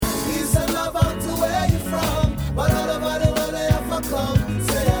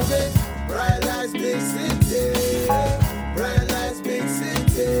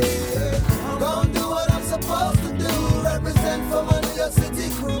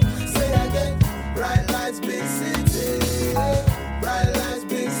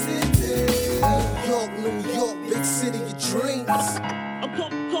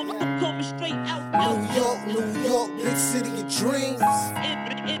dreams.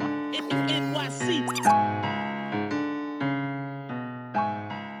 NYC.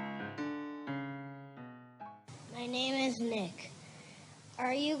 My name is Nick.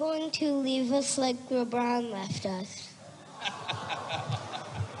 Are you going to leave us like LeBron left us?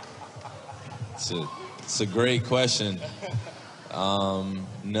 It's a great question.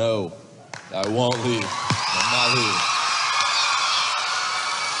 No, I won't leave. I'm not leaving.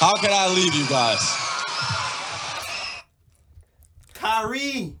 How can I leave you guys?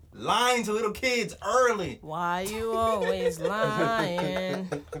 Kyrie lying to little kids early. Why you always lying?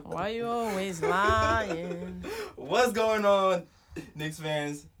 Why you always lying? What's going on, Knicks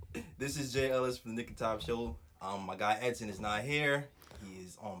fans? This is Jay Ellis from the Nick and Top Show. My guy Edson is not here. He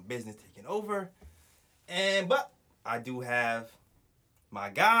is on business taking over. But I do have my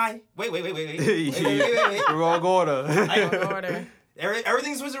guy. Wait. Wrong order.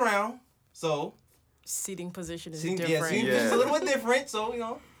 Everything switched around. So Seating position is seating different. is a little bit different.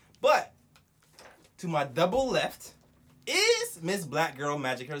 So, But to my double left is Miss Black Girl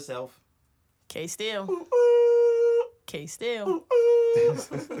Magic herself. K-Steel. K-Steel.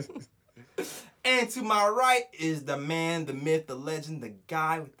 And to my right is the man, the myth, the legend, the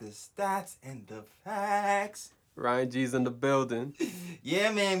guy with the stats and the facts. Ryan G's in the building.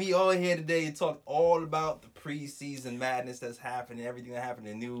 Yeah, man, we all here today to talk all about the preseason madness that's happening, everything that happened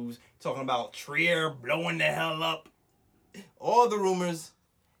in the news. Talking about Trier blowing the hell up, all the rumors,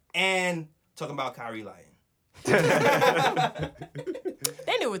 and talking about Kyrie lying.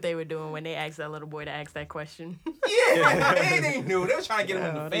 They knew what they were doing when they asked that little boy to ask that question. Yeah, they knew. They were trying to get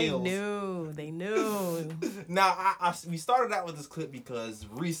him in the field. They knew. Now, we started out with this clip because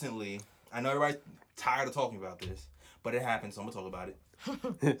recently, I know everybody's tired of talking about this, but it happened, so I'm going to talk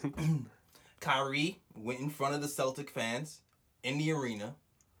about it. Kyrie went in front of the Celtic fans in the arena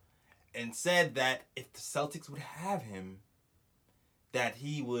and said that if the Celtics would have him, that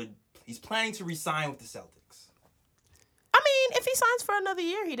he's planning to resign with the Celtics. I mean, if he signs for another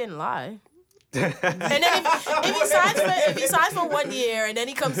year, he didn't lie. And then if he signs for 1 year and then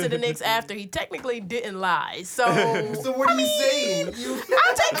he comes to the Knicks after, he technically didn't lie. So What are you saying?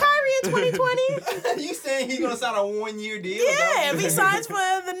 I'll take Kyrie in 2020. You saying he's gonna sign a 1 year deal? Yeah, if he signs for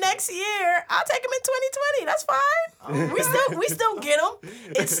the next year, I'll take him in 2020. That's fine. We still get him.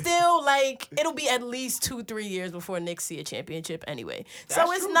 It's still like it'll be at least 2-3 years before Knicks see a championship anyway. That's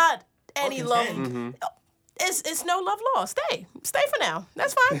so it's true. not any love. Mm-hmm. It's no love lost. Stay for now.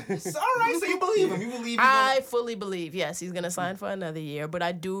 That's fine. It's all right. So you believe him? You believe? I fully believe, yes, he's gonna sign for another year, but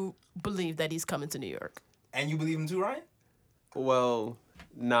I do believe that he's coming to New York. And you believe him too, Ryan? Well,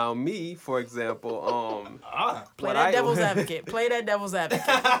 now me, for example, Play that devil's advocate. well,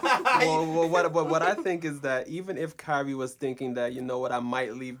 what I think is that even if Kyrie was thinking that, you know what, I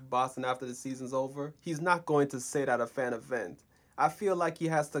might leave Boston after the season's over, he's not going to say that at a fan event. I feel like he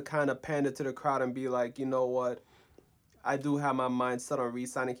has to kind of pander to the crowd and be like, you know what, I do have my mind set on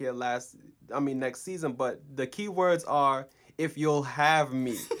re-signing here next season, but the key words are, if you'll have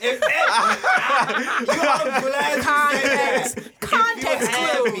me. I'm glad Context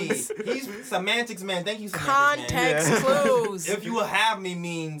clues. He's semantics, man. Thank you, semantics, Context clues. If you will have me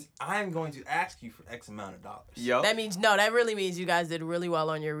means I'm going to ask you for X amount of dollars. Yep. That really means you guys did really well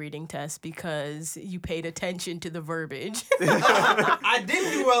on your reading test because you paid attention to the verbiage. I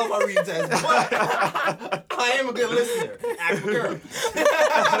didn't do well on my reading test, but I am a good listener. Ask my girl.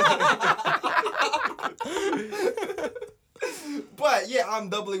 But yeah, I'm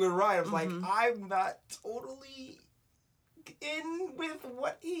doubling with Ryan. I was like, I'm not totally in with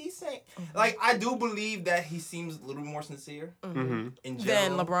what he's saying. Like, I do believe that he seems a little more sincere in general.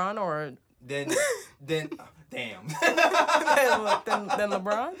 Than LeBron or Then damn. than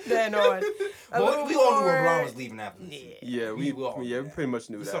LeBron? Then or Well, we all knew LeBron was leaving after this. Yeah, we pretty much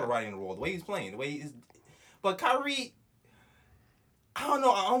knew We that. started writing on the wall. The way he's playing, the way he's. But Kyrie, I don't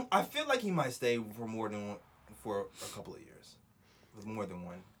know. I feel like he might stay for a couple of years. With more than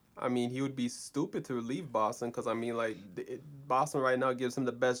one. I mean, he would be stupid to leave Boston because, I mean, like, Boston right now gives him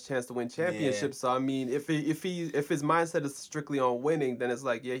the best chance to win championships. Yeah. So, I mean, if his mindset is strictly on winning, then it's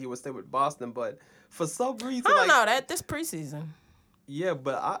like, yeah, he would stay with Boston. But for some reason, I don't know that this preseason. Yeah,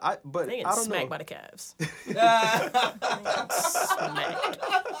 but I They don't smacked know. by the Cavs.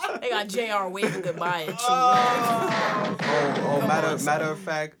 They got JR waving goodbye at you. Matter of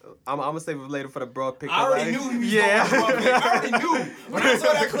fact, I'm gonna save it later for the broad pick. I already knew he was going to broad pick. I already knew. When I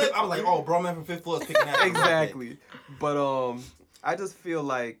saw that clip, I was like, oh, bro, man from fifth floor is picking that. Exactly. But I just feel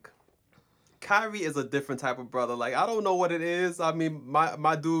like Kyrie is a different type of brother. Like, I don't know what it is. I mean,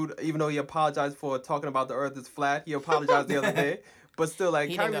 my dude, even though he apologized for talking about the earth is flat, he apologized the other day. But still, like,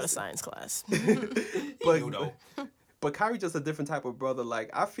 he didn't go to science class. But Kyrie's just a different type of brother. Like,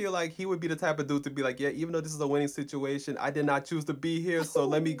 I feel like he would be the type of dude to be like, yeah, even though this is a winning situation, I did not choose to be here, so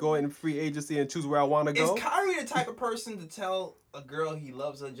let me go in free agency and choose where I want to go. Is Kyrie the type of person to tell a girl he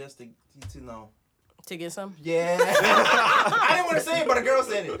loves her just to know? To get some? Yeah. I didn't want to say it, but a girl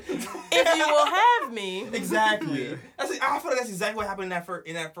said it. If you will have me. Exactly. I feel like that's exactly what happened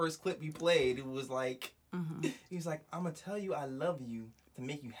in that first clip he played. It was like, he was like, I'm going to tell you I love you to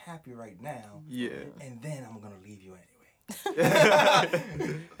make you happy right now. Yeah. And then I'm going to leave you anyway.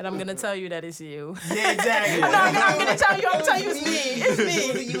 And I'm gonna tell you that it's you. Yeah, exactly. I'm gonna tell you it's me. It's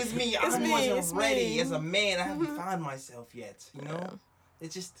me. It's me. I wasn't ready as a man. I haven't found myself yet. You know,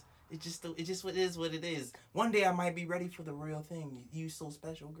 it's just what it is. One day I might be ready for the real thing. You so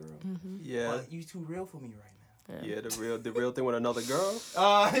special, girl. Yeah. But you too real for me right now. Yeah, the real thing with another girl.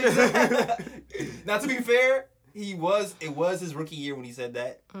 Now to be fair, it was his rookie year when he said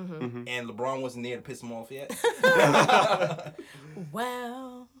that, and LeBron wasn't there to piss him off yet.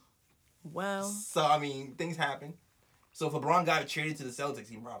 Well. So I mean, things happen. So if LeBron got traded to the Celtics,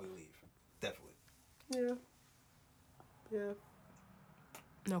 he'd probably leave. Definitely. Yeah.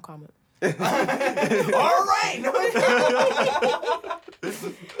 No comment. All right. No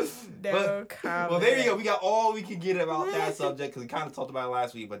comment. Well, there you go. We got all we can get about that subject because we kind of talked about it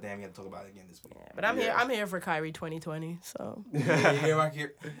last week, but damn, we got to talk about it again this week. Yeah, but I'm here for Kyrie 2020. So. Right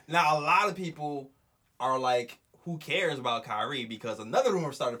here. Now, a lot of people are like, "Who cares about Kyrie?" Because another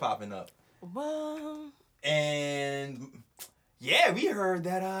rumor started popping up. Well. And yeah, we heard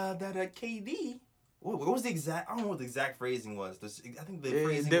that KD. What was the exact? I don't know what the exact phrasing was. I think the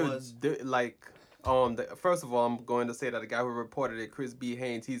phrasing was like. First of all, I'm going to say that the guy who reported it, Chris B.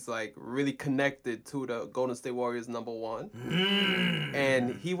 Haynes, he's like really connected to the Golden State Warriors #1,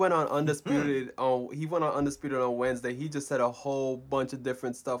 and he went on Undisputed. Undisputed on Wednesday. He just said a whole bunch of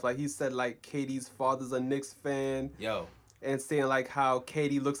different stuff. Like he said, like KD's father's a Knicks fan. Yo. And saying like how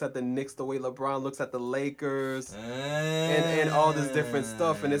KD looks at the Knicks the way LeBron looks at the Lakers, and all this different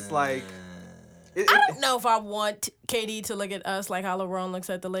stuff, and it's like. I don't know if I want KD to look at us like how LeBron looks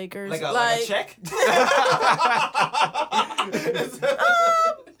at the Lakers. Like a check?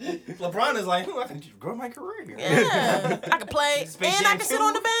 LeBron is like, I can grow my career here. Yeah. I can play, and I can sit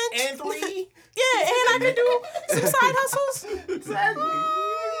on the bench. And 3. Yeah, and I can do some side hustles. Exactly.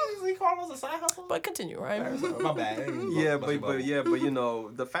 He call those a side hustle? But continue, right? My bad. But you know,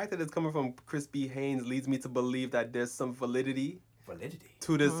 the fact that it's coming from Chris B. Haynes leads me to believe that there's some validity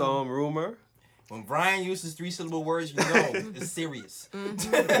to this rumor. When Brian uses 3-syllable words, you know it's serious.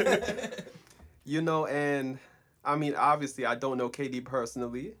 You know, and I mean, obviously, I don't know KD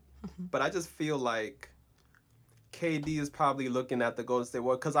personally, but I just feel like KD is probably looking at the Golden State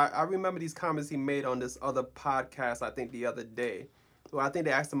Warriors because I remember these comments he made on this other podcast, I think the other day. Well, I think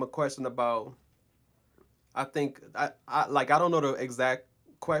they asked him a question about, I don't know the exact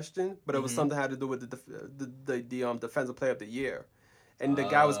question, but it was something that had to do with the Defensive Player of the Year. And the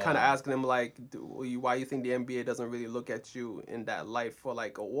guy was kind of asking him, like, why you think the NBA doesn't really look at you in that light for,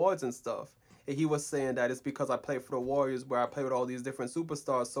 like, awards and stuff. And he was saying that it's because I play for the Warriors where I play with all these different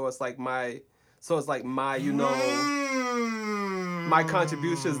superstars. So it's like my, you know, my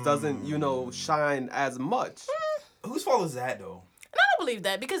contributions doesn't, you know, shine as much. Whose fault is that, though? And I don't believe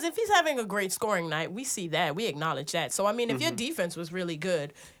that because if he's having a great scoring night, we see that. We acknowledge that. So, I mean, if your defense was really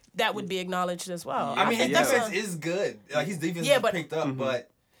good, that would be acknowledged as well. I mean, his defense is good. Like, his defense is picked up, but...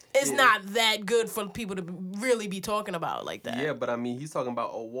 It's not that good for people to really be talking about like that. Yeah, but I mean, he's talking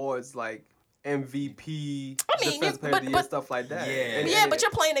about awards like MVP, Defense Player of the Year, stuff like that. Yeah, but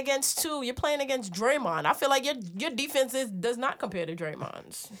you're playing against Draymond. I feel like your defense does not compare to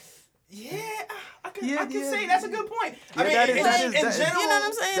Draymond's. Yeah, I can say that's a good point. Yeah, I mean, in general, you know what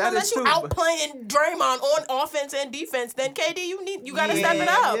I'm saying? Unless you outplaying Draymond on offense and defense, then KD, you gotta step it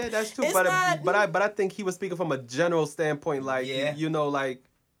up. Yeah, that's true. But I think he was speaking from a general standpoint, like you know, like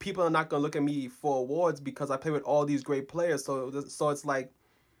people are not gonna look at me for awards because I play with all these great players. So it's like,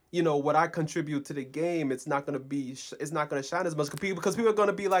 you know, what I contribute to the game, it's not gonna shine as much because people are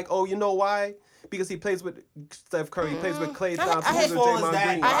gonna be like, oh, you know why? Because he plays with Steph Curry, he plays with Klay Thompson, he plays with Draymond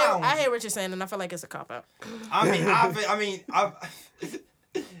Green. I hear what you're saying, and I feel like it's a cop-out.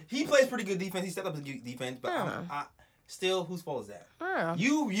 He plays pretty good defense. He stepped up his defense, but still, whose fault is that?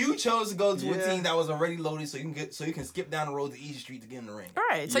 You chose to go to a team that was already loaded, so you can skip down the road to Easy Street to get in the ring. All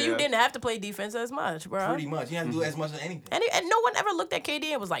right, so you didn't have to play defense as much, bro. Pretty much, you didn't have to do as much as anything. And no one ever looked at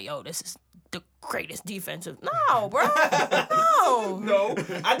KD and was like, "Yo, this is the greatest defensive." No, bro. No. No.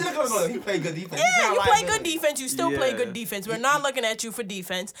 I did look at he played good defense. Yeah, you play good defense. You still play good defense. We're not looking at you for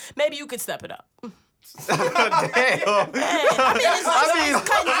defense. Maybe you could step it up. Damn. Hey, I mean, it's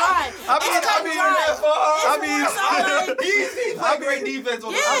cut and dry. He played great defense.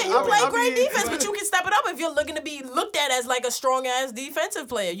 You play great defense, but you can step it up if you're looking to be looked at as like a strong ass defensive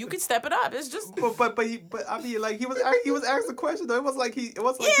player. You can step it up. It's just. But I mean, like he was asked a question though. It was like he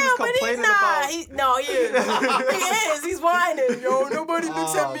was complaining about. He is. He's whining. Yo, nobody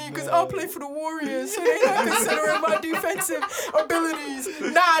looks at me because I'll play for the Warriors, so they're not considering my defensive abilities.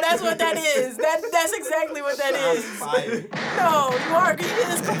 Nah, that's what that is. That's exactly what that is. No, you are. He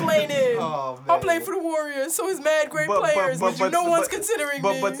is complaining. I'll play for the Warriors, so it's mad great players, but no one's considering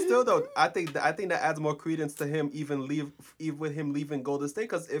me. But still though, I think that adds more credence to him even with him leaving Golden State.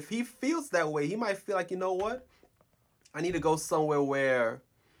 Because if he feels that way, he might feel like, you know what, I need to go somewhere where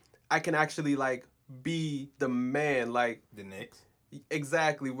I can actually like be the man, like the Knicks.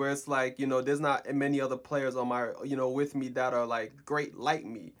 Exactly, where it's like, you know, there's not many other players on my, you know, with me that are like great like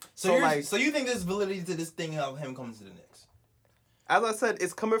me. So you think there's validity to this thing of him coming to the Knicks? As I said,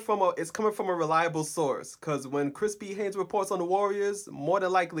 it's coming from a reliable source. Because when Chris B. Haynes reports on the Warriors, more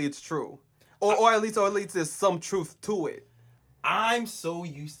than likely it's true, or at least there's some truth to it. I'm so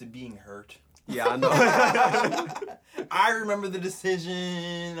used to being hurt. Yeah, I know. I remember the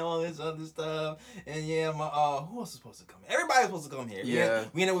decision, all this other stuff, and yeah, who else is supposed to come? Everybody's supposed to come here. Yeah.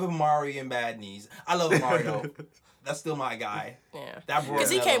 We ended up with Amari and bad knees. I love Amari though. That's still my guy. Yeah. Because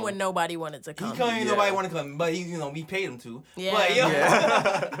he came when nobody wanted to come. He came when nobody wanted to come, but we paid him to. Yeah.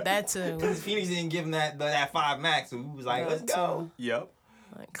 But, That too. Because Phoenix didn't give him that 5 max, so we was like, let's go. Yep.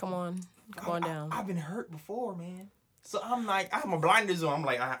 Like, come on down. I've been hurt before, man. So I'm like, I have my blinders on. I'm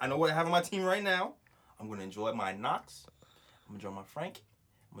like, I know what I have on my team right now. I'm going to enjoy my Knox. I'm going to enjoy my Frank.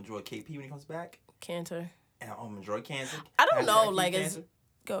 I'm going to enjoy KP when he comes back. Cantor. And I'm going to enjoy Cantor. I don't know, like,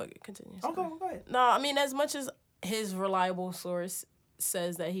 go continue. Oh, go ahead. No, I mean, as much as his reliable source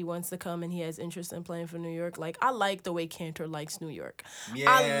says that he wants to come and he has interest in playing for New York, like, I like the way Cantor likes New York.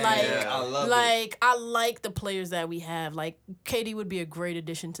 Yeah, I love it. I like the players that we have. Like, KD would be a great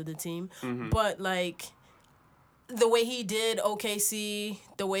addition to the team. Mm-hmm. But, like, the way he did OKC,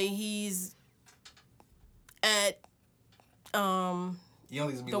 the way he's at you don't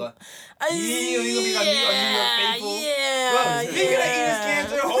think it's gonna be like New York faithful? Yeah. Well, speaking of Enes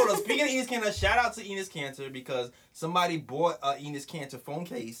Kanter, speaking of Enes Kanter, shout out to Enes Kanter because somebody bought a Enes Kanter phone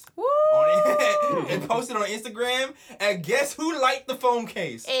case and posted on Instagram, and guess who liked the phone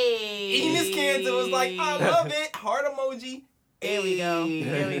case? Hey. Enes Kanter was like, I love it, heart emoji. There we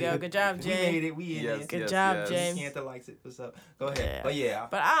go. Good job, Jay. We made it. We in it. Good job, James. Kanter likes it. What's up? Go ahead. But yeah.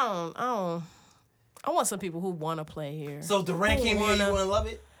 But I want some people who want to play here. So Durant came here, you wouldn't love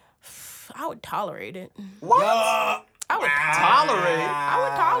it? I would tolerate it. What? I would tolerate it. I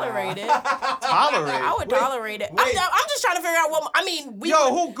would tolerate it. Tolerate? I would tolerate it. I'm just trying to figure out what I mean.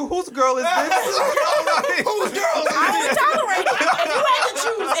 Whose girl is this? Whose girl is this? I would tolerate it.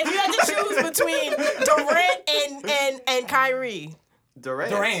 If you had to choose between Durant and Kyrie.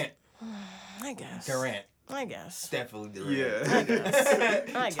 Durant. I guess. Durant. I guess. Definitely Durant.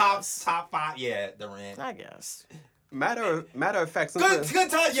 Yeah. I guess. Top 5. Yeah, Durant. I guess. Matter of fact, Good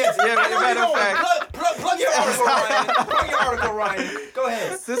time. Yes. matter of fact. Plug your article, Ryan. Plug your article, Ryan. Go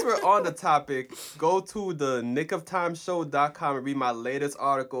ahead. Since we're on the topic, go to the nickoftimeshow.com and read my latest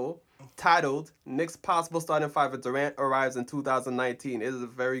article titled Knicks Possible Starting Five if Durant Arrives in 2019. It is a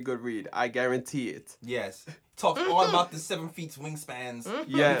very good read. I guarantee it. Yes. Talks all about the 7 feet wingspans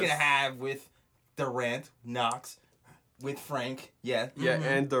we can have with Durant, Knox, with Frank. Yeah. Yeah,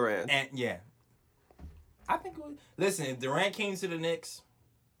 and Durant. And yeah. I think listen, if Durant came to the Knicks,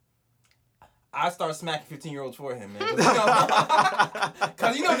 I'd start smacking 15-year-olds for him, man.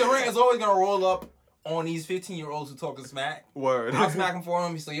 Because Durant is always going to roll up on these 15-year-olds who talking smack. Word. I'll smack him for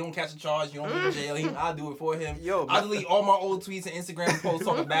him so you don't catch a charge, you don't go to jail. I'll do it for him. I'll delete all my old tweets and Instagram posts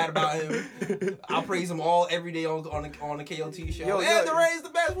talking bad about him. I'll praise him all every day on the KOT show. Durant is the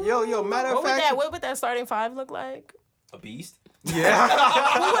best. Matter of fact. What would that starting 5 look like? A beast.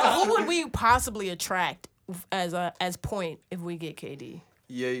 Yeah. Who would we possibly attract as point if we get KD?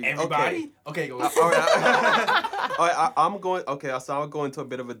 Yeah. Everybody? Okay, go ahead. All right. I'm going. Okay, so I'll go into a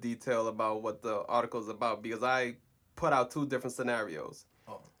bit of a detail about what the article is about because I put out 2 different scenarios.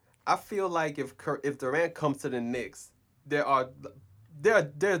 Oh. I feel like if Durant comes to the Knicks, there are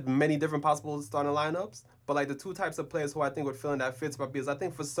many different possible starting lineups, but like the 2 types of players who I think would fill in that fits because I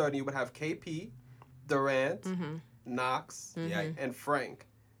think for certain you would have KP, Durant, Knox, and Frank.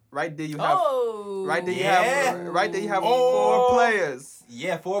 Right there you have. Right there you have 4 players.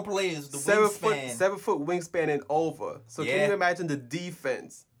 Yeah, 4 players. The 7 wingspan. foot wingspan and over. So can you imagine the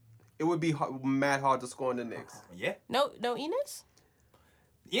defense? It would be mad hard to score in the Knicks. Yeah. No Enes?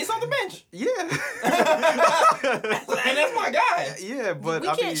 He's on the bench. Yeah. And that's my guy. Yeah, but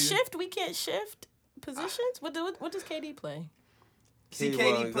We can't shift positions. What does KD play? See,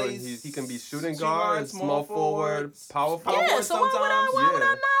 well, KD plays. He can be shooting guard, small forward, power forward. Yeah, so why would I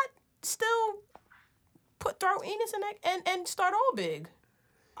Yeah. not still throw Enos in that and start all big?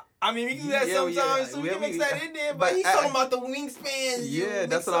 I mean, we can do that sometimes, so we can mix that in there. But he's talking about the wingspan. Yeah,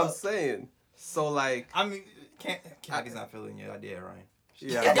 that's what I'm saying. So like, I mean, Kentucky's not feeling your idea, Ryan.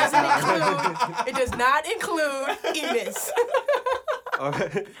 yeah. It does not include Enos. All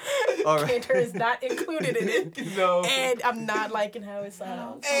right. Cantor is not included in it. No. And I'm not liking how it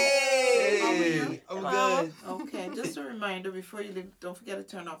sounds. Hey, I'm good. Okay, just a reminder before you leave, don't forget to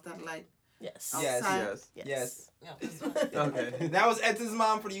turn off that light. Yes. Yes. Yeah, that's right. Okay. That was Ed's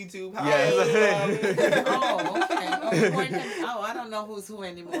mom for the YouTube. Yes. Oh, okay. Oh, I don't know who's who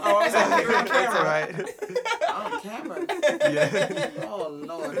anymore. Oh, I'm sorry. You're on That's all camera. right. On camera. Yeah. Oh,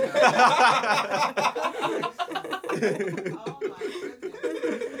 Lord.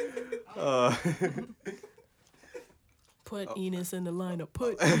 Oh, my goodness. Put Enos in the lineup.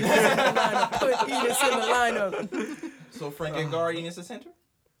 Put Enos in the lineup. Put Enos in the lineup. So Frank and guard, Enos a center?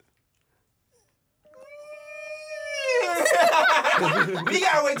 We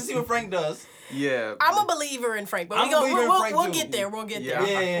gotta wait to see what Frank does. Yeah. I'm a believer in Frank, but I'm a believer in Frank we'll too. get there. We'll get Yeah.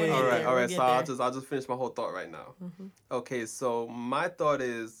 there. Yeah. All right. We'll get So there. I'll just finish my whole thought right now. Mm-hmm. Okay. So my thought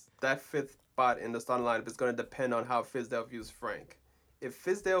is that fifth spot in the starting lineup is going to depend on how Fizdale views Frank. If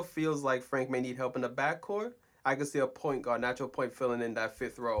Fizdale feels like Frank may need help in the backcourt, I could see a point guard, natural point, filling in that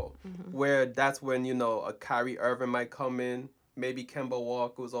fifth role, where that's when a Kyrie Irving might come in, maybe Kemba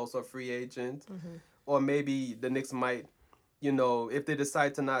Walker, who's also a free agent, or maybe the Knicks might. If they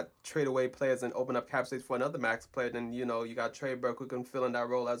decide to not trade away players and open up cap space for another max player, then, you got Trey Burke who can fill in that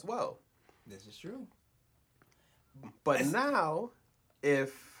role as well. This is true. But now,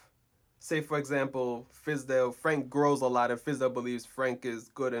 if, say, for example, Frank grows a lot and Fizdale believes Frank is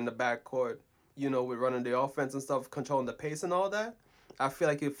good in the backcourt, with running the offense and stuff, controlling the pace and all that, I feel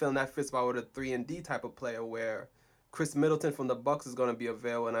like he'll fill in that fifth spot with a 3-and-D type of player where Chris Middleton from the Bucks is going to be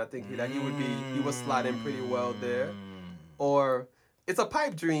available, and I think he would slide in pretty well there. Or it's a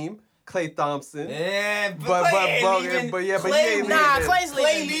pipe dream, Klay Thompson. Yeah, but he ain't leaving. Clay's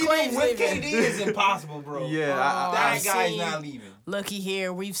Clay leaving. leaving with KD is impossible, bro. Yeah, that guy's not leaving. Looky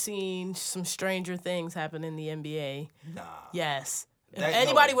here, we've seen some stranger things happen in the NBA. Nah. Yes. If That-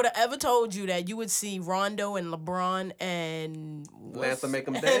 anybody no. would have ever told you that you would see Rondo and LeBron and Lance will make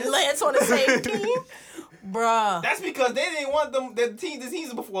him and dance. Lance on the same team, bruh. That's because they didn't want them. The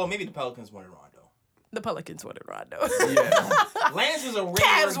season before. Well, maybe the Pelicans wanted Rondo. The Pelicans wanted Rondo. Yeah. Lance was a regular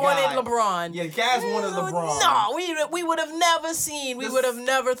Cavs guy. wanted LeBron. Yeah, the Cavs wanted LeBron. No, we would have never seen. We The- would have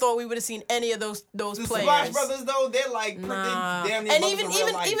never thought we would have seen any of those The players. Splash Brothers, though, they're like Nah. damn near And brothers in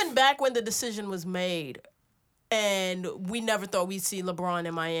real life. even back when the decision was made, and we never thought we'd see LeBron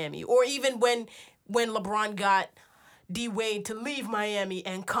in Miami, or even when LeBron got D Wade to leave Miami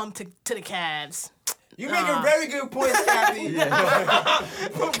and come to the Cavs. You're making very good points, Kathy. Come on.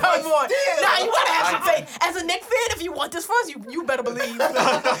 Now you want to have some faith. As a Knicks fan, if you want this for us, you better believe. You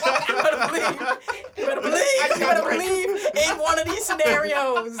better believe in one of these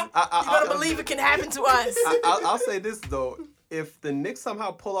scenarios. You better believe it can happen to us. I'll say this though. If the Knicks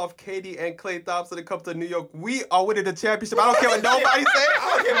somehow pull off KD and Klay Thompson and come to New York, we are winning the championship. I don't care what nobody say.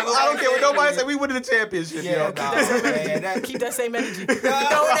 I don't care what nobody say. We winning the championship. Yeah, yo. Keep that same energy. Throw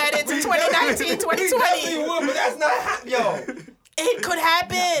that into 2019, 2020. Would, but that's not happening. Yo. It could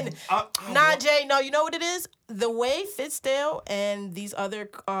happen. Nah, Jay. No, you know what it is? The way Fizdale and these other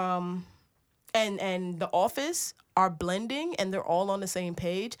and the Office are blending and they're all on the same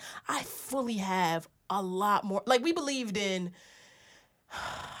page. I fully have a lot more. Like, we believed in.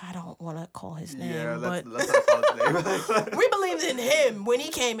 I don't want to call his name, Yeah, but let's not call his name. we believed in him when he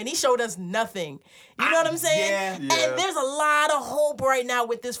came and he showed us nothing. You know what I'm saying? Yeah. And there's a lot of hope right now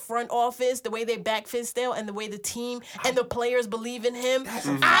with this front office, the way they back Fizdale and the way the team and the players believe in him.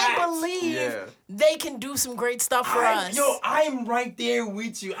 I believe they can do some great stuff for us. Yo, I'm right there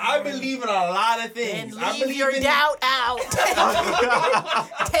with you. I believe in a lot of things. And I leave believe your in doubt out.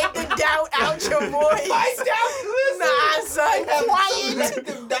 Take the doubt out your voice. My doubt. Nah, son, quiet.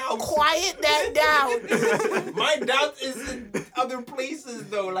 Collective doubt. Quiet that doubt. My doubt is in other places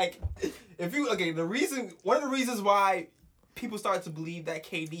though. Like, if you one of the reasons why people start to believe that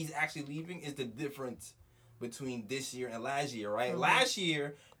KD's actually leaving is the difference between this year and last year, right? Mm-hmm. Last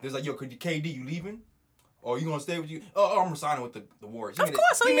year, there's like, yo, KD, you leaving? Or you gonna stay with you? Oh, I'm signing with the Warriors. Of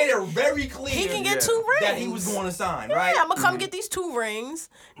course, he made it very clear He can get 2 rings. that he was going to sign, right? Yeah, I'm gonna come get these 2 rings.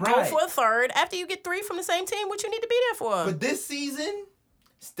 Go Right. for a third. After you get 3 from the same team, what you need to be there for? But this season,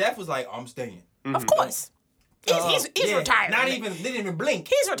 Steph was like, I'm staying. Of course. He's retiring. Didn't even blink.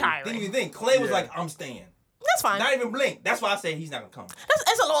 He's retiring. Didn't even think. Clay was like, I'm staying. That's fine. Not even blink. That's why I say he's not gonna come.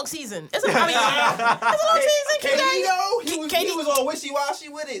 It's a long season. It's a long season. He was all wishy-washy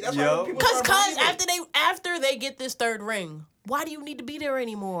with it. That's why people Cause after they get this third ring, why do you need to be there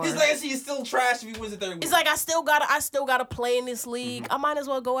anymore? His legacy is still trash if he wins the third ring. It's like I still gotta play in this league. I might as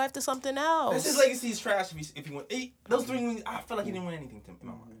well go after something else. His legacy is trash if he wins. Those 3 rings, I feel like he didn't win anything in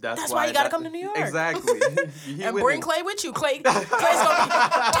my mind. That's why you gotta come to New York. Exactly. And bring Clay with you. Clay's gonna be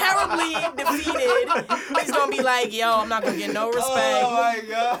terribly defeated. He's gonna be like, yo, I'm not gonna get no respect. Oh my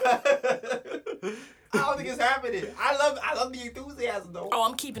god. I don't think it's happening. I love the enthusiasm though. Oh,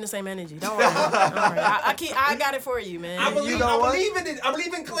 I'm keeping the same energy. Don't worry. I got it for you, man. I believe in it. I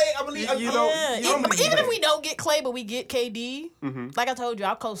believe in Clay. Even if we don't get Clay, but we get KD, like I told you,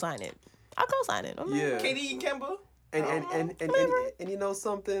 I'll co-sign it. Yeah. KD and Kemba. And you know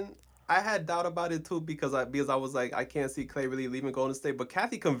something? I had doubt about it too because I was like, I can't see Clay really leaving Golden State, but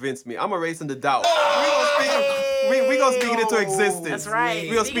Kathy convinced me. I'm erasing the doubt. We gonna speak it into existence. That's right.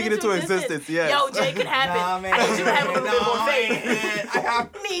 We gonna speak it into existence. Yeah. Yo, Jay, could happen. Nah, man. I need you to have a little bit more faith. I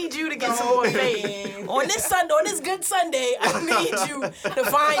need you to get some more faith. On this Sunday, on this good Sunday, I need you to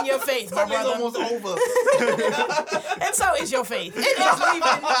find your faith, my Sunday's brother. almost over. And so is your faith.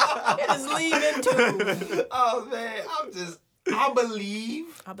 It is leaving too. Oh man, I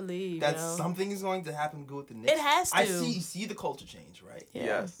believe that something is going to happen good with the Knicks. It has to. You see the culture change, right?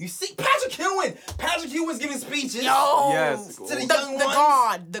 Yes. You see Patrick Ewing. Patrick Ewing's giving speeches. Yo. Yes. To the young ones.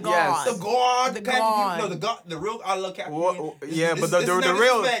 The God. Yes. The guard. The Patrick God. Ewing. No, the God. The real. I love Patrick Ewing. Yeah, but the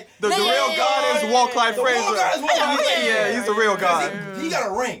real God is Walt Clyde Frazier. Yeah, he's the real God. He got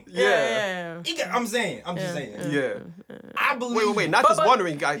a ring. Yeah. I'm just saying. Yeah. I believe. Wait. Not just one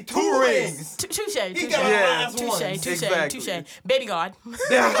ring, guy. 2 rings. Touche. He got the last one. Exactly. Baby God.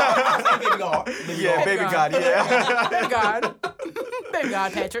 Baby God. Yeah, baby God. Yeah. Baby God. Baby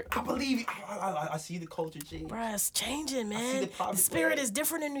God, Patrick. I believe. I see the culture change. Bruh, it's changing, see man. the problem. The spirit is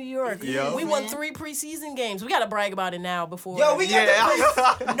different in New York. Yeah. We won 3 preseason games. We gotta brag about it now before. Yo, we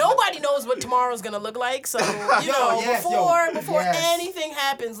got the Nobody knows what tomorrow's gonna look like. So before anything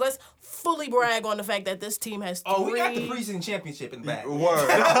happens, let's fully brag on the fact that this team has 3. Oh, we got the preseason championship in the back. Word.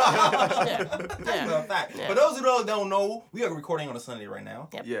 Yeah. Fact. For those who don't know, we are recording on a Sunday right now.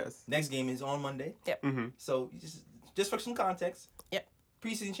 Yep. Yes. Next game is on Monday. Yep. So just for some context. Yep.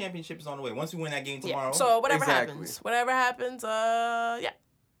 Preseason championship is on the way. Once we win that game tomorrow. Yeah. So whatever Exactly. happens, yeah.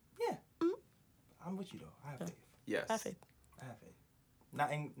 Yeah. I'm with you though. I have faith. Yes. Have faith. I have faith.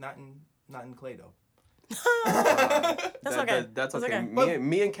 Not in Clay though. That's okay. That's okay.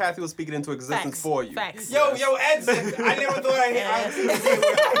 Me and Kathy will speak it into existence for you. Facts. Yo, Edson, I never thought I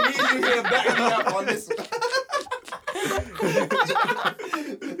need you here to back me up on this.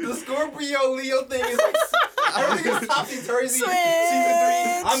 The Scorpio Leo thing is like everything is topsy-turvy. Season 3.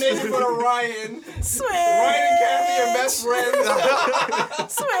 I'm in for the Ryan. Switch. Ryan and Kathy are best friends.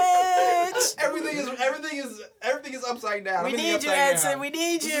 Switch. Everything is upside down. We need you, Edson. We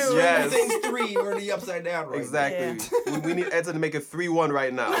need you. Yes. Things 3. We're the upside down right Exactly. Yeah. We need Edson to make it 3-1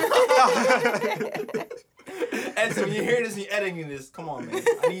 right now. Edson, when you hear this and you're editing this, come on, man.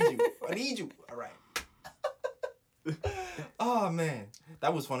 I need you. All right. Oh, man.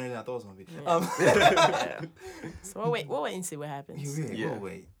 That was funnier than I thought it was going to be. So we'll wait and see what happens. We'll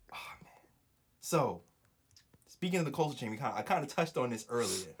wait. Oh, man. So, speaking of the culture change, I kind of touched on this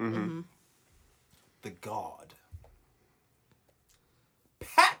earlier. The God.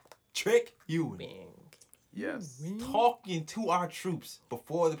 Patrick Ewing. Yes. Talking to our troops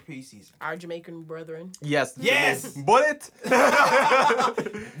before the preseason. Our Jamaican brethren. Yes. Yes. Bullet.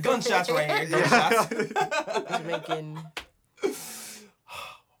 Gunshots right here. Gunshots. Jamaican.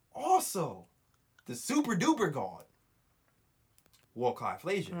 Also, the super duper God, Walt Clyde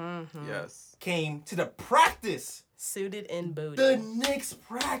Frazier, Yes. came to the practice, Suited and booted. the Knicks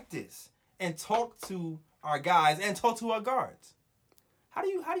practice, and talked to our guys and talked to our guards. How do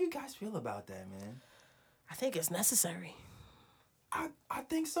you guys feel about that, man? I think it's necessary. I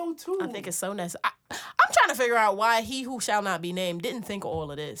think so too. I think it's so necessary. I'm trying to figure out why he who shall not be named didn't think of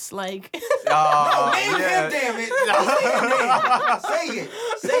all of this. Like, Name him, damn it. Say it.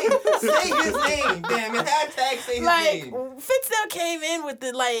 Say his name, damn it. Hashtag say his name. Fitzdale came in with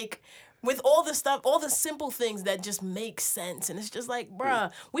with all the stuff, all the simple things that just make sense. And it's just like,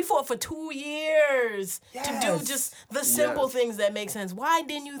 bruh, we fought for 2 years to do just the simple things that make sense. Why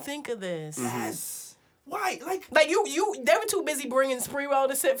didn't you think of this? Yes. Why? Like you they were too busy bringing Sprewell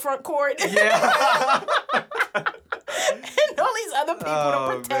to sit front court. Yeah. and all these other people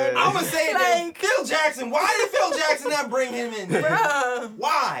to pretend. I'm gonna say that Phil Jackson. Why did Phil Jackson not bring him in? Bruh.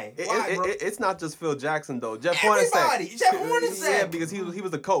 Why? Why, bro? It's not just Phil Jackson though. Jeff Hornacek. Everybody. Jeff Hornacek. Yeah, because he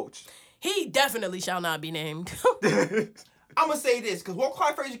was the coach. He definitely shall not be named. I'm gonna say this because Walt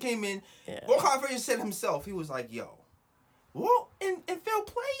Clyde Frazier came in. Yeah. Walt Clyde Frazier said himself, he was like, "Yo, Walt and Phil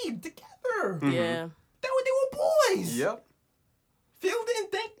played together. Yeah. They were boys. Yep. Phil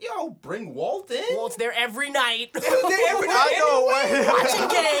didn't think, yo, bring Walt in. Walt's there every night. He was there every night. I know.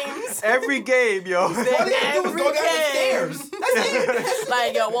 Watching games. Every game, yo. All he had to do was Every go down the game. stairs. That's it.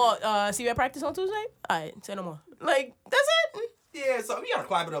 Like, yo, Walt, see you at practice on Tuesday? All right, say no more. Like, that's it. Yeah, so we gotta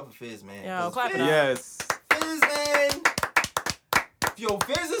clap it up for Fizz, man. Yo, 'Cause clap it Fizz- up. Yes. Fizz, man. Yo,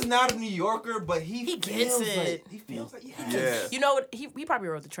 Fizz is not a New Yorker, but he gets feels it. Like, he feels like, yeah. Yeah. You know what? He probably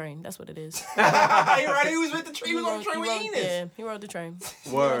rode the train. That's what it is. You're right. He was with the tree. He was on the train with Enos. Yeah, he rode the train.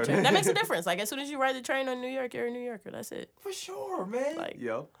 Word. That makes a difference. Like, as soon as you ride the train on New York, you're a New Yorker. That's it. For sure, man. Like,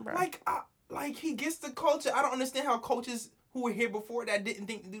 Yo. bro. Like he gets the culture. I don't understand how coaches who were here before that didn't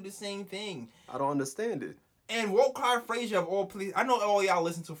think to do the same thing. I don't understand it. And Walt Clyde Frazier of all police, I know all y'all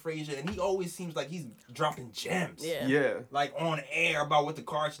listen to Frazier, and he always seems like he's dropping gems. Yeah. Yeah. Like on air about what the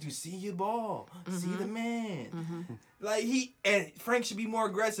Cards should do. See your ball. See the man. Like and Frank should be more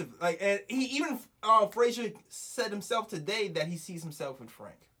aggressive. Like, and he even Frazier said himself today that he sees himself in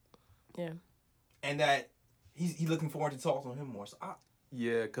Frank. Yeah. And that he's looking forward to talking to him more. So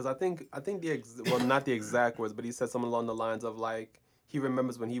Yeah, because I think not the exact words, but he said something along the lines of like he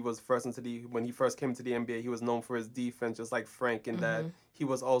remembers when he first came to the NBA, he was known for his defense, just like Frank, and that he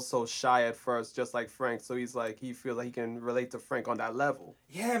was also shy at first, just like Frank. So he's like he feels like he can relate to Frank on that level.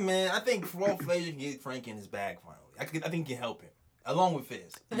 yeah, man, I think Walt Frazier can get Frank in his bag finally. I think he can help him along with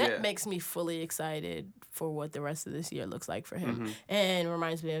Fizz. That makes me fully excited for what the rest of this year looks like for him. And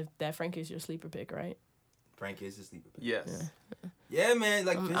reminds me of that Frank is your sleeper pick, right? Frank is his sleeper pick. Yes. Yeah, man.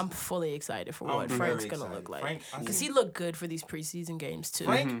 Like I'm fully excited for what I'm Frank's very gonna excited. look like. Frank, I Because think- he looked good for these preseason games too.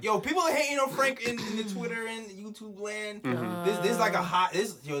 Frank, yo, people are hating on Frank in the Twitter and YouTube land. There's like a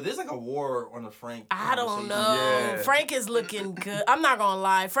there's like a war on the Frank. I don't know. conversation. Yeah. Frank is looking good. I'm not gonna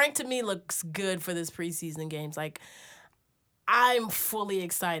lie. Frank to me looks good for this preseason games. Like, I'm fully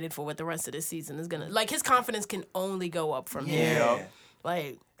excited for what the rest of the season is gonna. Like, his confidence can only go up from here. Yeah.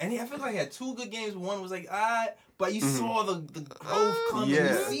 Like, And I feel like he had 2 good games. One was like, but you saw the growth coming.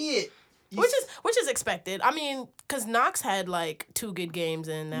 Yeah. You see it. which is expected. I mean, because Knox had like 2 good games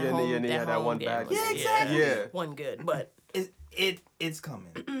and that home, he had that home one game bad was- game. Yeah, exactly. Yeah. one good, but It's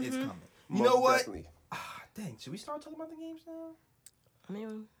coming. It's coming. You Most know what? definitely. Dang, should we start talking about the games now? I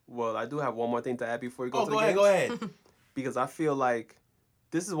mean, Well, I do have one more thing to add before we go to the Go ahead. games. Go ahead. Because I feel like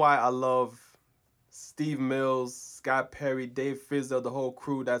this is why I love Steve Mills, Scott Perry, Dave Fizdale, the whole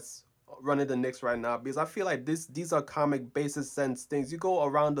crew that's running the Knicks right now. Because I feel like these are comic basis sense things. You go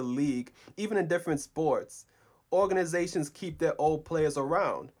around the league, even in different sports, organizations keep their old players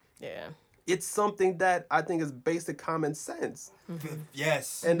around. yeah. It's something that I think is basic common sense.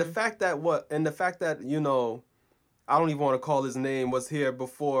 Yes. And the fact that, you know, I don't even want to call his name, was here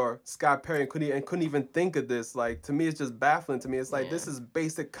before Scott Perry and couldn't even think of this. Like, to me, it's just baffling to me. It's like, this is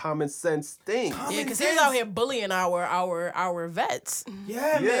basic common sense thing. Yeah, because he's out here bullying our vets.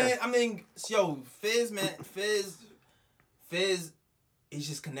 Yeah, Yeah. man. I mean, yo, Fizz, man, Fizz, he's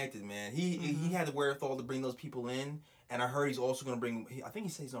just connected, man. He had the wherewithal to bring those people in, and I heard he's also gonna bring. I think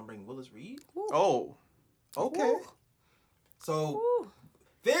he said he's gonna bring Willis Reed. Oh, okay. So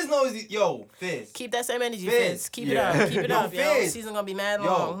Fizz knows, Fizz. Keep that same energy, Fizz. Fizz. Keep it Yeah. up. Keep it Yo, up, yo. Fizz. Season gonna be mad Yo,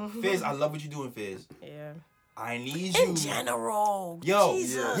 long. Fizz, I love what you're doing, Fizz. Yeah. I need you. In general. Yo,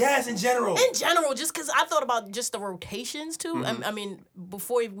 Jesus. yes, in general. In general, just because I thought about just the rotations too. Mm-hmm. I mean,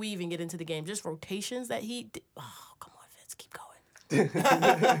 before we even get into the game, just rotations that he did. Oh, come on, Fizz, keep going.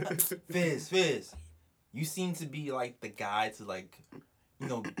 Fizz, you seem to be like the guy to like,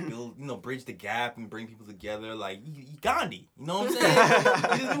 build, bridge the gap and bring people together. Like you Gandhi, you know what I'm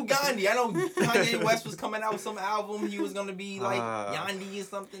saying? You the new Gandhi. I know Kanye West was coming out with some album. He was gonna be like Yandi or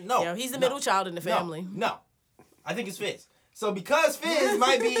something. No, Yo, he's the middle child in the family. No, I think it's Fizz. So because Fizz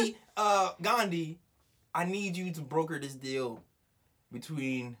might be Gandhi, I need you to broker this deal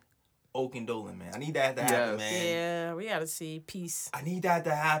between Oak and Dolan, man. I need that to happen, Yes. man. Yeah, we gotta see peace. I need that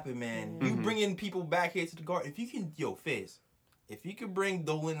to happen, man. You bringing people back here to the Garden. If you can, Fizz, if you could bring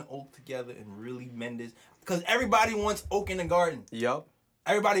Dolan and Oak together and really mend this, because everybody wants Oak in the Garden. Yep.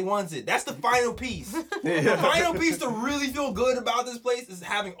 Everybody wants it. That's the final piece. The final piece to really feel good about this place is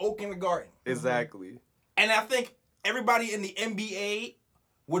having Oak in the Garden. Exactly. And I think everybody in the NBA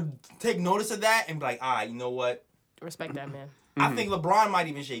would take notice of that and be like, you know what? Respect that, man. I think LeBron might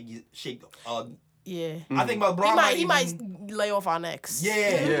even shake Yeah. I think LeBron He might lay off our necks.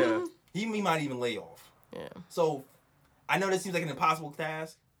 Yeah. He might even lay off. Yeah. So, I know this seems like an impossible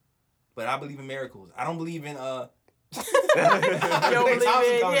task, but I believe in miracles. I don't believe in You don't believe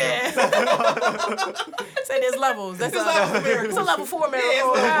it? Yeah. Say there's levels. That's There's levels of miracles. It's a level 4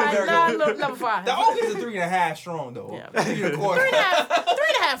 miracle. Yeah, it's a level 4 miracle. Nah, level 5. The Oak is a 3.5 strong though. Yeah. 3.25.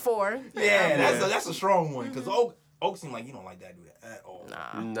 3.5, 4. Yeah, that's a strong one because Oak seemed like you don't like that dude at all.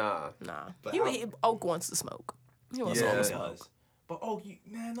 Nah. But Oak wants to smoke. He wants to smoke. But Oak,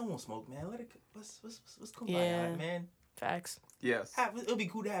 man, no one smoke, man. Let's come Yeah. by, man. Facts. Yes. It'll be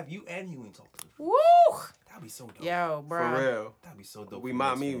cool to have you and Ewing talk to. Woo! That'd be so dope. Yo, bro. For real. That'd be so dope. We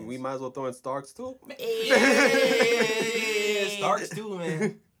might as well throw in Starks too. Yeah, Starks too,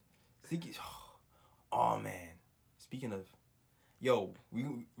 man. Oh man. Speaking of,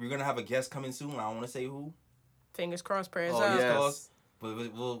 we're gonna have a guest coming soon. I don't want to say who. Fingers crossed, prayers Oh, up. yes. But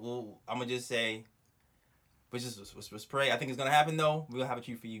we'll I'm gonna just say, let's pray. I think it's gonna happen though. We'll have a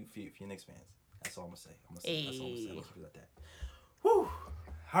treat for your Knicks fans. That's all I'm gonna say. That's all I'm gonna say. Let's leave it at that. Whew.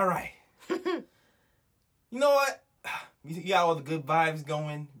 All right. You know what? We got all the good vibes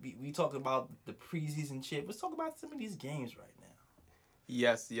going. We talked about the preseason chip. Let's talk about some of these games right now.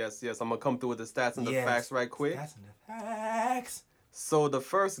 Yes. I'm gonna come through with the stats and the facts right quick. Stats and the facts. So the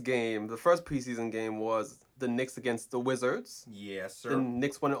first preseason game was the Knicks against the Wizards. Yes, sir. The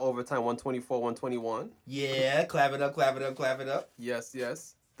Knicks won in overtime, 124-121. Yeah, clap it up.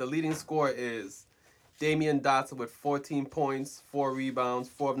 Yes. The leading scorer is Damian Dotson with 14 points, 4 rebounds,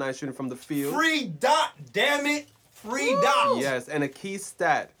 4 of 9 shooting from the field. Free dot, damn it. Free dot. Yes, and a key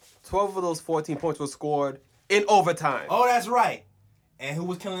stat, 12 of those 14 points were scored in overtime. Oh, that's right. And who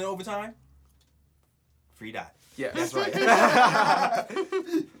was killing in overtime? Free dot. Yeah, That's right.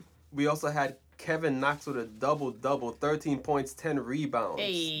 We also had Kevin Knox with a double-double, 13 points, 10 rebounds.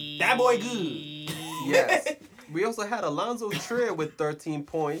 Hey. That boy good. Yes. We also had Allonzo Trier with 13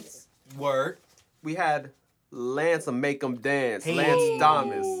 points. Word. We had Lance Make 'em Dance, Hey. Lance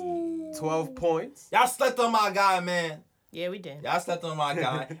Thomas, 12 points. Y'all slept on my guy, man. Yeah, we did. Y'all slept on my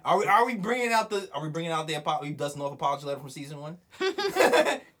guy. Are we bringing out the are we dusting off apology letter from season 1?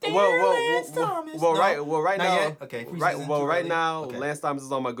 Right Not now. yet? Okay, preseason too Right early? now, Okay. Lance Thomas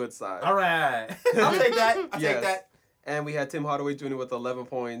is on my good side. All right. I'll take that. I'll take Yes. that. And we had Tim Hardaway Jr. with 11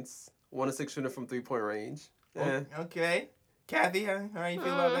 points, 1 of 6 shooter from 3-point range. Yeah. Okay. Kathy, how you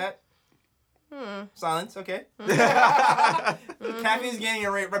feel about that? Silence, okay. Kathy's getting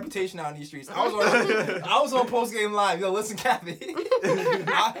a reputation out in these streets. I was on post game live. Yo, listen, Kathy.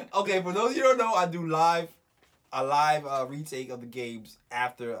 Okay, for those of you who don't know, I do a live retake of the games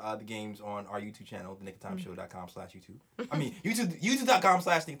after the games on our YouTube channel, thenickertimeshow.com/YouTube. I mean,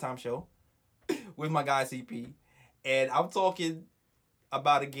 youtube.com/nickertimeshow with my guy CP, and I'm talking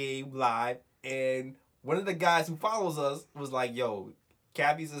about a game live, and one of the guys who follows us was like, "Yo,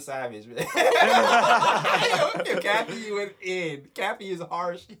 Cappy's a savage, man." Yo, Cappy went in. Cappy is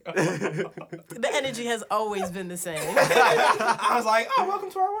harsh. The energy has always been the same. I was like, "Oh, welcome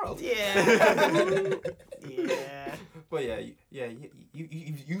to our world." Yeah. Yeah. But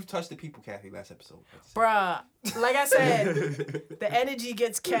you've touched the people, Cappy, last episode. Bruh, like I said, the energy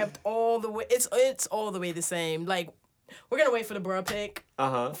gets kept all the way. It's all the way the same. Like, we're gonna wait for the bruh pick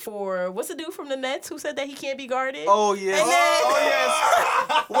for what's the dude from the Nets who said that he can't be guarded. Oh yeah. And then,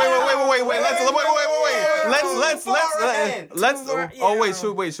 Wait. Let's. Oh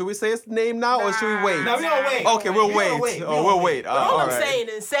wait. Should we say his name now or should we wait? No, we don't wait. Okay, we'll wait. We'll wait. all All I'm right. saying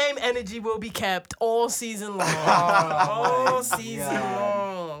is, same energy will be kept all season long. All season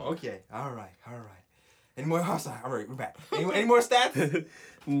long. Okay. All right. Any more? Oh, sorry. All right, we're back. Any more stats?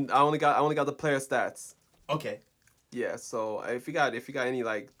 I only got the player stats. Okay. Yeah, so if you got any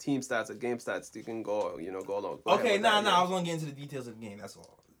like team stats or game stats, you can go along. Go Okay, ahead with that, I was gonna get into the details of the game. That's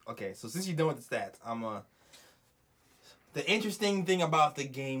all. Okay, so since you're done with the stats, the interesting thing about the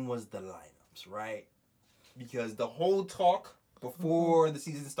game was the lineups, right? Because the whole talk before the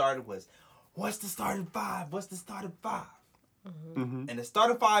season started was, what's the starting 5? Mm-hmm. And the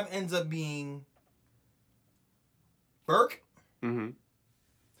starting 5 ends up being Burke, Mm-hmm.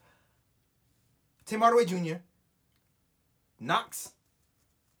 Tim Hardaway Jr., Knox,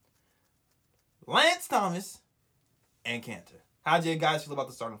 Lance Thomas, and Cantor. How'd you guys feel about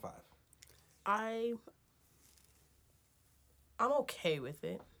the starting 5? I'm okay with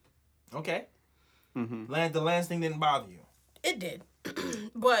it. Okay. Mm-hmm. The Lance thing didn't bother you. It did.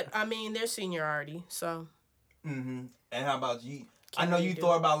 But, I mean, there's seniority, so. Mm-hmm. And how about you? I Can't know really you do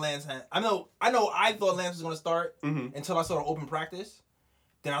thought it. about Lance. I thought Lance was going to start Mm-hmm. until I saw the open practice.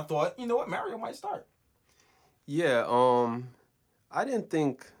 Then I thought, you know what, Mario might start. Yeah. I didn't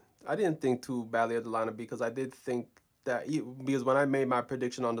think I didn't think too badly of the lineup because I did think that because when I made my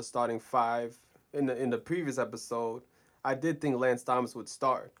prediction on the starting 5 in the previous episode, I did think Lance Thomas would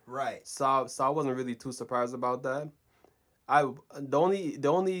start. Right. So I wasn't really too surprised about that. The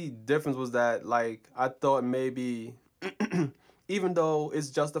only difference was that like I thought maybe even though it's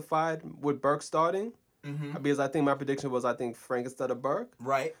justified with Burke starting, because I think my prediction was I think Frank instead of Burke.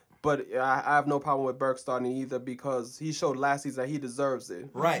 Right. But I have no problem with Burke starting either because he showed last season that he deserves it.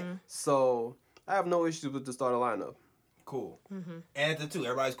 Right. So I have no issues with the starting lineup. Cool. And at the 2,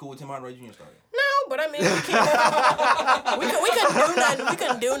 everybody's cool with Tim Hardaway Jr. starting. No, but I mean, we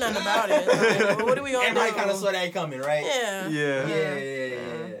couldn't do nothing about it. Like, what are we gonna do? Everybody kind of saw that coming, right? Yeah. Yeah.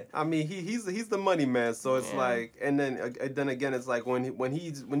 I mean, he's the money man, so it's like, and then again, it's like when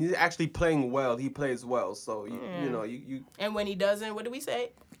he's actually playing well, he plays well. So you know you. And when he doesn't, what do we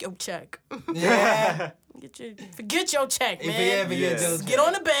say? Go check. Yeah. Forget your check, man. Get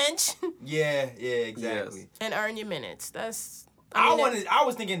on the bench. Yeah, exactly. Yes. And earn your minutes. That's. I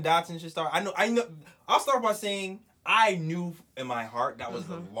was thinking Dotson should start. I know. I'll start by saying I knew in my heart that was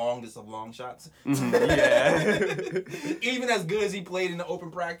the longest of long shots. Yeah. Even as good as he played in the open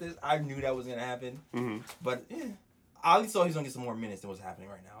practice, I knew that was gonna happen. But I at least thought he was gonna get some more minutes than what's happening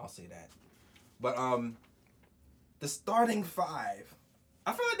right now. I'll say that. But the starting 5,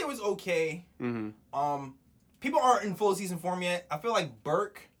 I feel like it was okay. People aren't in full season form yet. I feel like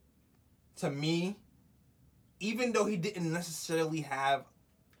Burke, to me, even though he didn't necessarily have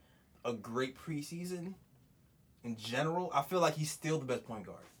a great preseason in general, I feel like he's still the best point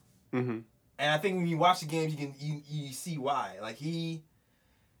guard. And I think when you watch the games, you see why. Like he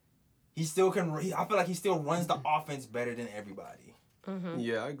still can. I feel like he still runs the offense better than everybody.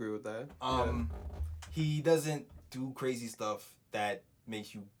 Yeah, I agree with that. He doesn't do crazy stuff that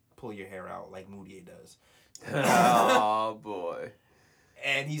makes you pull your hair out like Mudaiy does. Oh boy.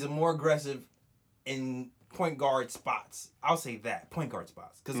 And he's more aggressive in point guard spots. I'll say that, point guard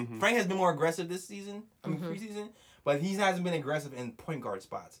spots. Because Frank has been more aggressive this season, preseason, but he hasn't been aggressive in point guard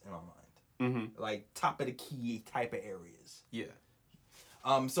spots, in my mind. Like, top of the key type of areas. Yeah.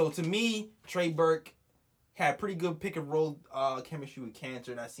 So, to me, Trey Burke had pretty good pick and roll chemistry with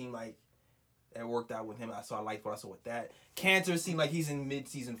Cantor, and that seemed like it worked out with him. I liked what I saw with that. Cantor seemed like he's in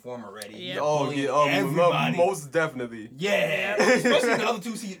mid-season form already. Yeah. Everybody. Most definitely. Yeah. Especially in the other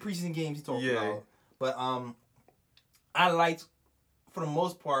 2 preseason games he talked about. But I liked, for the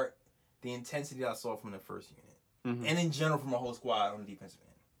most part, the intensity I saw from the first unit. And in general from a whole squad on the defensive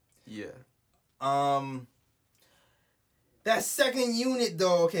end. Yeah. That second unit,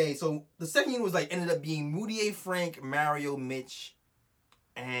 though, okay, so the second unit was ended up being Mudaiy, Frank, Mario, Mitch,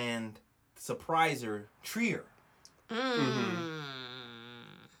 and surpriser, Trier.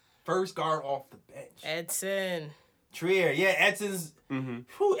 First guard off the bench. Edson. Trier, yeah, Edson's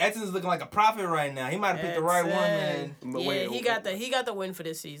looking like a prophet right now. He might have picked the right one, man. Yeah, he got the win for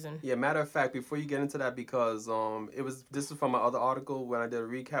this season. Yeah, matter of fact, before you get into that, because this is from my other article when I did a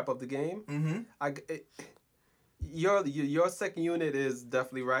recap of the game. Your second unit is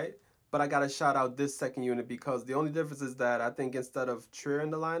definitely right, but I gotta shout out this second unit because the only difference is that I think instead of Trier in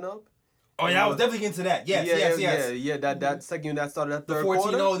the lineup. Oh yeah, I was definitely getting to that. Yes. Yeah. That second unit that started that third 14-0,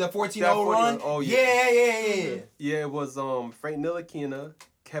 quarter. the 14-0 run. Oh yeah. Yeah. Yeah, it was Frank Ntilikina,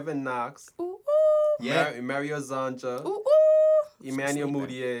 Kevin Knox, Mario Zanja, Emmanuel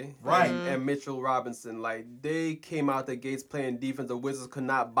Mudaiy, and Mitchell Robinson. Like, they came out the gates playing defense. The Wizards could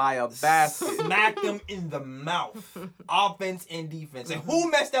not buy a basket. Smacked them in the mouth. Offense and defense. And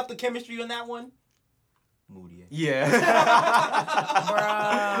who messed up the chemistry on that one? Mudaiy. Yeah.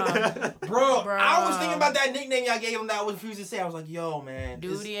 Bro, I was thinking about that nickname y'all gave him that I was refused to say. I was like, yo, man.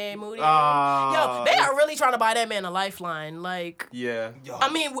 Mudaiy. Yo, they are really trying to buy that man a lifeline. Like, yeah. Yo. I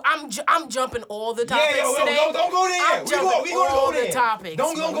mean, I'm jumping all the topics today. Don't go there. We gonna go there. Topics.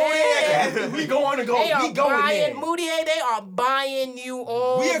 Don't go there. We going to go. We going there. Mudaiy, they are buying you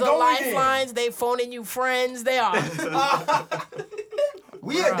all the lifelines. They phoning you friends. They are.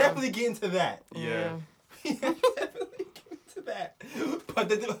 We are definitely getting to that. Yeah. Definitely get to that.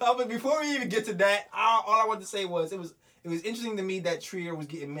 But before we even get to that, all I wanted to say was it was interesting to me that Trier was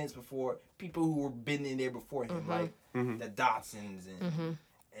getting minutes before people who were been in there before him, like the Dotsons and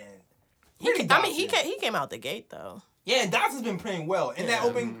he came out the gate though. Yeah, and Dotson's been playing well in that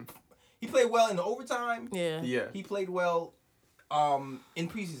open. He played well in the overtime. Yeah. He played well in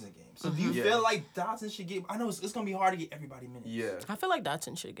preseason games. So do you feel like Dotson should get? I know it's gonna be hard to get everybody minutes. Yeah. I feel like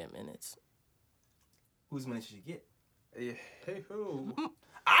Dotson should get minutes. Whose minutes should he get? Hey, who?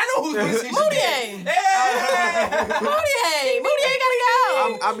 I know who's minutes he should get. Mudaiy gotta go.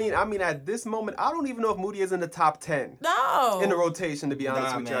 I'm I mean, at this moment, I don't even know if Mudaiy is in the top 10 No. in the rotation. To be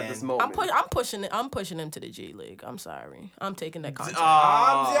honest with you, at this moment, I'm pushing him to the G League. I'm sorry. I'm taking that contract.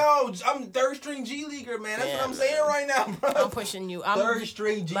 I'm third string G leaguer, man. That's what I'm saying right now, bro. I'm pushing you. I'm third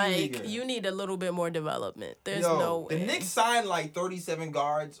string G leaguer. Like, you need a little bit more development. There's no way. The Knicks signed like 37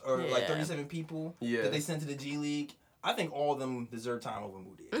 guards or like Yeah. 37 people Yeah. that they sent to the G League. I think all of them deserve time over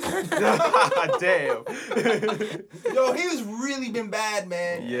Mudaiy. Damn. Yo, he was really been bad,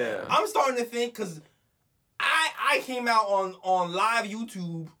 man. Yeah. I'm starting to think because I came out on live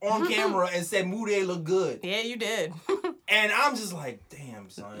YouTube on camera and said Mudaiy looked good. Yeah, you did. And I'm just like, damn,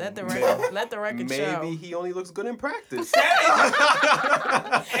 son. Let the record show. Maybe he only looks good in practice.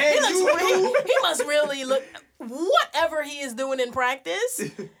 And He must really look. Whatever he is doing in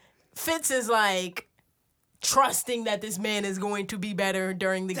practice, Fitz is like trusting that this man is going to be better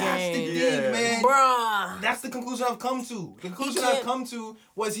during the That's game. the thing, man. Bruh. That's the conclusion I've come to. The conclusion I've come to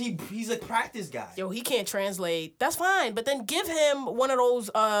was he's a practice guy. Yo, he can't translate. That's fine, but then give him one of those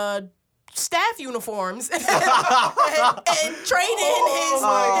staff uniforms and trade in his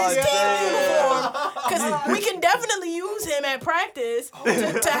team uniform, because we can definitely use him at practice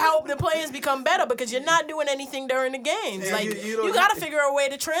to help the players become better, because you're not doing anything during the games. Yeah, Like you got to figure a way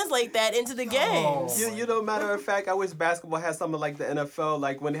to translate that into the games. You know, matter of fact, I wish basketball had something like the NFL,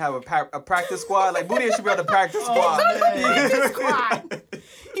 like when they have a practice squad. Like Mudaiy should be on the practice squad. Practice squad.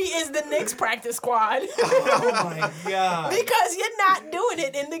 He is the Knicks practice squad. Oh my god! Because you're not doing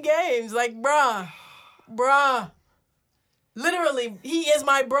it in the games. Like, bruh. Literally, he is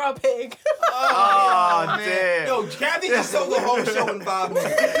my bruh pig. Oh, man. damn. Yo, Kathy just sold the whole show in 5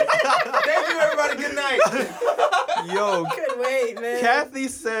 minutes. Thank you, everybody. Good night. Yo, Couldn't wait, man. Kathy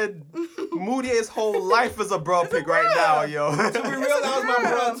said Mudai's whole life is a bro pick right now, yo. To be real, that was my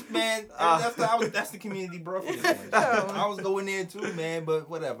brunch, man. That's the community bro for this, man. I was going there too, man, but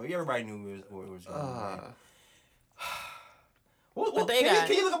whatever. Everybody knew where it was going, man.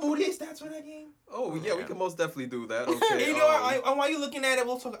 Can you look up Mudai's stats for that game? Oh yeah, we can most definitely do that. Okay. You know, while you looking at it,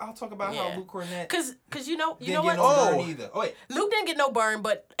 I'll talk about how Luke Cornett Cause you know didn't what? get no burn either. Oh wait, Luke didn't get no burn,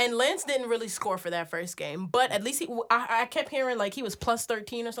 and Lance didn't really score for that first game. But at least I kept hearing like he was plus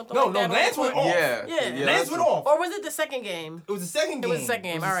 13 or something. like that. Lance went off. Yeah, Lance went off. Or was it the second game? It was the second game. It was the second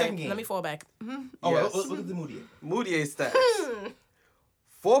game. All right, let me fall back. Mm-hmm. Oh, Yes. look at the Mudaiy. Mudai's stats.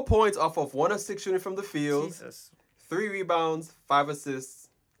 4 points off of 1 of 6 shooting from the field. Jesus. 3 rebounds, 5 assists,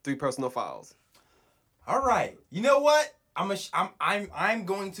 3 personal fouls. All right. You know what? I'm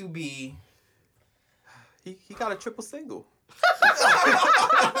going to be. He got a triple single.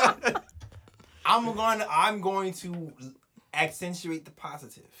 I'm going to accentuate the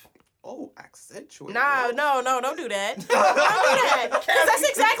positive. Oh, accentuate. No, don't do that. Don't do that. Because that's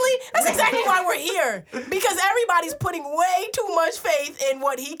exactly why we're here. Because everybody's putting way too much faith in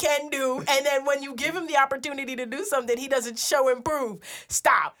what he can do, and then when you give him the opportunity to do something, he doesn't show improve.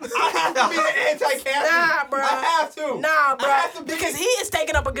 Stop. I have to be an anti-captain. Nah, bro. I have to. Nah, bro. I have to be. Because he is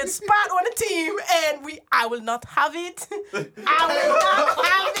taking up a good spot on the team, and I will not have it. I will not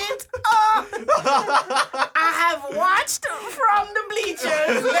have it. I have watched from the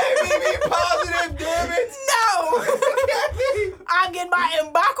bleachers. Let me be positive, damn it. No. I get my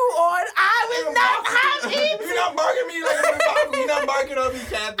M'Baku on. I will not have it. You're not barking me like a M'Baku. You're not barking on me,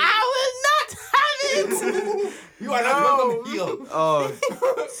 Kathy. I will not have it. You are not welcome to heal.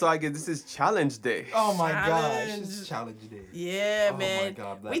 Oh, so I guess this is challenge day. Oh my gosh, Challenge. it's challenge day. Yeah, Oh man. my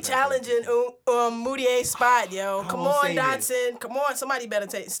God, Black We Panther. challenging Mudai's spot, yo. Come won't on, say this. Dotson. Come on, somebody better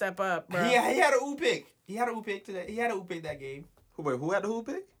step up, bro. He had a hoop pick. He had a hoop pick today. He had a hoop pick that game. Who had the hoop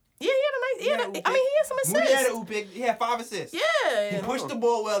pick? Yeah, he had a nice. He had some Moody had assists. a hoop pick. He had 5 assists. Yeah. He pushed the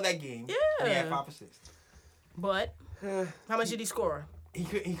ball well that game. Yeah. And he had 5 assists. But how much did he score? He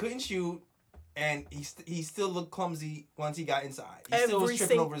couldn't shoot, and he still looked clumsy once he got inside. He still was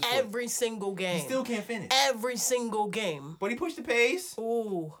tripping over his foot. Every single game. He still can't finish. Every single game. But he pushed the pace.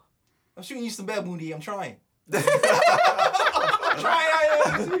 Ooh. I'm shooting you some bad, Moody. I'm trying. I'm trying out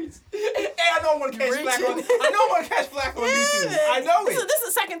here on the streets. Hey, I know I'm gonna catch flack on. I know I'm gonna catch flack on YouTube. I know it. This is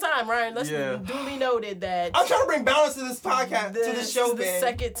the second time, Ryan. Let's duly noted that. I'm trying to bring balance to this podcast, to the show, This is the man.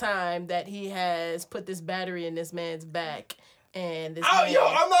 second time that he has put this battery in this man's back, and this Oh, man yo,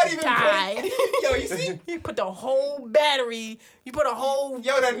 I'm not even died. Yo, you see? He put the whole battery. You put a whole.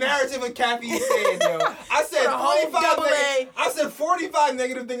 Yo, the narrative of Kathy is saying, yo. I said The whole 45 double A. I said 45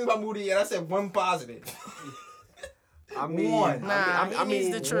 negative things about Moody, and I said 1 positive. I mean, One. He needs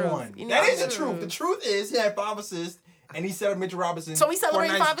the truth. One. He That needs is the truth. The truth is he had 5 assists, and he set up Mitchell Robinson. So we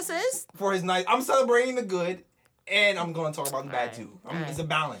celebrating for 5 assists? for his night. I'm celebrating the good, and I'm going to talk about the bad too. It's a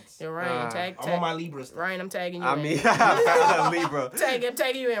balance. You're Ryan. I'm on my Libra stuff. Ryan, I'm tagging you I in. mean, Libra. I'm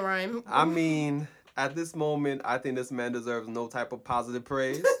tagging you in, Ryan. I mean, at this moment, I think this man deserves no type of positive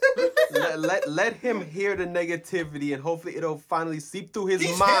praise. let him hear the negativity, and hopefully it'll finally seep through his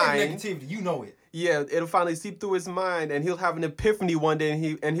mind. Negativity, you know it. Yeah, it'll finally seep through his mind, and he'll have an epiphany one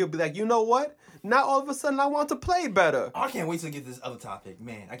day, and he'll be like, you know what? Now all of a sudden I want to play better. I can't wait to get this other topic,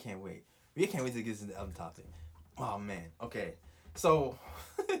 man. I can't wait. We can't wait to get to the other topic. Oh man. Okay. So,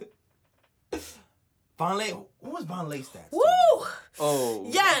 Vonleh. What was Vonleh stats? Woo! Oh.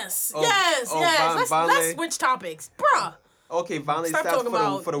 Yes. Let's switch topics, bruh. Okay, Vonleh Stop stats talking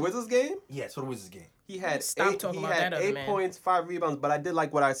about- for the Wizards game. Yes, for the Wizards game. He had Stop eight. talking He about had that other 8 man. points, 5 rebounds. But I did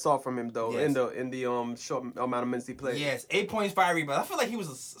like what I saw from him though Yes. in the short amount of minutes he played. Yes, 8 points, 5 rebounds. I feel like he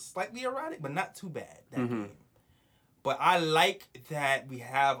was slightly erratic, but not too bad that game. But I like that we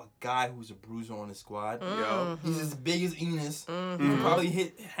have a guy who's a bruiser on the squad. Yo. He's as big as Enos. He can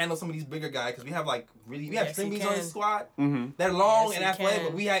probably handle some of these bigger guys because we have Yes, string he beans on can. the squad. Mm-hmm. They're long Yes, and he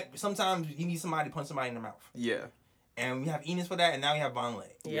athletic, can. but sometimes you need somebody to punch somebody in the mouth. Yeah. And we have Enos for that, and now we have Vonleh.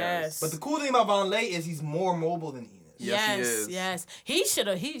 Yes. But the cool thing about Vonleh is he's more mobile than Enos. Yes, he is. Yes. He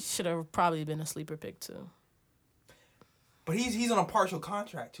should have probably been a sleeper pick too. But he's on a partial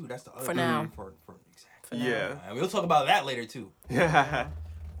contract too. That's the other For thing. now. Exactly. Yeah. And we'll talk about that later too. Yeah.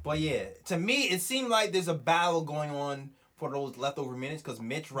 But yeah, to me, it seemed like there's a battle going on for those leftover minutes because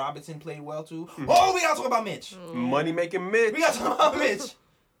Mitch Robinson played well too. Oh, we gotta talk about Mitch. Money making Mitch. We gotta talk about Mitch.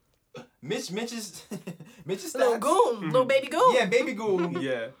 Mitch's stats. Little goon, little baby goon. Yeah, baby goon.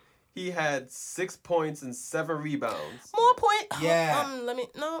 Yeah. He had 6 points and 7 rebounds. More point. Yeah.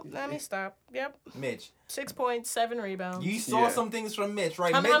 Let me stop. Yep. Mitch, 6 points, 7 rebounds. you saw Yeah. some things from Mitch,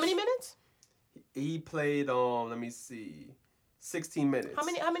 right? How Mitch, many minutes? He played let me see, 16 minutes. How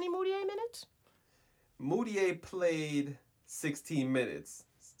many Mudaiy minutes? Mudaiy played 16 minutes.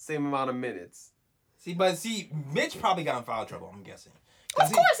 Same amount of minutes. See, Mitch probably got in foul trouble. I'm guessing. Of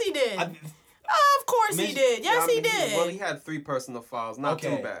course he did. Of course he Mitch- did. Yes, I he mean, did. Well, he had 3 personal fouls. Not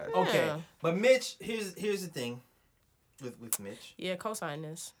too bad. Okay, Yeah. but Mitch, here's the thing, with Mitch. Yeah, co-sign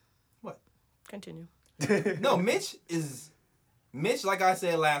this. What? Continue. No, Mitch, like I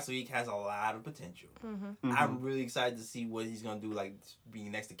said last week, has a lot of potential. I'm really excited to see what he's gonna do, like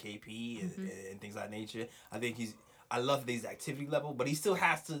being next to KP and things of that nature. I love his activity level, but he still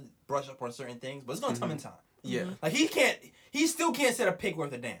has to brush up on certain things. But it's gonna come in time. Yeah. Like he still can't set a pick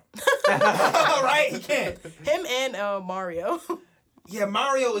worth a damn. Right? He can't. Him and Mario. Yeah,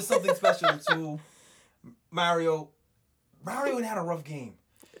 Mario is something special too. Mario had a rough game.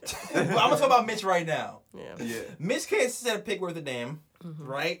 But I'm gonna talk about Mitch right now. Yeah. Yeah. Mitch can't set a pick worth a damn,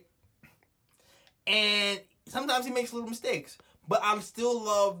 right? And sometimes he makes little mistakes. But I still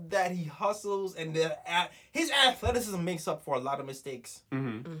love that he hustles and his athleticism makes up for a lot of mistakes.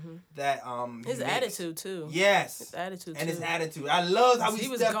 That His he makes. attitude too. Yes. His attitude And too. his attitude. I love how he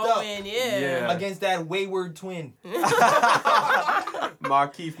was stepped going, up Yeah. against that wayward twin.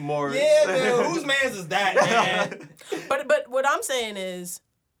 Markeith Morris. Yeah, man. Whose man's is that, man? But what I'm saying is,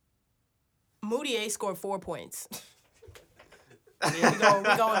 Mudaiy scored 4 points. Yeah, we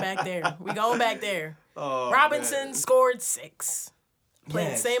going back there. We going back there. Oh, Robinson man. scored 6. Played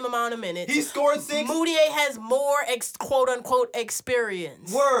Yes. the same amount of minutes. He scored 6. Mudaiy has more quote unquote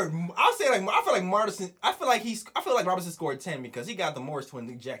experience. Word. I feel like Robinson scored 10 because he got the Morris twins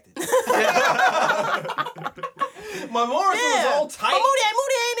ejected. My Morris was all tight. But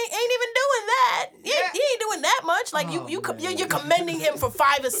Mudaiy ain't even doing that. He ain't doing that much. Like you're commending him for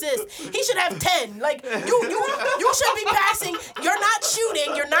 5 assists. He should have 10. Like you should be passing. You're not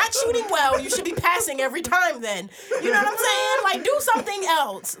shooting. You're not shooting well. You should be passing every time. Then you know what I'm saying? Like do something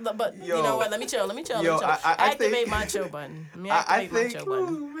else. But you know what? Let me chill. I Activate think- my chill button. Let me I activate my chill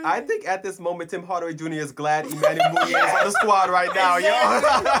button. think at this moment Tim Hardaway Jr. is glad Emmanuel Mudiay is on the squad right now,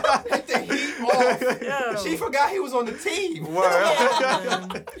 yo. Hit the heat off. Yeah. She forgot he was on the team.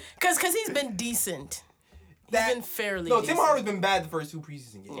 Word. Cause he's been decent. He's been fairly No, decent. Tim Hardaway's been bad the first 2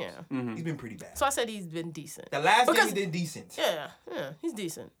 preseason games. Yeah. He's been pretty bad. So I said he's been decent. The last game Because- he did decent. Yeah, he's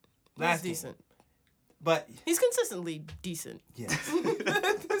decent. Last He's game. decent. But He's consistently decent. yes.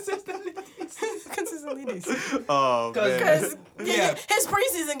 Consistently decent. Oh, man. Because Yeah. these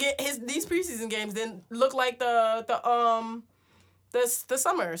preseason games didn't look like the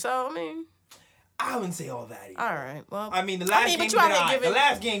summer. So I mean, I wouldn't say all that either. all right. Well, I mean, the last game, but you haven't the given.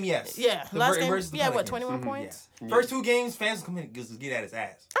 last game, yes. Yeah, The last ver- game. versus the Yeah, what, Pelicans. 21 points? Yeah. First 2 games, fans come in just get at his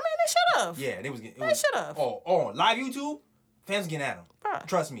ass. I mean, they should have. Yeah, they was getting. They should have. Oh, live YouTube, fans getting at him. Bruh.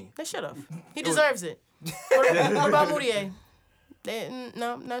 Trust me. They should have. He deserves it. What about Mudaiy?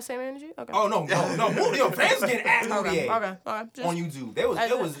 No, not same energy. Okay. Oh no. Yo, fans getting at Mudaiy Okay. Just, on YouTube. It was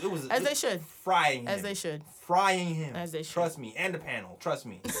as they should. Frying him. As they should. Frying him. As they should. Trust me, and the panel. Trust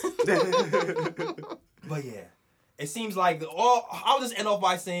me. But yeah, it seems like I'll just end off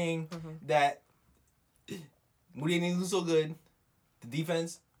by saying that Mudaiy didn't do so good. The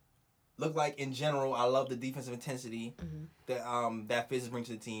defense looked like, in general, I love the defensive intensity that Fizz brings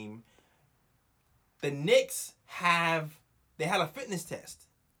to the team. The Knicks had a fitness test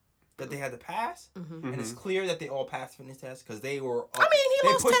that they had to pass, and it's clear that they all passed fitness tests because they were.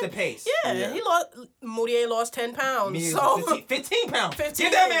 They pushed the pace. Yeah, Mudaiy lost 10 pounds. So 15 pounds. 15.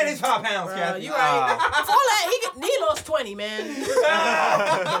 Give that man his 5 pounds, Kathy. You right. For all that, he lost 20, man.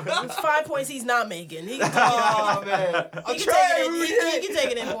 It's 5 points he's not making. He can take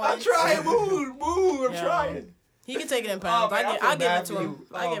it in points. I'm trying, move. I'm trying. He can take it in pounds. I'll give it to him.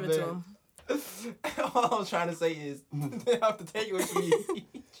 I'll give it to him. All I was trying to say is, the takeaways for me,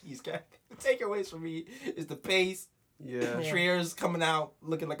 jeez, Kathy, the takeaways for me is the pace. Yeah. Trier's coming out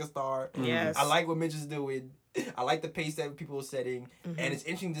looking like a star. Yes. I like what Mitch is doing. I like the pace that people are setting, and it's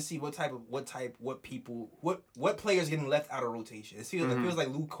interesting to see what players getting left out of rotation. It feels like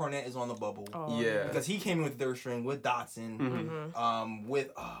Luke Cornett is on the bubble. Because he came in with third string with Dotson.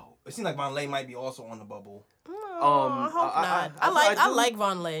 It seems like Von Lay might be also on the bubble. I hope not. I like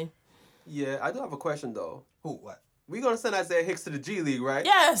Von Lay. Yeah, I do have a question though. Who? What? We're gonna send Isaiah Hicks to the G League, right?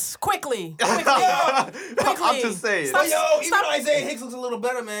 Yes, quickly. I'm just saying. Even Isaiah Hicks looks a little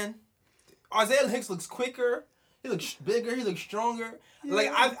better, man. Isaiah Hicks looks quicker. He looks bigger. He looks stronger. Yeah.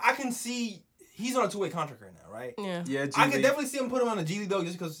 Like I can see he's on a 2-way contract right now, right? Yeah. Yeah. I can definitely see him put him on the G League though,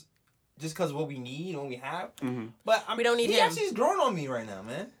 just because of what we need and what we have. But we don't need him. He actually is growing on me right now,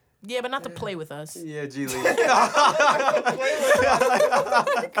 man. Yeah, but not to play with us. Yeah, G League.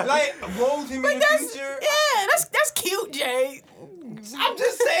 Like roll him in the future. Yeah, that's cute, Jay. I'm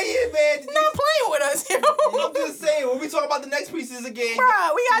just saying, man. Not playing with us, yo. I'm just saying, when we talk about the next preseason game.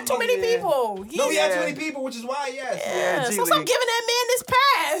 Bruh, we got too many people. We got too many people, which is why, yes. Yeah, so stop giving that man this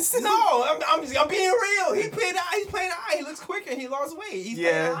pass. No, I'm being real. He's playing high. He looks quicker. He lost weight. He's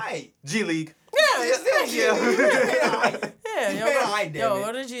playing high. G League. Yeah, He's playing high. Yo,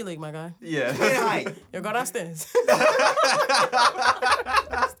 go to the G League, my guy. Yeah. Playing high. Yo, go downstairs.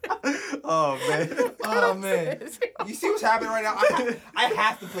 Oh man. You see what's happening right now? I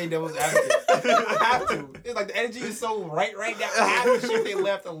have to play devil's advocate. I have to. It's like the energy is so right now. I have to shift it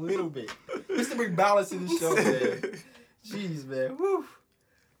left a little bit. Just to bring balance to the show, man. Jeez, man. Woo.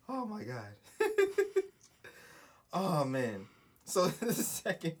 Oh my God. Oh man. So this is the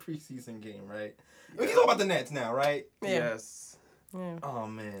second preseason game, right? We can talk about the Nets now, right? Yeah. Yes. Yeah. Oh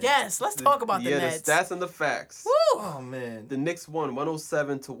man. Yes, let's talk about the Nets. The stats and the facts. Woo! Oh man. The Knicks won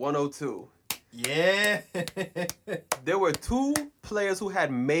 107-102. Yeah. There were 2 players who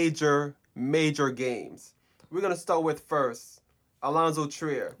had major games. We're gonna start with first, Allonzo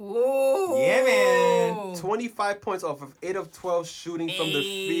Trier. Ooh. Yeah, man. 25 points off of 8 of 12 shooting from the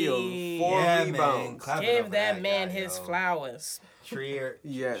field. 4 rebounds. Give that man his flowers. Trier.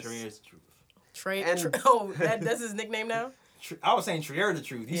 Yes. Trier's truth. That's his nickname now? I was saying Trier the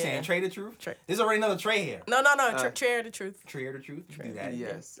truth. He's saying Trey the truth? There's already another Trey here. No. Trier the truth. Trier the truth? Do that.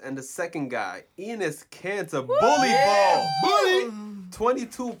 Yes. And the second guy, Enes Kanter, bully ball. Bully.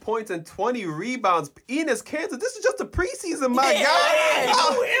 22 points and 20 rebounds. Enes Kanter, this is just a preseason, my guy.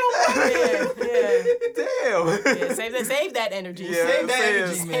 Damn. Yeah, save that energy. Yeah, save that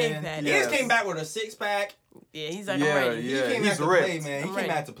energy, man. Save that. He just came back with a 6-pack. Yeah, he's like, I'm ready. Yeah, he came back to ripped. play, man. He came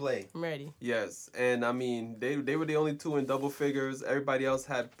back to play. I'm ready. Yes, and I mean, they were the only 2 in double figures. Everybody else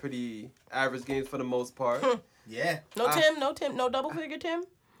had pretty average games for the most part. Yeah. No double figure Tim?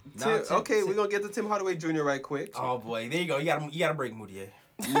 Okay, we're going to get to Tim Hardaway Jr. right quick. Oh, boy. There you go. You got to break Mudaiy.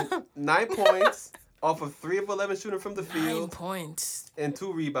 9 points off of 3 of 11 shooting from the field. 9 points. And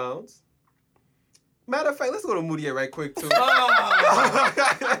 2 rebounds. Matter of fact, let's go to Mudaiy right quick, too.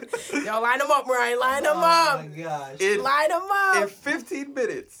 Yo, line them up, Ryan. Line them up. Oh, my gosh. Line them up. In 15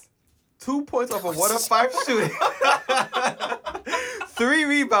 minutes, 2 points off of 1 of 5 shooting. 3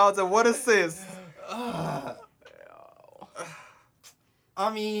 rebounds and 1 assist. I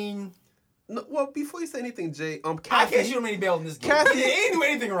mean... No, well, before you say anything, Jay, Kathy, I can't shoot him any bail in this game. Kathy, he didn't do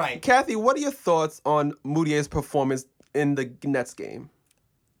anything right. Kathy, what are your thoughts on Mudiay's performance in the Nets game?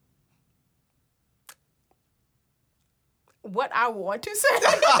 What I want to say.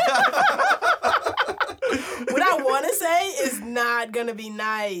 What I want to say is not going to be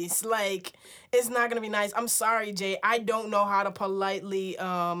nice. Like, it's not going to be nice. I'm sorry, Jay. I don't know how to politely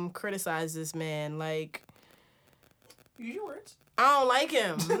criticize this man. Like, Use your words. I don't like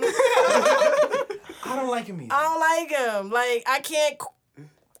him. I I don't like him either. I don't like him. Like I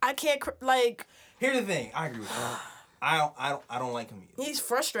can't like. Here's the thing. I agree with you. I don't like him either. He's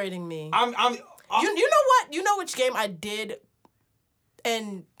frustrating me. I'm you know what? You know which game I did.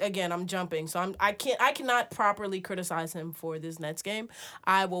 And again, I'm jumping, so I cannot properly criticize him for this Nets game.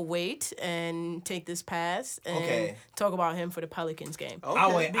 I will wait and take this pass and talk about him for the Pelicans game. Okay.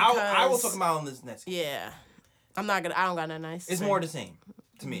 I'll wait. I will talk about on this Nets game. Yeah, I don't got nothing nice. It's more the same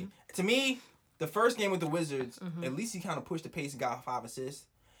to me. To me, the first game with the Wizards, at least he kind of pushed the pace and got 5 assists.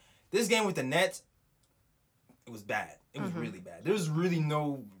 This game with the Nets, it was bad. It was really bad. There was really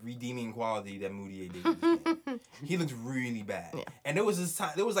no redeeming quality that Mudaiy did in this game. He looked really bad. Yeah. And there was this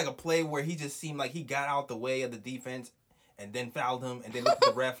time, there was like a play where he just seemed like he got out the way of the defense and then fouled him and then looked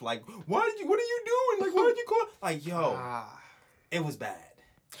at the ref like, what are you doing? Like, why did you call? Like, yo, it was bad.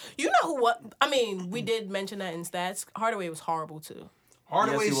 You know what? I mean, we did mention that in stats. Hardaway was horrible too.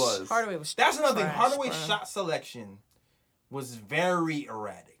 Hardaway was. Hardaway was. That's another thing. Hardaway's bruh. shot selection was very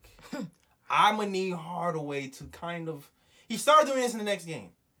erratic. I'm gonna need Hardaway to kind of. He started doing this in the next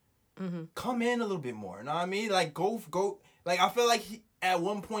game. Come in a little bit more. You know what I mean? Like go. Like I feel like at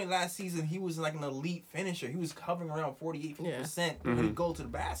one point last season he was like an elite finisher. He was hovering around 48% when he go to the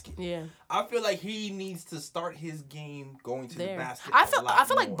basket. Yeah. I feel like he needs to start his game going to the basket. I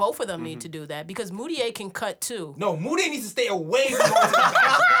feel like both of them need to do that because Mudaiy can cut too. No, Mudaiy needs to stay away from going to the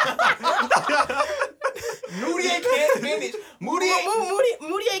basket. Mudaiy can't finish.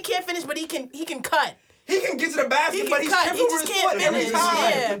 Mudaiy can't finish, but he can cut. He can get to the basket, but he's tripping over his foot every time.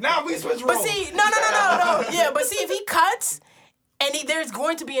 Yeah. Now we switch roles. But see, no. Yeah, but see, if he cuts and there's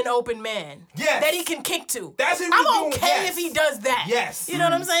going to be an open man that he can kick to. That's what I'm doing, okay if he does that. Yes. You know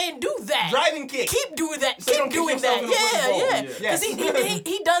what I'm saying? Do that. Driving kick. Keep doing that. So Keep doing that. Yeah. Yes. Because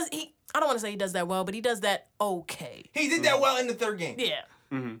he does. I don't want to say he does that well, but he does that okay. He did that well in the third game. Yeah.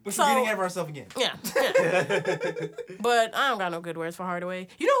 But we're getting ahead of ourselves again. Yeah. But I don't got no good words for Hardaway.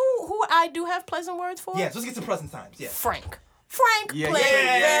 You know who I do have pleasant words for? Yes, let's get to pleasant times. Yeah. Frank played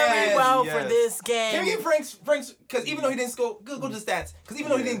Yes. very well for this game. Can we get Frank's, because even though he didn't score, go to the stats, because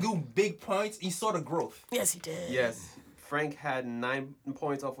even though he didn't do big points, he saw the growth. Yes, he did. Yes. Frank had 9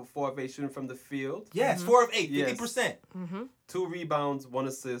 points off of 4 of 8 shooting from the field. Yes, 4 of 8, 50%. 2 rebounds, 1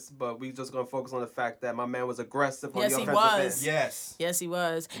 assist, but we just going to focus on the fact that my man was aggressive on Yes, the he offensive end. was. Yes, he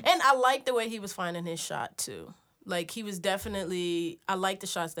was. And I like the way he was finding his shot, too. Like, he was definitely... I like the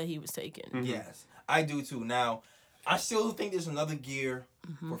shots that he was taking. Yes, I do, too. Now, I still think there's another gear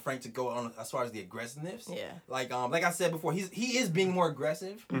for Frank to go on as far as the aggressiveness. Yeah. Like I said before, he is being more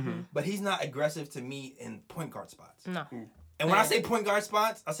aggressive, but he's not aggressive to me in point guard spots. No. And when I say point guard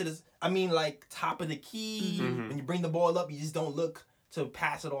spots, I mean like top of the key. When you bring the ball up, you just don't look to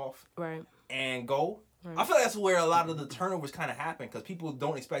pass it off and go. Right. I feel like that's where a lot of the turnovers kind of happen because people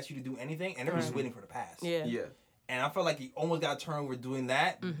don't expect you to do anything and they're just waiting for the pass. Yeah. And I feel like he almost got a turnover doing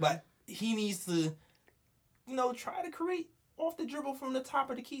that, but he needs to, try to create off the dribble from the top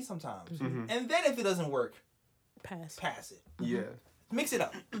of the key sometimes. And then if it doesn't work, pass it. Yeah. Mix it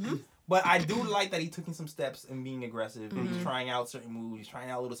up. But I do like that he took in some steps and being aggressive. And he's trying out certain moves. He's trying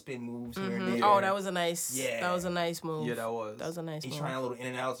out little spin moves here and there. Oh, that was a nice. Yeah. That was a nice move. Yeah, that was. That was a nice move. He's trying out little in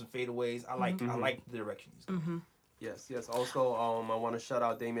and outs and fadeaways. I like the direction he's going. Yes. Also, I want to shout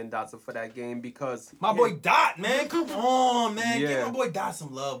out Damian Dotson for that game because my boy Dot, man, come on, man, give my boy Dot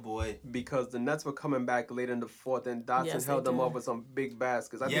some love, boy. Because the Nets were coming back late in the fourth, and Dotson held them up with some big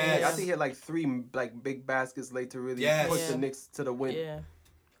baskets. I think he had like 3 big baskets late to really push the Knicks to the win. Yeah.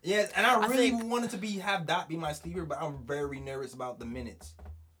 Yes, and I really wanted to have Dot be my sleeper, but I'm very nervous about the minutes.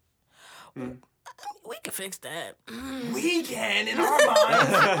 We can fix that. We can in our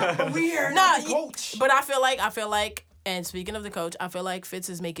minds. But we are not the coach. But I feel like, and speaking of the coach, I feel like Fitz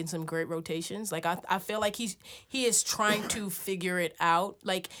is making some great rotations. Like I feel like he is trying to figure it out.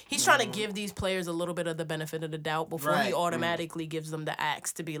 Like he's trying to give these players a little bit of the benefit of the doubt before he automatically gives them the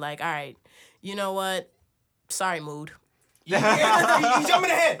axe to be like, all right, you know what? Sorry, Mood. Yeah, he's jumping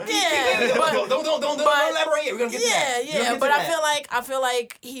ahead. Yeah, don't elaborate yet. We're gonna get to that. Yeah, but I feel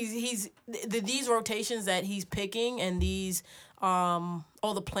like he's these rotations that he's picking and these all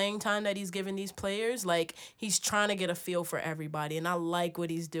the playing time that he's giving these players, like he's trying to get a feel for everybody, and I like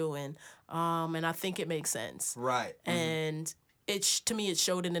what he's doing. And I think it makes sense. Right. And to me it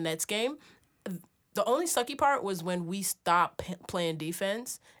showed in the Nets game. The only sucky part was when we stopped playing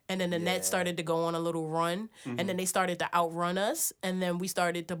defense, and then the Nets started to go on a little run, and then they started to outrun us, and then we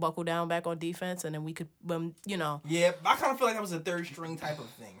started to buckle down back on defense, and then we could, Yeah, I kind of feel like that was a third string type of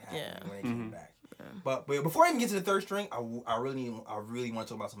thing happening when they came back. Yeah. But before I even get to the third string, I really want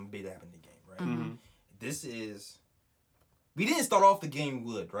to talk about something big that happened in the game, right? This is... We didn't start off the game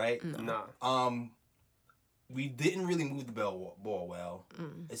good, right? Nah. we didn't really move the ball well.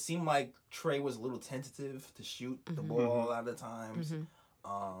 It seemed like Trey was a little tentative to shoot the ball a lot of the times.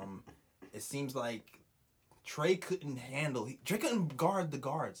 It seems like Trey couldn't guard the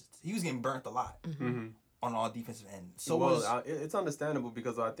guards. He was getting burnt a lot on all defensive end. So it's understandable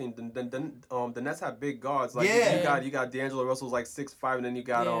because I think the Nets have big guards. Like you got D'Angelo Russell's like 6'5", and then you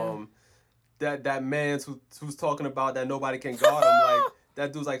got that man who's talking about that nobody can guard him. Like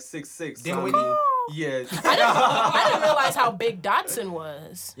that dude's like 6'6". Yeah. I didn't realize how big Dotson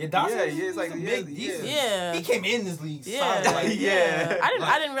was. Yeah, Dotson. Yeah, he's like big. Yeah. He came in this league. Yeah.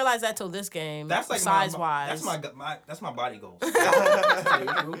 I didn't realize that till this game. That's like size wise. That's my body goals.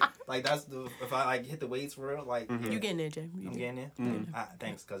 Like if I like hit the weights for real, like you getting there, Jay? I'm getting there.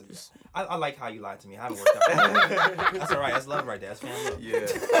 Thanks, cause I like how you lied to me. I haven't worked out. That's all right. That's love right there. That's family love. Yeah.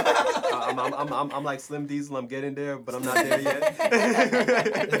 I'm like Slim Diesel. I'm getting there, but I'm not there yet.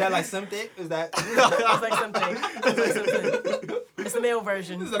 Is that like Slim Thick? Is that? It's like something. It's the male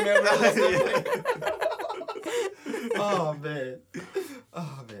version. It's the male version. Oh man.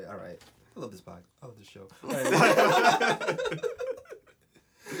 All right. I love this podcast. I love this show.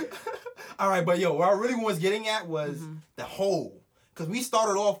 All right, but what I really was getting at was the hole. Because we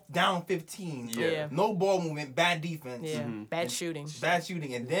started off down 15. Yeah. No ball movement, bad defense. Yeah. Bad shooting.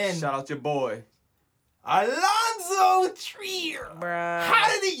 And then Shout out your boy. Allonzo Trier. Bruh. How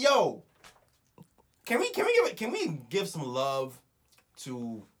did it Can we give some love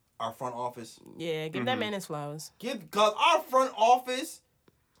to our front office? Yeah, give that man his flowers. Because our front office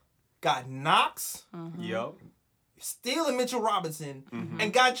got Knox, Yup. Steele and Mitchell Robinson,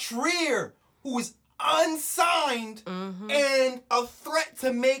 and got Trier, who is unsigned and a threat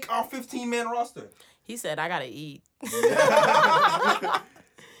to make our 15-man roster. He said, I gotta eat.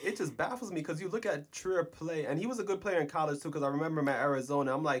 It just baffles me because you look at Trier play, and he was a good player in college too. Because I remember him at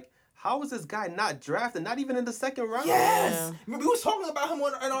Arizona. I'm like, how is this guy not drafted? Not even in the second round. Yes, we was talking about him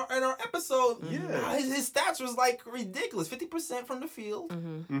in our episode. Yeah, his stats was like ridiculous. 50% from the field,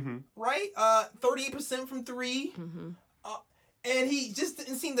 right? 38% from three. And he just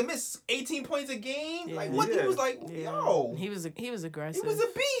didn't seem to miss 18 points a game. Yeah. Like, what? He was like, yo. He was aggressive. He was a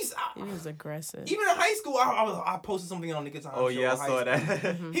beast. He was aggressive. Even in high school, I posted something on Knicks Time. Oh, yeah, I saw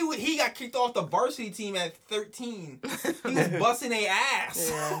that. He got kicked off the varsity team at 13. He was busting their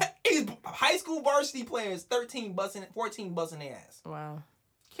ass. Yeah. He's high school varsity players, 14 busting their ass. Wow.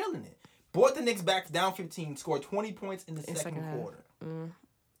 Killing it. Brought the Knicks back down 15, scored 20 points in the second quarter.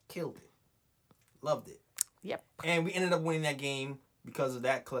 Killed it. Loved it. Yep. And we ended up winning that game because of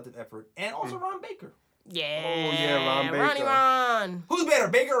that collective effort. And also Ron Baker. Yeah. Oh, yeah, Ron Baker. Ron. Who's better,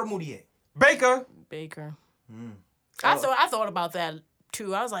 Baker or Mudaiy? Baker. I thought about that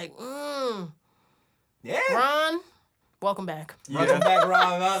too. I was like, Yeah. Ron, welcome back. Welcome back,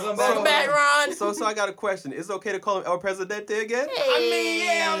 Ron. Welcome back, Ron. So I got a question. Is it okay to call him El Presidente again?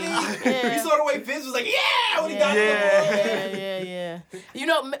 Hey. You saw the way Vince was like, when he got Yeah. You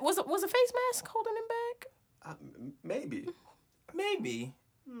know, was a face mask holding him back? Maybe.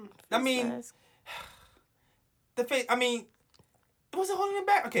 I mean, Mask. was it holding him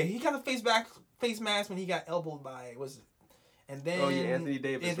back? Okay, he got a face mask when he got elbowed by and then Anthony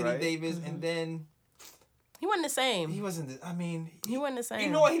Davis, and then he wasn't the same. he wasn't. He wasn't the same. You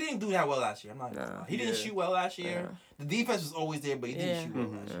know what? He didn't do that well last year. I'm not gonna lie. He didn't shoot well last year. Yeah. The defense was always there, but he didn't shoot well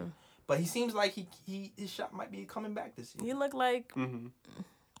last year. But he seems like his shot might be coming back this year. He looked like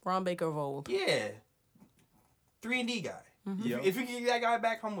Ron Baker of old. Yeah. 3-and-D guy. Yep. If you can get that guy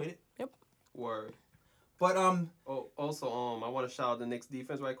back, I'm with it. Yep. Word. But Also, I want to shout out the Knicks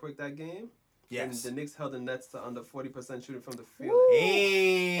defense right quick that game. yes. And the Knicks held the Nets to under 40% shooting from the field.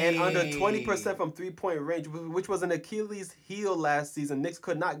 Hey. And under 20% from three-point range, which was an Achilles heel last season. Knicks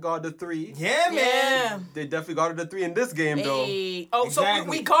could not guard the three. Yeah, man. Yeah. They definitely guarded the three in this game, though. Hey. Oh, Exactly. so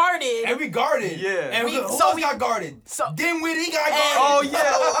we guarded. And we guarded. Yeah. And who else got guarded? Dinwiddie got guarded. Oh,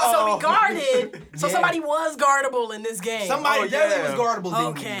 yeah. So we guarded. So Yeah. somebody was guardable in this game. Somebody definitely was guardable.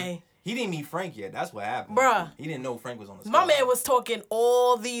 Okay. Dinwiddie. He didn't meet Frank yet. That's what happened. Bruh. He didn't know Frank was on the squad. My man was talking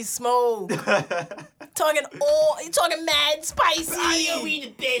all these smoke. talking mad spicy. We the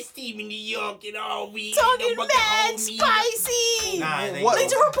best team in New York and all we Talking mad spicy. Nah, it ain't What?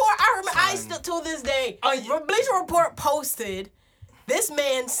 Bleacher Report, I remember, I still, till this day, yeah. Bleacher Report posted this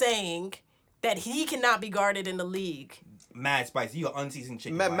man saying that he cannot be guarded in the league. Mad spicy. You an unseasoned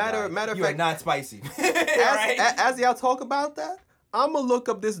chicken. Matter of you are fact- not spicy. Right? As y'all talk about that, I'm going to look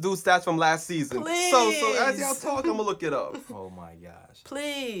up this dude's stats from last season. Please. So as y'all talk, I'm going to look it up. Oh my gosh.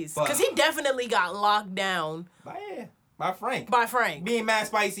 Please. But- Because he definitely got locked down. But yeah. By Frank. Being mad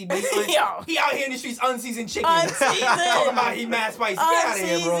spicy. He out here in the streets unseasoned chicken. Talking about he mad spicy. Get out of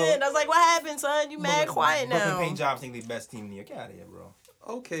here, bro. I was like, what happened, son? You mad quiet now. Brooklyn Paint Jobs think they best team in the year. Get out of here, bro.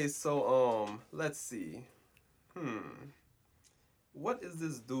 Okay, so let's see. What is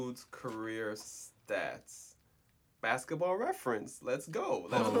this dude's career stats? Basketball Reference. Let's go.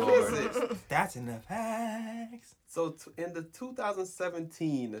 Let's quiz it. That's enough facts. So in the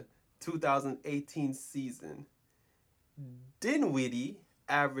 2017-2018 season, Dinwiddie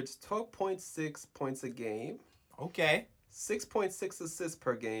averaged 12.6 points a game. Okay. 6.6 assists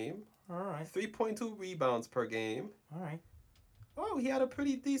per game. All right. 3.2 rebounds per game. All right. Oh, he had a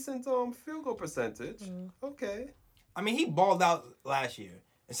pretty decent field goal percentage. Okay. I mean, he balled out last year,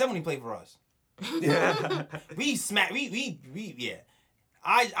 except when he played for us. Yeah. We smacked. Yeah.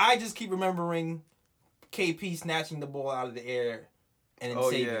 I just keep remembering KP snatching the ball out of the air and then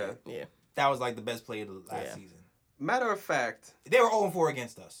saving it. Yeah. That was like the best play of the last season. Matter of fact, they were 0-4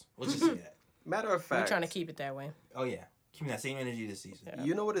 against us. Let's just say that. Matter of fact, we're trying to keep it that way. Oh yeah, keeping that same energy this season. Yeah.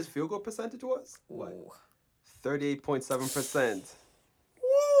 You know what his field goal percentage was? What? 38.7%.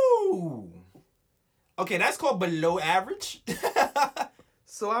 Woo! Okay, that's called below average.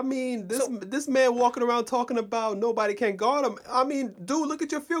 So, I mean, this man walking around talking about nobody can guard him. I mean, dude, look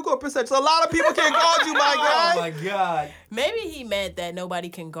at your field goal percentage. A lot of people can't guard you, my guy. Oh, my God. Maybe he meant that nobody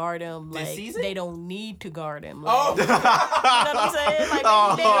can guard him. Like, this season? they don't need to guard him. Like, Oh. you know what I'm saying? Like,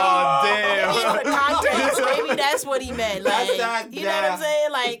 damn. Maybe the context, maybe that's what he meant. Like, you know what I'm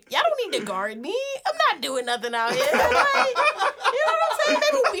saying? Like, y'all don't need to guard me. I'm not doing nothing out here. Like, you know what I'm saying?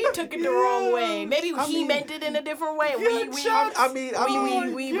 Maybe we took it the wrong way. Maybe he meant it in a different way.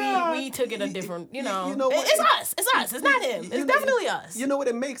 We took it a different, it's us. It's us. It's not him. It's definitely us. You know what?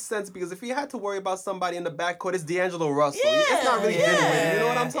 It makes sense because if he had to worry about somebody in the backcourt, it's D'Angelo Russell. It's not really Dinwiddie. You know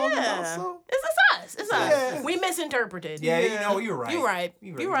what I'm talking about? So it's us. It's us. Yeah. We misinterpreted. Yeah, you're right. You're right.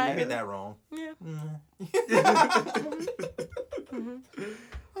 You made that wrong. Yeah.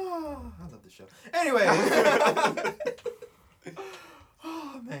 Oh, I love this show. Anyway.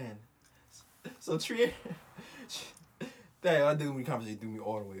 Oh, man. So, Trier... That I did when conversation threw me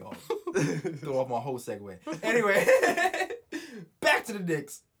all the way off. Threw off my whole segue. Anyway, back to the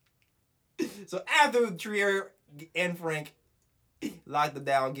Knicks. So after Trier and Frank locked them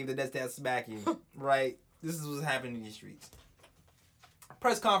down, gave the Nets that smacking, right? This is what's happening in these streets.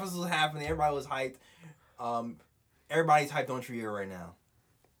 Press conference was happening. Everybody was hyped. Everybody's hyped on Trier right now,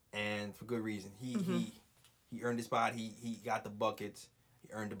 and for good reason. He earned his spot. He got the buckets. He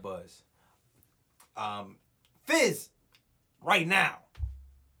earned the buzz. Fizz. Right now,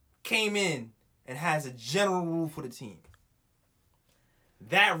 came in and has a general rule for the team.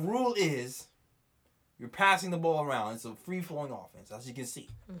 That rule is you're passing the ball around. It's a free-flowing offense, as you can see.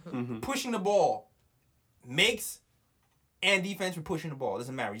 Pushing the ball makes and defense for pushing the ball. It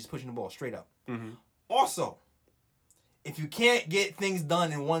doesn't matter. You're just pushing the ball straight up. Also, if you can't get things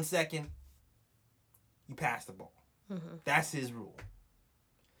done in 1 second, you pass the ball. That's his rule.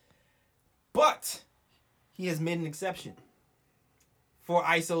 But he has made an exception for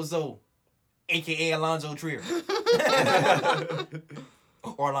ISO Zoe, a.k.a. Allonzo Trier.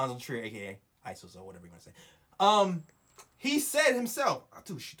 Or Allonzo Trier, a.k.a. ISO Zoe, whatever you want to say. He said himself,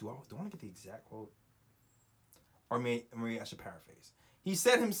 do I want to get the exact quote? Or maybe I should paraphrase. He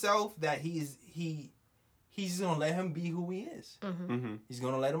said himself that he's going to let him be who he is. He's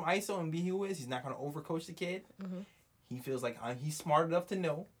going to let him ISO and be who he is. He's not going to overcoach the kid. He feels like he's smart enough to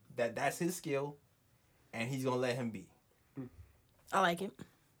know that that's his skill, and he's going to let him be. I like it.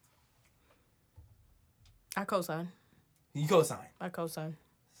 I co-sign. You co-sign. I co-sign.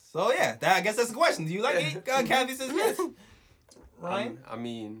 So, yeah, I guess that's the question. Do you like it? Kathy says yes. Right? I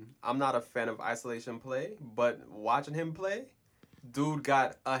mean, I'm not a fan of isolation play, but watching him play, dude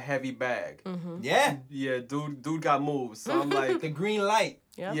got a heavy bag. Yeah. Yeah, dude got moves. So I'm like... The green light.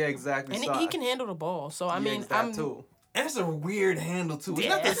 Yep. Yeah, exactly. And so he can handle the ball. So, I mean, I'm... too. And it's a weird handle, too. It's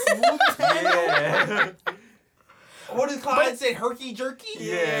not Yeah. the smoothest handle. Yeah. What did Clyde say? Herky jerky?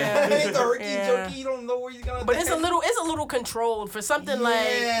 Yeah. It's a herky jerky. You don't know where he's gonna. But it's a little controlled for something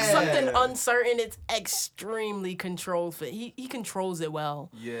like something uncertain. It's extremely controlled for he controls it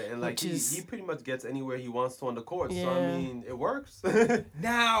well. Yeah, and like he pretty much gets anywhere he wants to on the court. Yeah. So I mean, it works.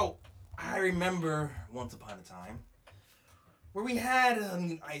 Now, I remember once upon a time where we had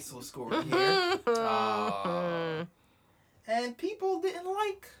an ISO scorer here, and people didn't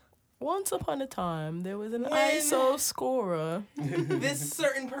like. Once upon a time, there was an ISO scorer. This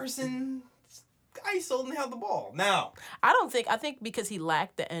certain person ISO'd and held the ball. Now, I think because he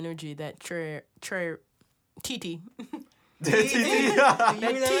lacked the energy that TT TT.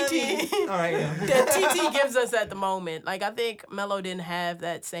 TT. All right, yeah. That TT gives us at the moment. Like, I think Melo didn't have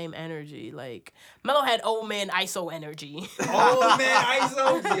that same energy. Like, Melo had old man ISO energy. Old man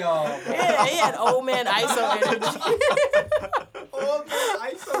ISO, yo. Yeah, he had old man ISO energy. Old man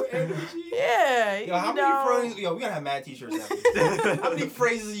ISO energy. Yeah, Yo, how many phrases? Yo, we gotta have mad t-shirts. How many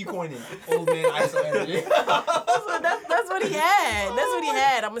phrases are you coining? Old man ISO energy. So that's what he had. That's what he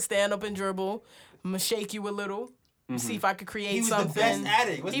had. I'm gonna stand up and dribble. I'm gonna shake you a little. See if I could create He was something. the best at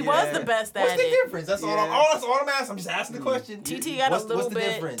it. He was the best at it. What's the difference? That's all. That's all I'm asking. I'm just asking the question. TT got what's a little the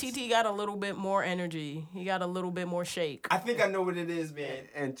bit. difference? TT got a little bit more energy. He got a little bit more shake. I think I know what it is, man.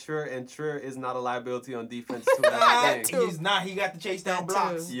 And Trier is not a liability on defense too. That's the thing. He's not. He got the chase down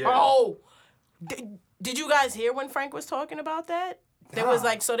blocks. Yeah. Oh, did you guys hear when Frank was talking about that? There was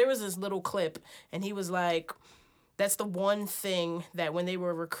there was this little clip, and he was like, that's the one thing that when they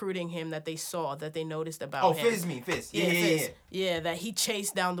were recruiting him that they saw, that they noticed about him. Fizz. Yeah, that he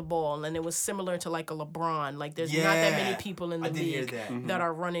chased down the ball, and it was similar to like a LeBron. Like, there's not that many people in the league that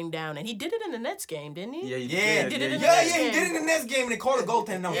are running down. And he did it in the Nets game, didn't he? Yeah, He he did it in the Nets game, and they called a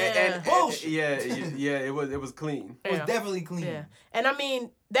goaltender. Yeah. Bullshit. Yeah, it was clean. It was definitely clean. Yeah, and I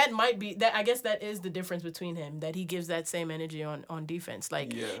mean that might be that. I guess that is the difference between him, that he gives that same energy on defense.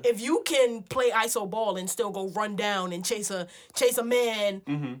 Like, if you can play iso ball and still go run down and chase a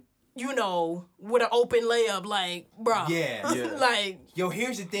man, you know, with an open layup, like, bro. Yeah. Like, yo,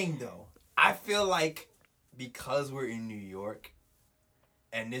 here's the thing though. I feel like because we're in New York,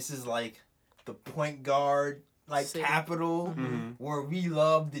 and this is like the point guard capital, where we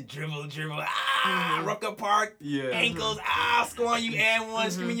love the dribble, Rucker Park, ankles, score on you and one,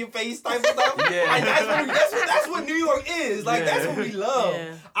 scream in your face type of stuff. Like, that's what New York is. Like, that's what we love.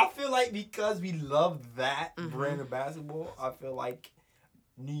 Yeah. I feel like because we love that brand of basketball, I feel like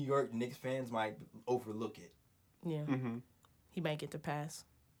New York Knicks fans might overlook it. yeah, he might get the pass.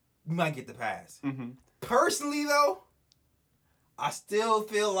 We might get the pass. Personally, though, I still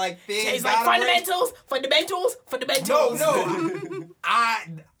feel like things. He's like fundamentals. No.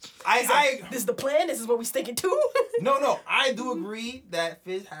 This is the plan. This is what we sticking to. No. I do agree that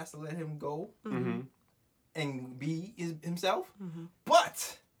Fizz has to let him go and be himself,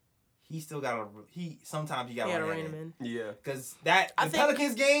 but he still gotta. Sometimes you gotta rein him in. Yeah, because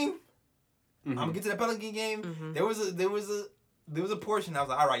Pelicans game. I'm gonna get to the Pelicans game. There was a portion I was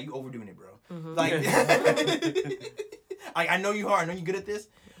like, all right, you overdoing it, bro. Like. I know you hard. I know you're good at this.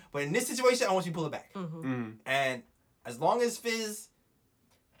 But in this situation, I want you to pull it back. And as long as Fizz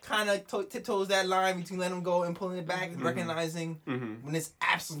kind of tiptoes that line between letting him go and pulling it back and recognizing when it's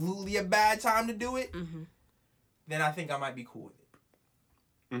absolutely a bad time to do it, then I think I might be cool with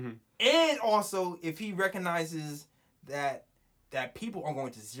it. And also, if he recognizes that people are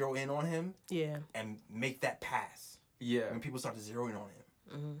going to zero in on him and make that pass, when people start to zero in on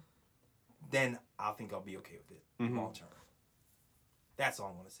him, then I think I'll be okay with it long term. That's all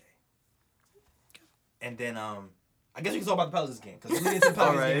I'm gonna say. And then I guess we can talk about the Pelicans game because we didn't the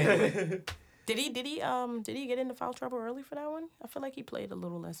Pelicans game anyway. Did he get into foul trouble early for that one? I feel like he played a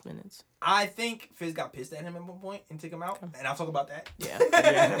little less minutes. I think Fizz got pissed at him at one point and took him out, and I'll talk about that. Yeah.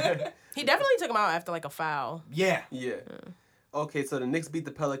 He definitely took him out after like a foul. Yeah. Okay, so the Knicks beat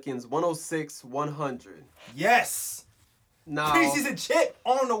the Pelicans 106-100. Yes. Now, Pre-season chip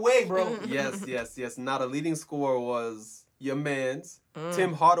on the way, bro. Yes. Now the leading scorer was your man's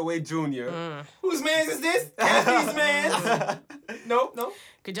Tim Hardaway Jr. Whose man's is this? Anthony's man's. No.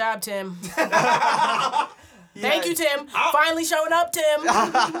 Good job, Tim. Thank you, Tim. Finally showing up, Tim.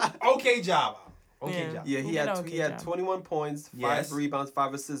 Okay job. Yeah, he had 21 points, 5 rebounds,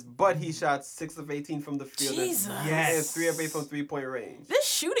 5 assists, but he shot 6 of 18 from the field. Jesus. And 3 of 8 from 3-point range. This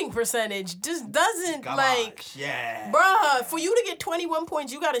shooting percentage just doesn't yeah. Bruh, for you to get 21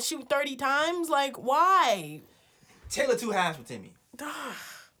 points, you got to shoot 30 times? Like, why? Taylor 2 halves for Timmy.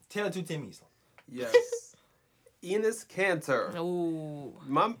 Taylor 2 Timmys. Yes. Enes Kanter. Ooh.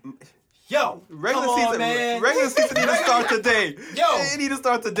 Yo, regular come season, on, man. Regular season need to start today. It need to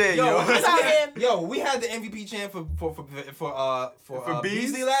start today. We had the MVP chant for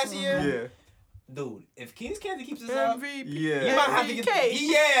Beasley last year. Yeah. Dude, if Kings Kanter keeps this up, MVP. Yeah. You might have to get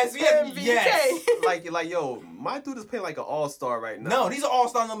yes. Like, yo, my dude is playing like an all-star right now. No, these are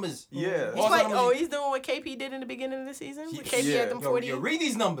all-star numbers. Yeah. He's doing what KP did in the beginning of the season? KP had them 40. Read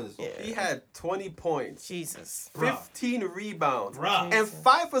these numbers. Yeah. He had 20 points. Jesus. 15 rebounds. Bruh. And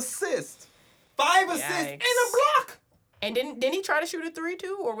 5 assists. 5 assists and a block. And didn't he try to shoot a 3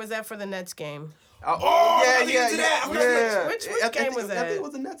 too? Or was that for the Nets game? Yeah. Which game was that? I think it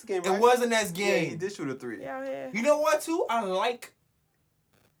was a Nets game, right? It was a Nets game. Yeah, he did shoot a 3. Yeah. You know what, too? I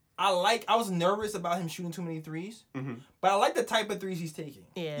I was nervous about him shooting too many threes, but I like the type of threes he's taking.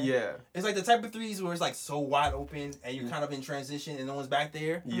 Yeah. It's like the type of threes where it's like so wide open and you're kind of in transition and no one's back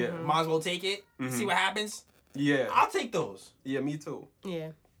there. Yeah. Might as well take it. See what happens. Yeah. I'll take those. Yeah, me too. Yeah.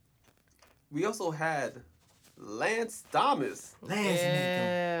 We also had Lance Thomas.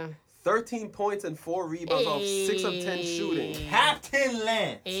 Yeah. 13 points and 4 rebounds off 6 of 10 shooting. Captain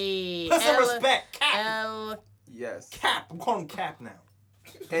Lance. Hey. Put some respect. Cap. Yes. Cap. I'm calling him Cap now.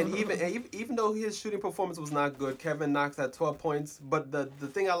 And even though his shooting performance was not good, Kevin Knox had 12 points. But the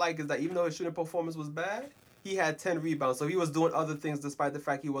thing I like is that even though his shooting performance was bad, he had 10 rebounds. So he was doing other things despite the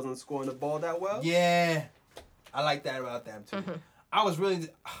fact he wasn't scoring the ball that well. Yeah. I like that about them too. I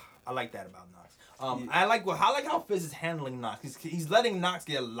like that about Knox. I like how Fizz is handling Knox. He's letting Knox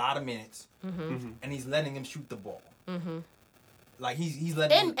get a lot of minutes, and he's letting him shoot the ball. Like he's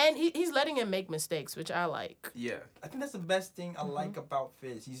letting he's letting him make mistakes, which I like. Yeah, I think that's the best thing I like about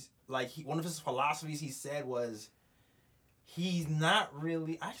Fizz. He's like one of his philosophies he said was he's not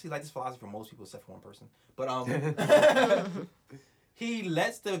really. I actually like this philosophy for most people except for one person, but he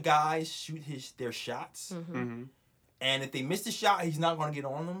lets the guys shoot their shots, and if they miss the shot, he's not going to get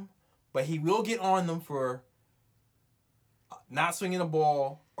on them. But he will get on them for not swinging the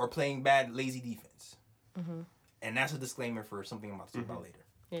ball or playing bad, lazy defense. And that's a disclaimer for something I'm about to talk about later.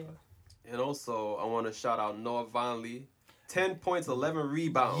 Yeah. And also, I want to shout out Noah Vonleh. 10 points, 11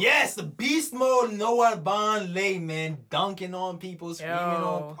 rebounds. Yes, the beast mode Noah Vonleh, man. Dunking on people, screaming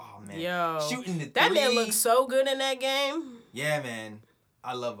on... Oh, man. Shooting the three. That man looks so good in that game. Yeah, man.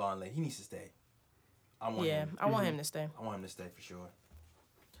 I love Vonleh. He needs to stay. I want him. I want him to stay. I want him to stay for sure.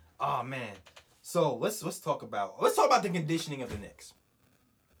 Oh man. So let's talk about the conditioning of the Knicks.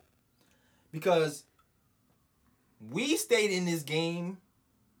 Because we stayed in this game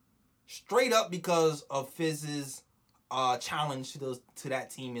straight up because of Fizz's challenge to that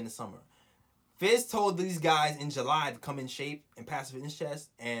team in the summer. Fizz told these guys in July to come in shape and pass the fitness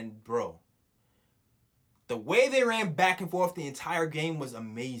test, and bro, the way they ran back and forth the entire game was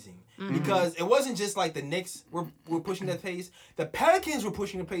amazing. Because it wasn't just like the Knicks were pushing the pace. The Pelicans were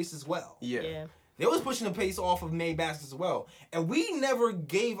pushing the pace as well. Yeah. They was pushing the pace off of made baskets as well. And we never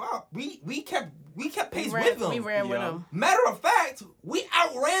gave up. We kept pace with them. We ran with them. Matter of fact, we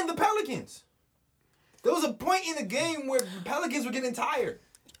outran the Pelicans. There was a point in the game where the Pelicans were getting tired.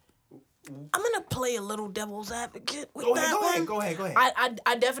 I'm going to play a little devil's advocate with Go that ahead.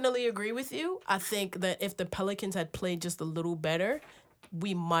 I definitely agree with you. I think that if the Pelicans had played just a little better,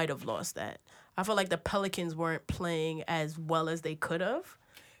 we might have lost that. I feel like the Pelicans weren't playing as well as they could have.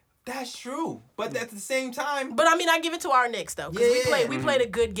 That's true. But at the same time... But, I mean, I give it to our Knicks, though. Because we played a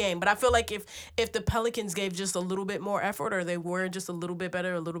good game. But I feel like if the Pelicans gave just a little bit more effort or they were just a little bit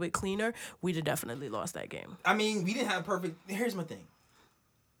better, a little bit cleaner, we'd have definitely lost that game. I mean, we didn't have perfect... Here's my thing.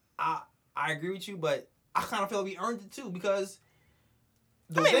 I agree with you, but I kind of feel like we earned it, too, because...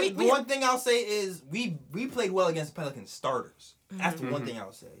 The one thing I'll say is we played well against Pelicans starters. That's the one thing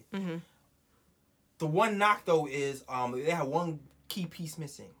I'll say. The one knock, though, is they had one key piece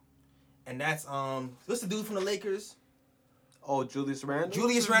missing. And that's, what's the dude from the Lakers? Oh, Julius Randle?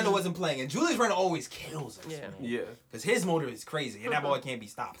 Julius Randle wasn't playing. And Julius Randle always kills us. Yeah. Because his motor is crazy. And that boy can't be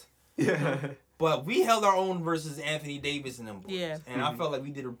stopped. Yeah. But we held our own versus Anthony Davis and them boys. Yeah. And I felt like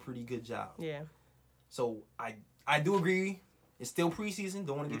we did a pretty good job. Yeah. So I do agree. It's still preseason.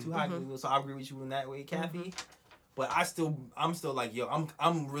 Don't want to get too high. So I agree with you in that way, Kathy. But I'm still like, yo,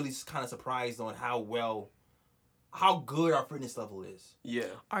 I'm really kind of surprised on how good our fitness level is. Yeah.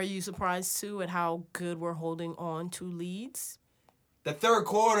 Are you surprised, too, at how good we're holding on to leads? The third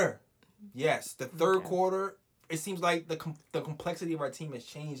quarter. Yes, the third quarter. It seems like the complexity of our team has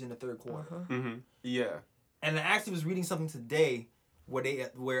changed in the third quarter. Yeah. And I actually was reading something today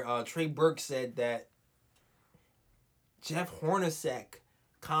where Trey Burke said that Jeff Hornacek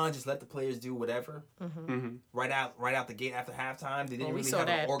kind of just let the players do whatever right out the gate after halftime. They didn't really have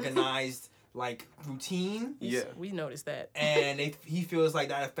an organized like routine. Yeah, we noticed that. And he feels like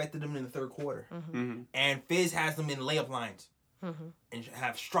that affected them in the third quarter. And Fizz has them in layup lines and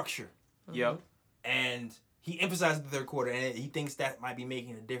have structure. Yep. And he emphasized the third quarter, and he thinks that might be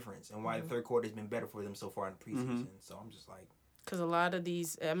making a difference and why the third quarter has been better for them so far in the preseason. So I'm just like, because a lot of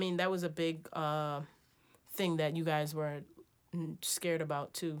these, I mean, that was a big thing that you guys were scared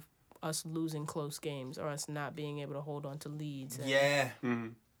about too, us losing close games or us not being able to hold on to leads.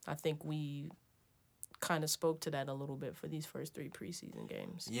 And I think we kind of spoke to that a little bit for these first 3 preseason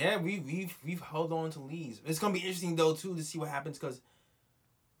games. Yeah, we've held on to leads. It's gonna be interesting though too to see what happens because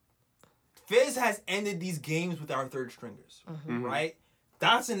Fizz has ended these games with our third stringers, right?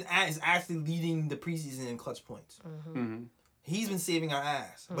 Dotson is actually leading the preseason in clutch points. He's been saving our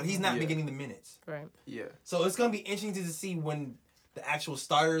ass, but he's not been getting the minutes. Right. Yeah. So it's gonna be interesting to see when the actual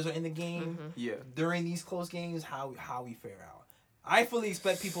starters are in the game. Yeah. During these close games, how we fare out. I fully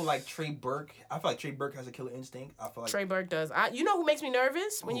expect people like Trey Burke. I feel like Trey Burke has a killer instinct. I feel like Trey Burke does. You know who makes me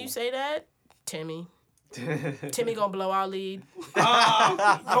nervous when you say that? Timmy. Timmy gonna blow our lead.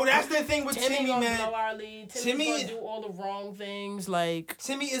 That's the thing with Timmy, gonna man. blow our lead. Timmy gonna do all the wrong things. Like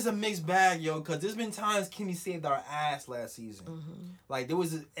Timmy is a mixed bag, yo. Cause there's been times Timmy saved our ass last season. Like there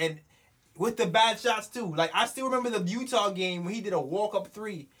was, and with the bad shots too. Like I still remember the Utah game when he did a walk up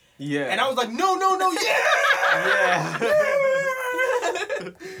 3. Yeah. And I was like, no, yeah.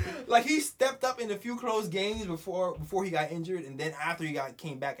 Like he stepped up in a few close games before he got injured, and then after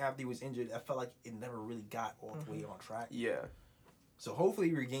came back after he was injured, I felt like it never really got all the way on track. Yeah. So hopefully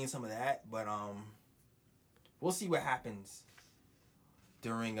we regain some of that, but we'll see what happens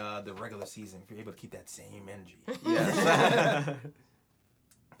during the regular season if you're able to keep that same energy. Yeah.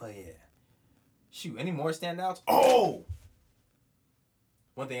 But yeah. Shoot, any more standouts? Oh!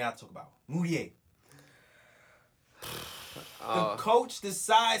 One thing I have to talk about. Mudaiy. The coach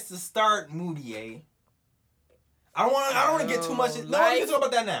decides to start Mudaiy. I don't want to get too much. No, we can talk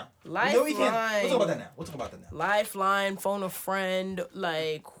about that now. No, we can't. We'll talk about that now. Lifeline, phone a friend.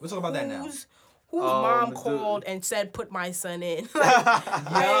 Like we'll talk about that now. Whose mom called and said, "Put my son in."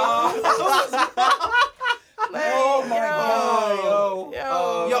 Oh my god,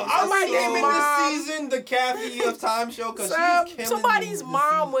 yo! I might name in this season the Kathy of Time show because she's killing somebody's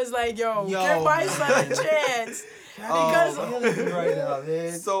mom was like, "Yo, give my son a chance." Because right now,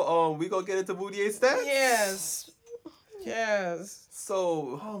 man. So we gonna get into Mudaiy stats? Yes.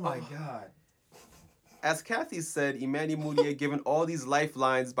 So oh my god. As Kathy said, Emmanuel Mudaiy given all these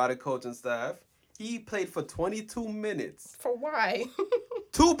lifelines by the coaching staff. He played for 22 minutes. For why?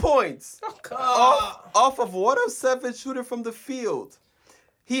 2 points. Oh god. Off of 1 of 7 shooting from the field.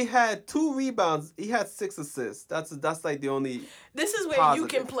 He had 2 rebounds. He had 6 assists. That's like the only. This is where positive. you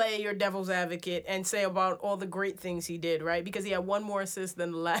can play your devil's advocate and say about all the great things he did, right? Because he had 1 more assist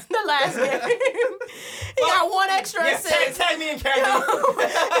than the last game. He got 1 extra assist. Tag me and Kathy. he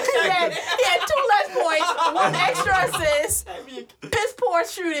had 2 less points, 1 extra assist, piss poor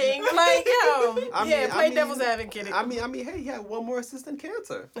shooting. Like, play devil's advocate. I mean, hey, he had 1 more assist than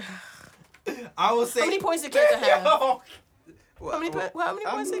Cantor. I will say. How many points did Cantor have? Well, how many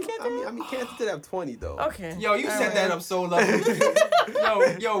points did Cantor have? I mean, Cantor did have 20 though. Okay. Yo, you set that up so low.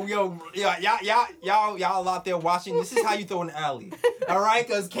 Y'all out there watching. This is how you throw an alley. All right,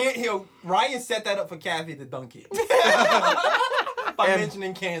 because Ryan set that up for Kathy to dunk it by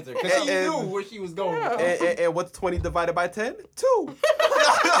mentioning Cantor because she knew where she was going. And what's 20 divided by 10? 2.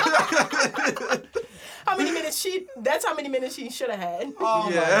 How many minutes that's how many minutes she should have had. Oh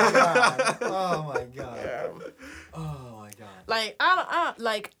my god. Oh my god. Yeah. Oh my god. Like I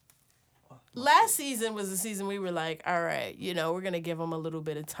last season was the season we were like, all right, we're gonna give him a little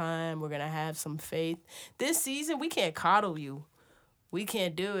bit of time. We're gonna have some faith. This season we can't coddle you. We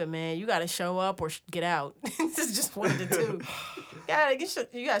can't do it, man. You gotta show up or get out. This is just one of the two.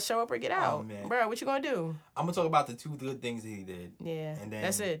 You gotta show up or get out, man. Bro. What you gonna do? I'm gonna talk about the 2 good things that he did. Yeah, and then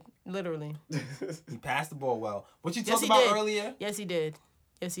that's it. Literally. He passed the ball well. What you talked about earlier? Yes, he did.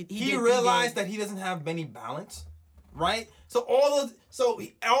 Yes, he He realized that he doesn't have any balance, right? So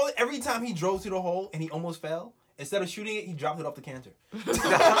every time he drove to the hole and he almost fell, instead of shooting it, he dropped it off the Cantor.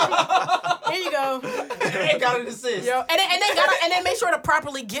 Here you go. And got an assist. Yo, and then make sure to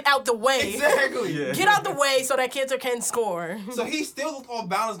properly get out the way. Exactly. Yeah. Get out the way so that Cantor can score. So he still off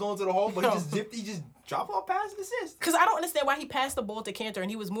balance going to the hole, but he just dropped off pass and assist. Because I don't understand why he passed the ball to Cantor and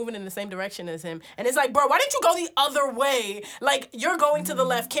he was moving in the same direction as him. And it's like, bro, why didn't you go the other way? Like, you're going to the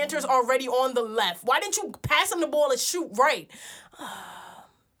left. Cantor's already on the left. Why didn't you pass him the ball and shoot right?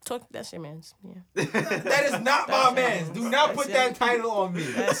 That's your man's. Yeah. That is not my man's. Do not put that title on me.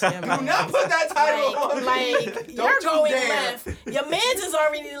 That's Do not put that title on me. Like, you're going left. Your man's is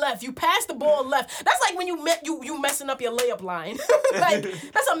already left. You pass the ball left. That's like when you messing up your layup line. Like,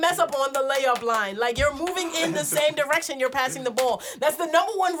 that's a mess up on the layup line. Like, you're moving in the same direction you're passing the ball. That's the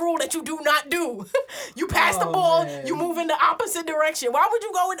number 1 rule that you do not do. You pass the ball, you move in the opposite direction. Why would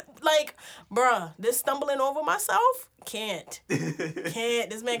you go in, like, bruh, this stumbling over myself? Can't.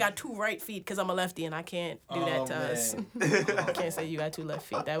 This man got 2 right feet because I'm a lefty and I can't do that to us. I can't say you got 2 left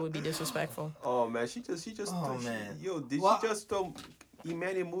feet. That would be disrespectful. Oh man, she just. Oh man. Did she just throw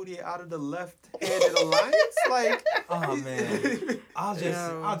Emmanuel Mudaiy out of the left-handed alliance? Like. Oh man. I'll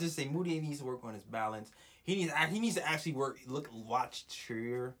just say Mudaiy needs to work on his balance. He needs to actually watch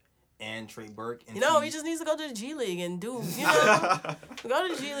Trier and Trey Burke. And he just needs to go to the G League and do, go to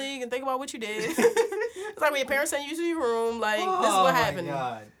the G League and think about what you did. It's like when your parents send you to your room, like, this is what happened.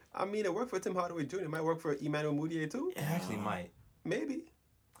 God. I mean, it worked for Tim Hardaway Jr. It might work for Emmanuel Mudaiy too. It actually might. Maybe.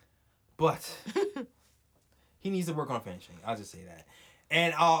 But he needs to work on finishing. I'll just say that.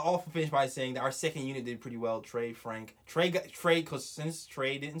 And I'll also finish by saying that our second unit did pretty well. Trey, Frank. Trey, because since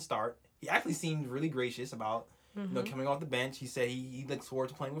Trey didn't start, he actually seemed really gracious about coming off the bench. He said he looks forward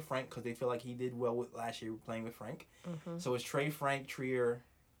to playing with Frank because they feel like he did well with last year playing with Frank. So it's Trey, Frank, Trier,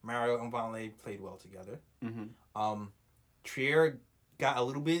 Mario, and Vonleh played well together. Trier got a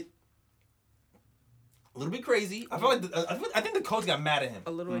little bit crazy. I feel like I think the coach got mad at him.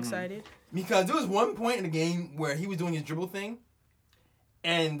 A little excited. Because there was one point in the game where he was doing his dribble thing,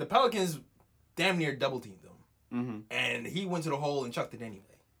 and the Pelicans damn near double teamed him. And he went to the hole and chucked it anyway.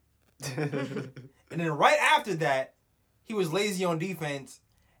 And then right after that, he was lazy on defense,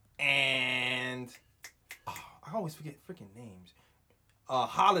 and I always forget freaking names.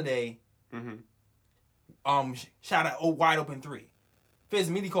 Holiday, shot a wide open three. Fizz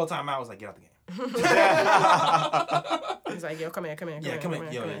immediately called timeout. I was like, get out the game. He's like, yo, come here. Come in. Check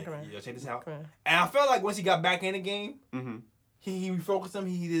this out. Come here. And I felt like once he got back in the game, he refocused him.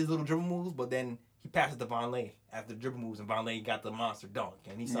 He did his little dribble moves, but then he passed it to Vonleh after the dribble moves, and Vonleh got the monster dunk,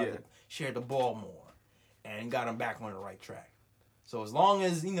 and he started to share the ball more, and got him back on the right track. So as long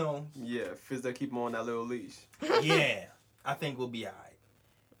as, Fizz keep him on that little leash. Yeah, I think we'll be all right.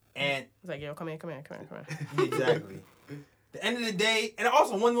 And he's like, yo, come here. Exactly. The end of the day, and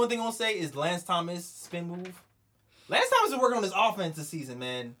also one thing I'm going to say is Lance Thomas spin move. Lance Thomas is working on his offense this season,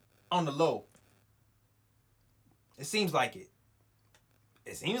 man, on the low. It seems like it.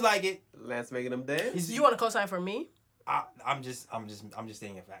 Lance making them dance. You want a cosign for me? I'm just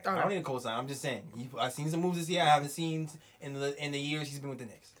stating a fact. Okay. I don't need a cosign. I'm just saying. I've seen some moves this year I haven't seen in the years he's been with the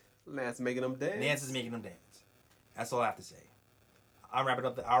Knicks. Lance making them dance. Lance is making them dance. That's all I have to say. I'll wrap it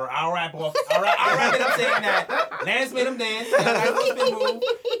up. I'll wrap it up saying that Lance made him dance. Spin move.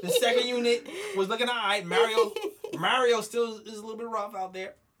 The second unit was looking all right. Mario still is a little bit rough out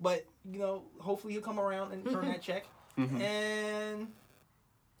there, but hopefully he'll come around and turn that check. And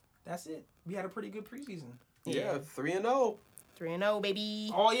that's it. We had a pretty good preseason. Yeah, 3-0. 3-0,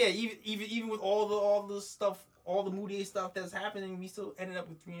 baby. Oh yeah, even with all the stuff, all the Mudaiy stuff that's happening, we still ended up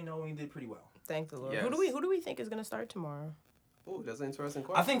with 3-0 and we did pretty well. Thank the Lord. Yes. Who do we think is gonna start tomorrow? Oh, that's an interesting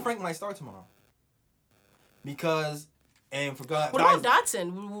question. I think Frank might start tomorrow. Because, what about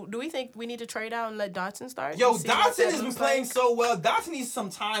Dotson? Do we think we need to trade out and let Dotson start? Yo, Dotson has been playing so well. Dotson needs some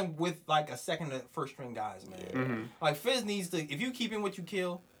time with like a second or first string guys, man. Like Fizz needs to. If you keep in what you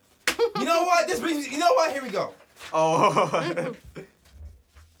kill, you know what? Here we go. Oh.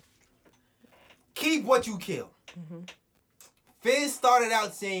 Keep what you kill. Fizz started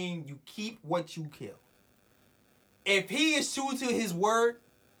out saying you keep what you kill. If he is true to his word,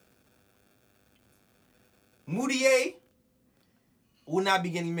 Mudaiy will not be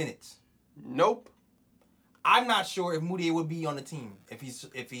getting minutes. Nope. I'm not sure if Mudaiy would be on the team if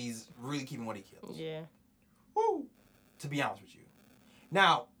he's really keeping what he kills. Yeah. Woo. To be honest with you.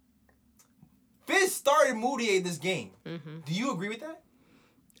 Now, Fizz started Mudaiy this game. Do you agree with that?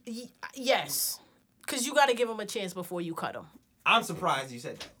 Yes. Because you got to give him a chance before you cut him. I'm surprised you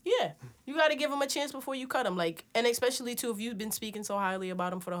said that. Yeah. You got to give him a chance before you cut him. Like, and especially, too, if you've been speaking so highly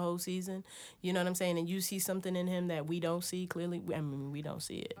about him for the whole season, you know what I'm saying? And you see something in him that we don't see clearly. I mean, we don't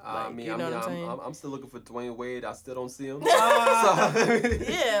see it. Like, you know what I'm saying? I'm still looking for Dwayne Wade. I still don't see him.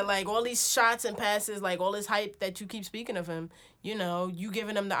 Yeah, like all these shots and passes, like all this hype that you keep speaking of him, you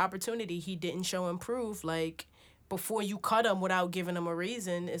giving him the opportunity. He didn't show improve. Like, before you cut him without giving him a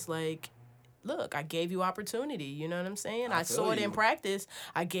reason, it's like, look, I gave you opportunity. You know what I'm saying? I saw it in practice.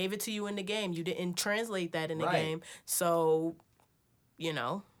 I gave it to you in the game. You didn't translate that in the game. So,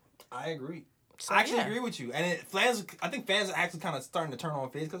 I agree. So, I actually agree with you. And I think fans are actually kind of starting to turn on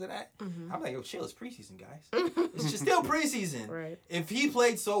Fizz because of that. I'm like, yo, chill. It's preseason, guys. It's just still preseason. Right. If he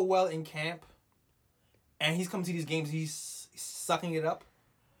played so well in camp and he's coming to these games, he's sucking it up,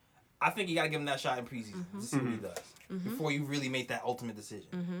 I think you got to give him that shot in preseason to see what he does before you really make that ultimate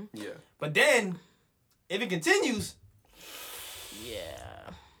decision. Yeah. But then, if it continues...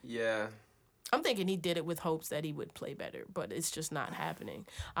 Yeah. I'm thinking he did it with hopes that he would play better, but it's just not happening.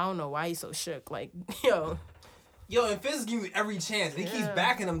 I don't know why he's so shook. Like, Yo, and Fizz is giving you every chance. And he keeps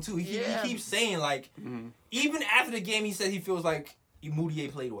backing him, too. He keeps saying, like, even after the game, he said he feels like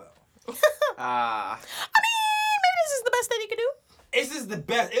Mudaiy played well. I mean, maybe this is the best that he could do. It's just the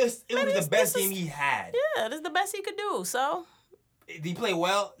best. It was the best game he had. Yeah, this is the best he could do, so. He played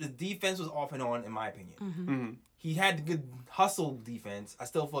well. The defense was off and on, in my opinion. he had good hustle defense. I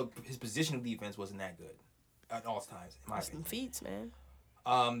still feel like his positional defense wasn't that good at all times, in my That's some opinion. feats,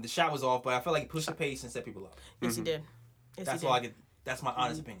 man. The shot was off, but I felt like he pushed the pace and set people up. Yes, he did. Yes, That's he all did. I get. That's my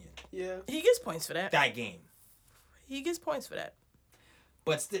honest opinion. Yeah. He gets points for that. That game. He gets points for that.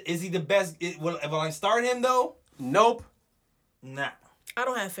 But is he the best? Will I start him though? Nope. Nah. I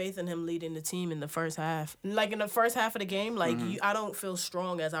don't have faith in him leading the team in the first half. Like in the first half of the game, like I don't feel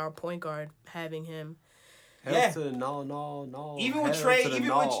strong as our point guard having him. Hell to the no. Even with Hell Trey, to the even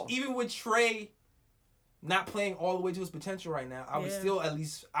no. with Trey not playing all the way to his potential right now, I would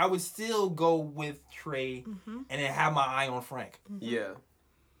Yeah. still go with Trey and then have my eye on Frank. Yeah.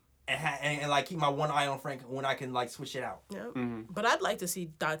 And like keep my one eye on Frank when I can like switch it out. Yeah. But I'd like to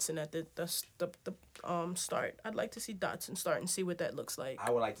see Dotson at the start. I'd like to see Dotson start and see what that looks like. I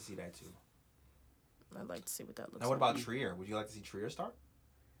would like to see that too. I'd like to see what that looks Now what like. about Trier? Would you like to see Trier start?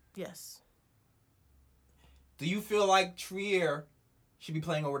 Yes. Do you feel like Trier should be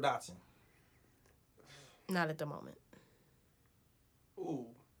playing over Dotson? Not at the moment. Ooh.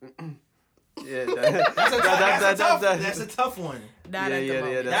 Yeah, That's a tough one. Not at the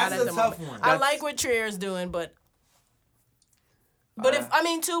moment. That's Not a at the tough moment. one. I like what Trier's doing, but if I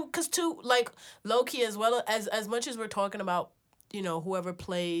mean like low key as well as much as we're talking about, whoever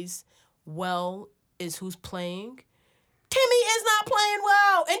plays well is who's playing. Timmy is not playing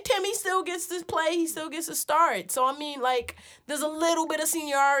well, and Timmy still gets to play. He still gets to start. So I mean, like, there's a little bit of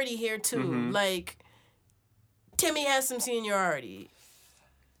seniority here too. Like, Timmy has some seniority.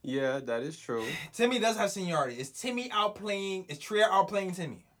 Yeah, that is true. Timmy does have seniority. Is Trier outplaying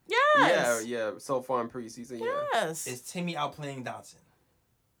Timmy? Yes. Yeah. So far in preseason, yeah. Yes. Is Timmy outplaying Dotson?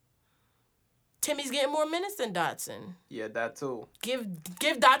 Timmy's getting more minutes than Dotson. Yeah, that too. Give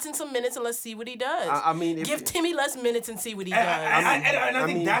Dotson some minutes and let's see what he does. I mean, give Timmy less minutes and see what he does. And I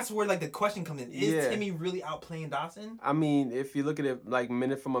think that's where like the question comes in. Is Yeah. Timmy really outplaying Dotson? I mean, if you look at it like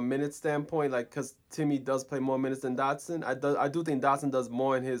from a minute standpoint, like because Timmy does play more minutes than Dotson, I do think Dotson does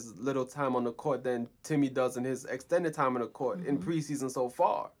more in his little time on the court than Timmy does in his extended time on the court in preseason so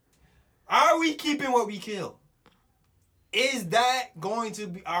far. Are we keeping what we kill? Is that going to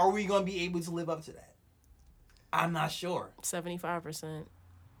be? Are we going to be able to live up to that? I'm not sure. 75%.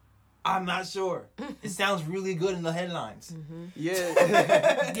 I'm not sure. It sounds really good in the headlines.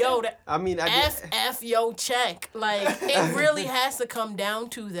 Yeah. Yo, I mean, yo, check. Like, it really has to come down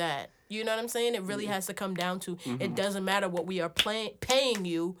to that. You know what I'm saying? It really has to come down to it doesn't matter what we are paying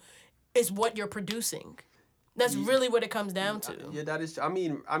you, it's what you're producing. That's really what it comes down to. Yeah, that is. I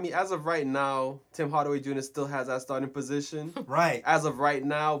mean, as of right now, Tim Hardaway Jr. still has that starting position. Right. As of right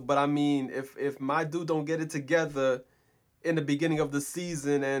now, but I mean, if my dude don't get it together in the beginning of the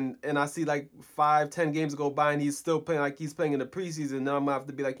season, and I see like 5-10 games go by and he's still playing like he's playing in the preseason, then I'm gonna have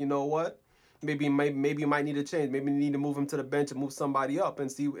to be like, you know what? Maybe you might need a change. Maybe you need to move him to the bench and move somebody up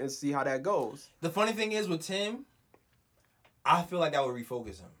and see how that goes. The funny thing is with Tim, I feel like that would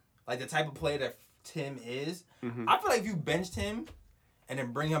refocus him. Like the type of player that Tim is, I feel like if you benched him and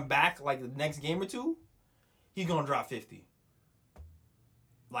then bring him back like the next game or two, he's gonna drop 50.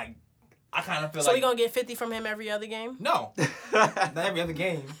 Like, I kind of feel So like. we gonna get 50 from him every other game? No, not every other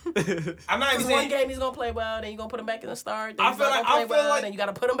game. I'm not even saying. One game he's gonna play well, then you gonna put him back in the start. Then I he's feel not like- gonna I play feel well, like- then you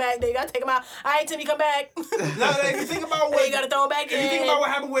gotta put him back. Then you gotta take him out. All right, Timmy, come back. No, if you think about Then what you gotta throw him back in. If you think about what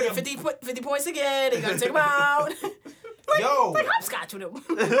happened with him, 50 points again. Then you gotta take him out. yo, Like hopscotch with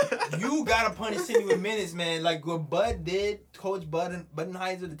him. you gotta punish Timmy with minutes, man. Like what Bud did, Coach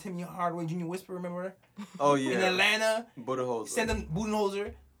Budenholzer, the Timmy Hardaway Jr. Whisper, remember? Oh yeah. In Atlanta, Budenholzer. send him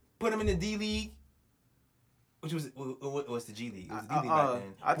Budenholzer, put him in the D League, which was the G League. It was the D League back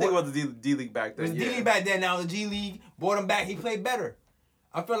then. I think it was the D League back It then. was D League back then. Now the G League brought him back. He played better.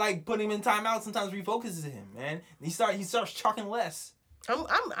 I feel like putting him in timeout sometimes refocuses him, man. He starts chalking less.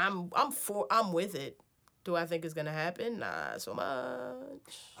 I'm with it. Do I think it's gonna happen? Not so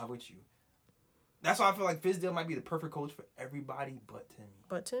much. I'm with you. That's why I feel like Fizdale might be the perfect coach for everybody but Timmy.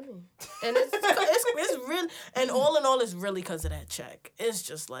 But Timmy, and it's really, and all in all, it's really because of that check. It's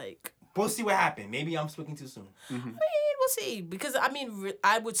just like. We'll see what happens. Maybe I'm speaking too soon. I mean, we'll see. Because I mean,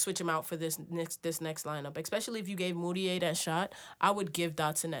 I would switch him out for this next lineup, especially if you gave Mudaiy that shot. I would give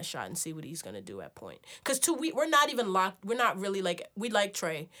Dotson that shot and see what he's gonna do at point. Because we're not even locked. We're not really like we like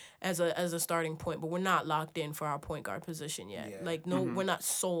Trey as a starting point, but we're not locked in for our point guard position yet. Yeah. Like we're not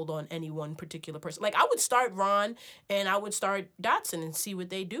sold on any one particular person. Like I would start Ron and I would start Dotson and see what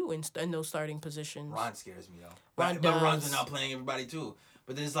they do in those starting positions. Ron scares me though. Ron but Ron's does. been out playing everybody too.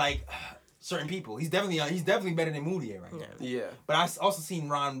 But there's like certain people. He's definitely better than Mudaiy right now. Yeah. But I've also seen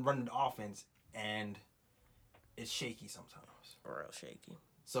Ron run the offense, and it's shaky sometimes. Real shaky.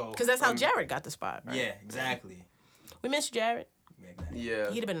 So Because that's how Jared got the spot, right? yeah, exactly. We miss Jared.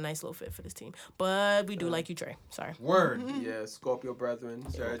 Yeah. He'd have been a nice little fit for this team. But we do like you, Trey. Sorry. Word. Yeah, Scorpio brethren,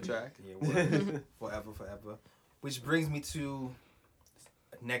 Jared Jack. Yeah, word. forever. Which brings me to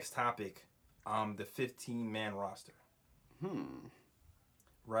next topic, the 15-man roster.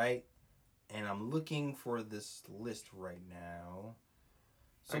 Right? And I'm looking for this list right now.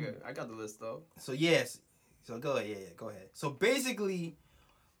 So, I got the list though. So yes. So go ahead. Yeah, go ahead. So basically,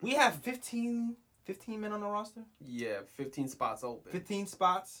 we have 15 men on the roster. Yeah, 15 spots open. 15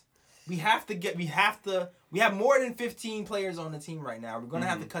 spots. We have more than 15 players on the team right now. We're going to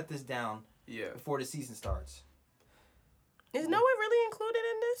have to cut this down before the season starts. Is Noah really included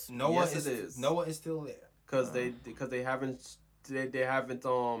in this? Yes, it is. Noah is still there. Because they haven't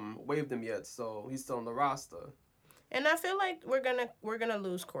waived him yet, so he's still on the roster. And I feel like we're gonna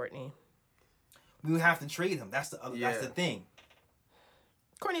lose Courtney. We would have to trade him. That's the thing.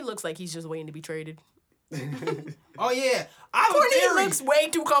 Courtney looks like he's just waiting to be traded. Oh yeah, Courtney looks way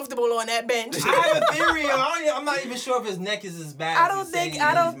too comfortable on that bench. I have a theory. I'm not even sure if his neck is as bad. I don't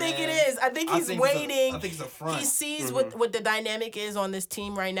think it is. I think he's waiting. I think it's a front. He sees what the dynamic is on this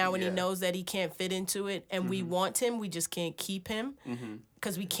team right now, and he knows that he can't fit into it. And we want him. We just can't keep him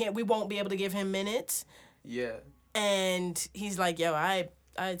because we won't be able to give him minutes. Yeah. And he's like, yo, I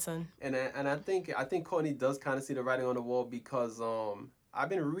son. And I think Courtney does kind of see the writing on the wall because I've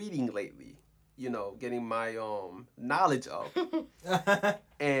been reading lately. Getting my knowledge up.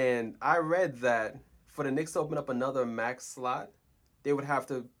 And I read that for the Knicks to open up another max slot, they would have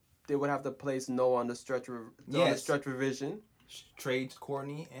to place Noah on the stretch revision. Trade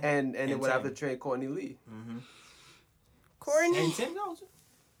Courtney and they would have to trade Courtney Lee. Mm-hmm. Courtney and Tim goes.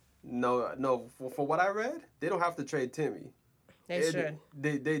 No. For what I read, they don't have to trade Timmy. They should.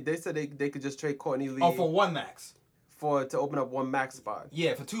 They said they could just trade Courtney Lee. Oh, for one max. To open up one max spot.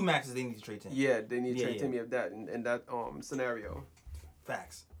 Yeah, for two maxes they need to trade Timmy. Yeah, they need to trade Timmy of that in that scenario.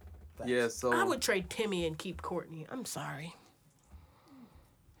 Facts. Yeah, so I would trade Timmy and keep Courtney. I'm sorry.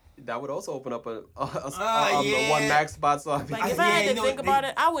 That would also open up a one max spot. So if I had to think about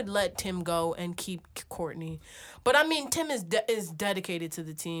it, I would let Tim go and keep Courtney. But I mean, Tim is dedicated to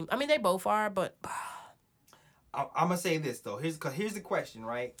the team. I mean, they both are, but I'm gonna say this though. Here's the question,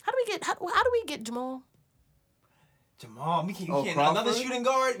 right? How do we get Jamal? We can't another shooting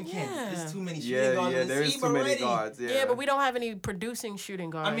guard. We can't. Yeah. There's too many shooting guards. Yeah, there's too many guards. Yeah, but we don't have any producing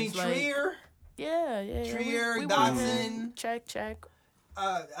shooting guards. I mean, Trier. Yeah. Trier, Dotson. Check.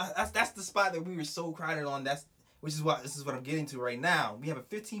 That's the spot that we were so crowded on. This is what I'm getting to right now. We have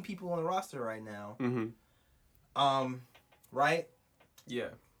 15 people on the roster right now. Mm-hmm. Right? Yeah.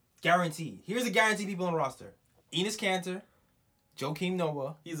 Guaranteed. Here's the guaranteed people on the roster: Enes Kanter, Joakim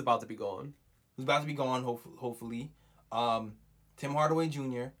Noah. He's about to be gone. Who's about to be gone, hopefully. Tim Hardaway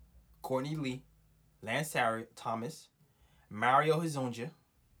Jr., Courtney Lee, Lance Thomas, Mario Hezonja,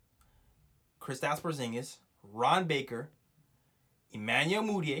 Kristaps Porzingis, Ron Baker, Emmanuel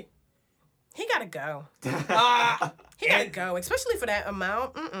Mudaiy. He gotta go. He gotta go, especially for that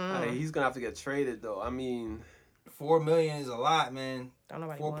amount. He's gonna have to get traded though. I mean, $4 million is a lot, man.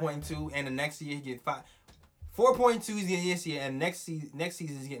 4.2, and the next year he get 5. 4.2 he's getting this year, and next season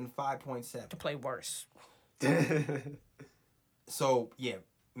he's getting 5.7. To play worse. So yeah,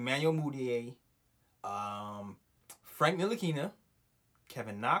 Emmanuel Mudaiy, Frank Ntilikina,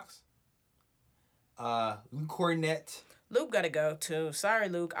 Kevin Knox, Luke Cornett. Luke gotta go too. Sorry,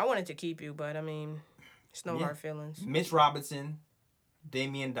 Luke. I wanted to keep you, but I mean, it's no hard feelings. Mitch Robinson,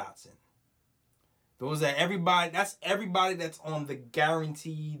 Damian Dotson. Those are everybody. That's everybody that's on the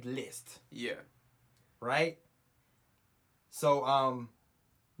guaranteed list. Yeah. Right. So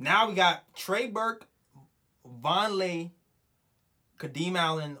now we got Trey Burke, Von Lay, Kadeem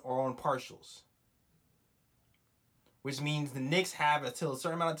Allen are on partials, which means the Knicks have until a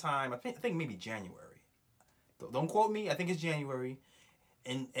certain amount of time. I think maybe January. Don't quote me. I think it's January,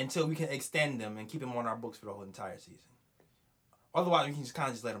 and until we can extend them and keep them on our books for the whole entire season. Otherwise, we can just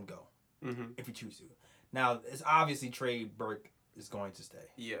kind of let them go if we choose to. Now, it's obviously Trey Burke is going to stay.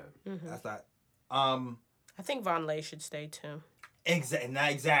 Yeah, that's not. I think Von Lay should stay too.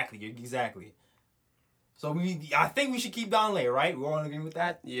 Exactly. So I think we should keep Von Lay, right? We're all in agreement with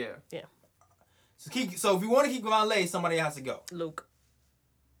that. Yeah. So if we want to keep Von Lay, somebody has to go. Luke.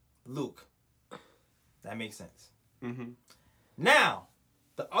 That makes sense. Now,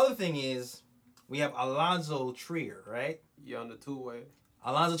 the other thing is we have Allonzo Trier, right? Yeah, on the two-way.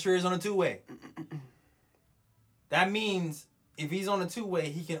 Allonzo Trier is on a two-way. That means if he's on a two-way,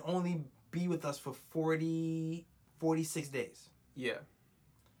 he can only be with us for 46 days. Yeah.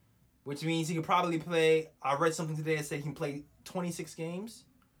 Which means he could probably play. I read something today that said he can play 26 games.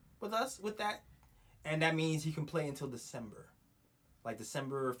 with us with that, and that means he can play until December, like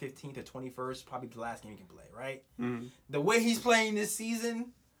December 15th or 21st, probably the last game he can play, right? Mm-hmm. The way he's playing this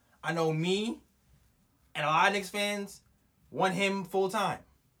season, I know me and a lot of Knicks fans want him full time.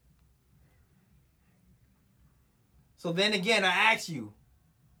 So then again, I ask you,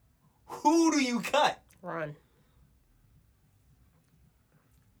 who do you cut? Ron.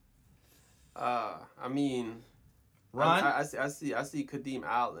 I mean, Ron? I see Kadeem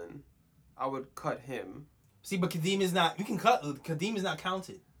Allen. I would cut him. See, but Kadeem is not. You can cut. Kadeem is not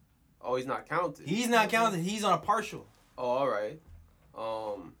counted. Oh, he's not counted. He's not counted. He's on a partial. Oh, all right.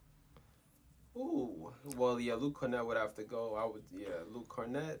 Ooh. Well, yeah, Luke Cornett would have to go. Luke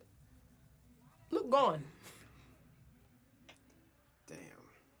Cornett. Luke gone. Damn.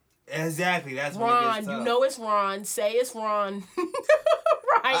 Exactly. That's when it Ron. gets tough. You know it's Ron. Say it's Ron.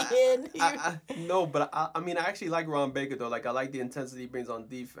 Ryan. No, but I mean, I actually like Ron Baker, though. Like, I like the intensity he brings on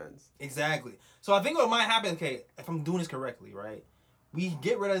defense. Exactly. So I think what might happen, okay, if I'm doing this correctly, right? We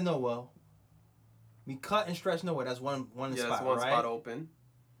get rid of Noah. We cut and stretch Noah. That's one spot, that's one right? spot open.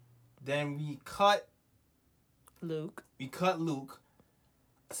 Then we cut Luke.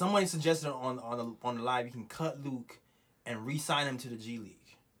 Somebody suggested on the live you can cut Luke and re-sign him to the G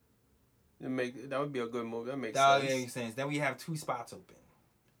League. That would be a good move. That makes That sense. makes sense. Then we have 2 spots open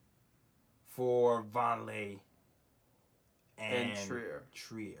for Vonleh and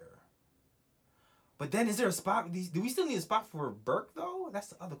Trier. But then is there a spot? Do we still need a spot for Burke though? That's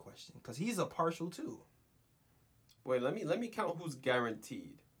the other question because he's a partial too. Wait, let me count who's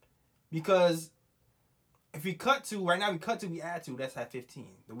guaranteed. Because if we cut 2 right now, we add 2. That's at 15.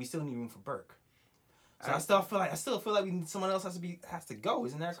 But we still need room for Burke. So I still feel like someone else has to go.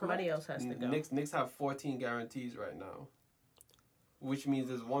 Isn't that correct? Somebody else has to go. Knicks have 14 guarantees right now, which means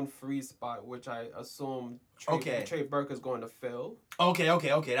there's one free spot, which I assume Trey Burke is going to fill. Okay,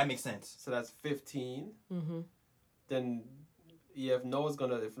 that makes sense. So that's 15. Mm-hmm. Then, yeah, if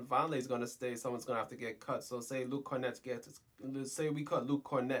Vonleh's gonna stay, someone's gonna have to get cut. So say say we cut Luke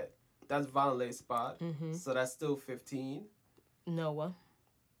Cornett, that's Vonleh's spot. Mm-hmm. So that's still 15. Noah.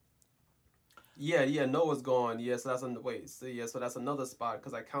 Yeah, Noah's gone. Yeah, so so that's another spot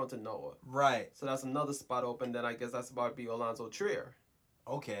because I counted Noah. Right. So that's another spot open. Then I guess that's about to be Allonzo Trier.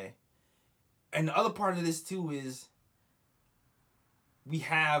 Okay. And the other part of this too is we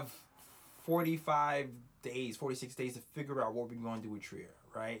have 46 days to figure out what we're going to do with Trier,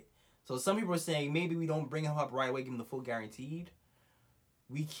 right? So some people are saying maybe we don't bring him up right away, give him the full guaranteed.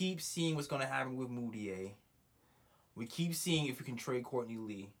 We keep seeing what's going to happen with Mudaiy. We keep seeing if we can trade Courtney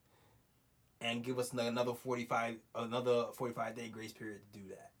Lee and give us another 45-day grace period to do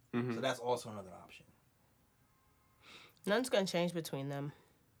that. Mm-hmm. So that's also another option. Nothing's gonna change between them.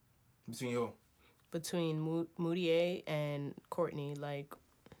 Between who? Between Mudaiy and Courtney, like.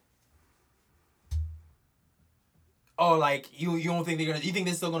 Oh, like you don't think you think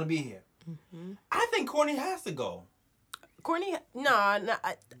they're still gonna be here? Mm-hmm. I think Courtney has to go. Courtney, no.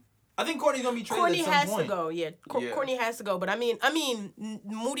 I think Courtney's gonna be traded Courtney at some has point. to go. Yeah, Courtney has to go. But I mean,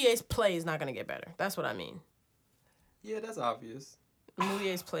 Mudiay's play is not gonna get better. That's what I mean. Yeah, that's obvious.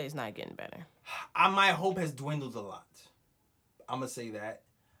 Mudiay's play is not getting better. My hope has dwindled a lot. I'm gonna say that.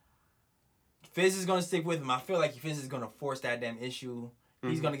 Fizz is gonna stick with him. I feel like Fizz is gonna force that damn issue.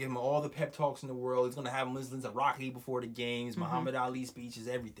 He's gonna give him all the pep talks in the world. He's gonna have him listen to Rocky before the games, Muhammad Ali speeches,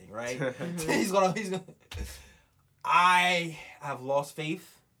 everything, right? He's gonna. I have lost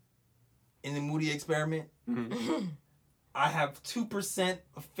faith in the Mudaiy experiment. I have 2%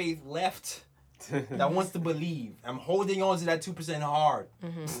 of faith left that wants to believe. I'm holding on to that 2% hard.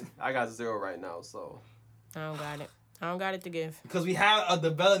 I got 0 right now, so. I don't got it. I don't got it to give. Because we have a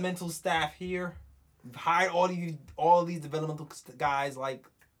developmental staff here. We've hired all these developmental guys like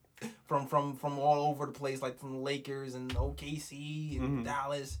from all over the place, like from the Lakers and OKC and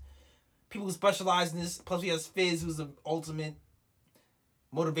Dallas. People who specialize in this. Plus we have Fizz, who's the ultimate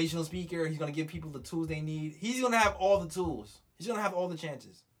motivational speaker. He's gonna give people the tools they need. He's gonna have all the tools. He's gonna have all the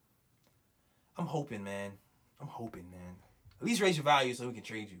chances. I'm hoping, man. At least raise your value so we can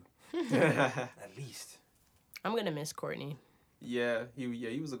trade you. At least. I'm gonna miss Courtney. Yeah,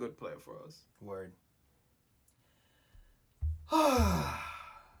 he was a good player for us. Word.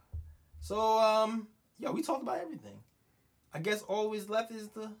 So, we talked about everything. I guess always left is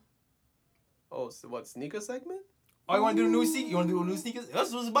the... Oh, so what, sneaker segment? Oh, you want to do the new sneakers? You want to do a new sneakers?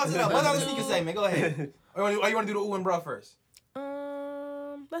 Let's bust it up. What's the sneaker segment? Go ahead. Or you want to do the ooh and bruh first?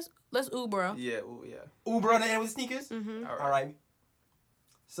 Let's ooh, bro. Yeah, ooh, yeah. Ooh, bruh, and end with sneakers? Mm-hmm. All right.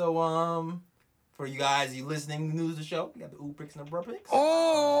 So, for you guys, you listening new to the show, we got the ooh picks and the bruh picks.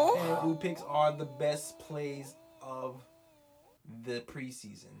 Oh! And ooh picks are the best plays of the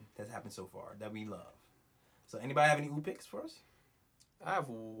preseason that's happened so far that we love. So anybody have any ooh picks for us? I have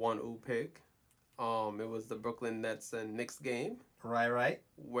one ooh pick. It was the Brooklyn Nets and Knicks game Right.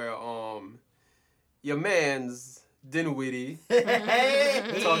 where your man's Dinwiddie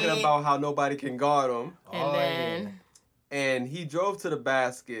Hey. talking about how nobody can guard him, And then, and he drove to the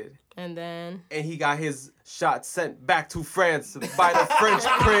basket. and then. And he got his shot sent back to France by the French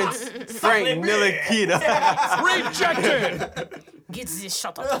Prince, Frank Ntilikina. Rejected! Get this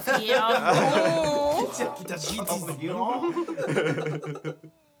shot off the field.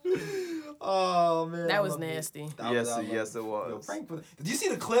 Oh man, That was nasty. Yes, it was. Yo, Frank, did you see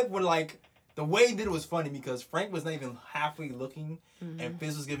the clip when like the way he did it was funny because Frank was not even halfway looking, and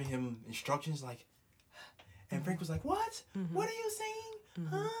Fizz was giving him instructions like, and Frank was like, "What? What are you saying?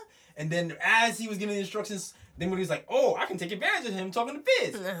 Huh?" And then as he was giving the instructions, then when he was like, "Oh, I can take advantage of him talking to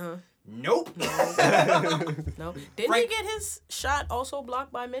Fizz." Nope. No. Didn't Frank- he get his shot also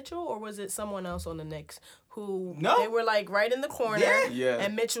blocked by Mitchell, or was it someone else on the Knicks who No. they were like right in the corner, Yeah.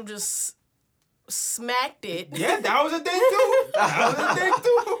 and Mitchell just smacked it. Yeah, that was a thing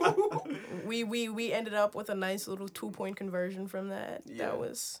too. We ended up with a nice little 2-point conversion from that. Yeah.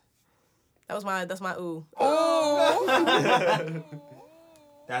 That's my ooh.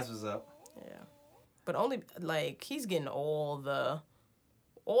 That's what's up. Yeah. But only like he's getting all the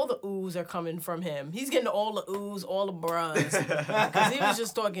oohs are coming from him. He's getting all the oohs, all the bruhs. Because he was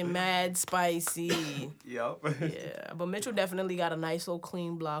just talking mad spicy. Yep. Yeah. But Mitchell definitely got a nice little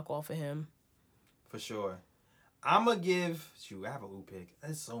clean block off of him. For sure. I'm going to give... Shoot, I have a ooh pick.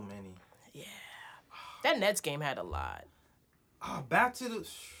 There's so many. Yeah. That Nets game had a lot. Back to the...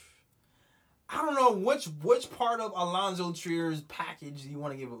 I don't know which part of Allonzo Trier's package you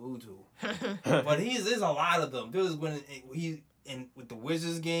want to give a ooh to. But there's a lot of them. There was when he... with the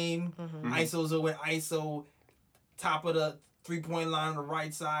Wizards game, ISO's with ISO, top of the 3-point line on the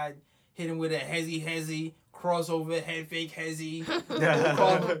right side, hit him with a hezzy, crossover, head fake hezzy.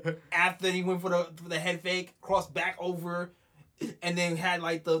 After he went for the head fake, cross back over, and then had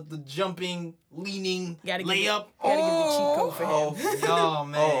like the jumping, leaning layup. Gotta give the cheat code for him. Oh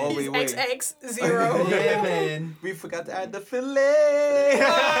man. wait. XX0. Yeah, man. We forgot to add the fillet.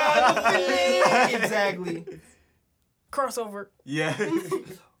 Exactly. Crossover. Yeah.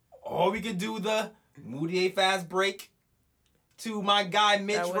 Or we could do the Mudaiy fast break to my guy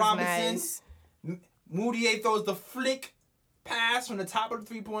Mitch That was Robinson. nice. Mudaiy throws the flick pass from the top of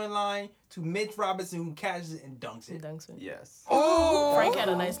the 3-point line to Mitch Robinson, who catches it and dunks it. Yes. Frank had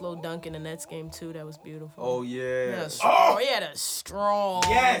a nice little dunk in the Nets game too. That was beautiful. Oh yeah. He had a strong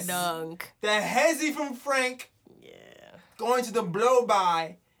Yes. dunk. The hezzy from Frank Yeah. going to the blow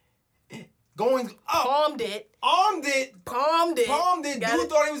by, going up, Palmed it. armed it. Got Dude it.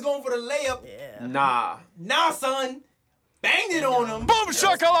 thought he was going for the layup. Yeah. Nah. Son. Banged it on him. Boom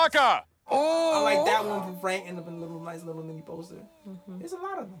shakalaka! I like that one from Frank. Ended up in a nice little mini poster. There's a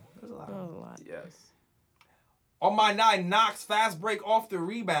lot of them. That was a lot. Yes. On my night, Knox fast break off the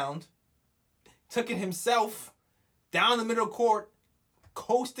rebound. Took it himself down the middle court,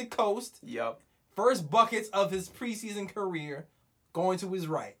 coast to coast. Yep. First buckets of his preseason career, going to his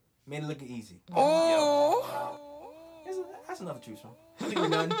right. Made it look easy. That's enough to choose from. I think we're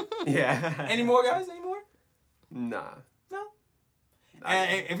done. Yeah. Any more, guys? Any more? Nah. No.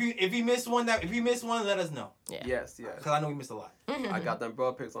 And if you missed one, let us know. Yeah. Yes. Cause I know we missed a lot. I got them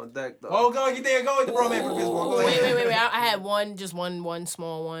broad picks on deck though. Oh, go get there. Go with the bro man for this one. Go ahead. Wait. I had one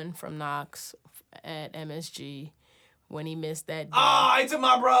small one from Knox at MSG when he missed that. I took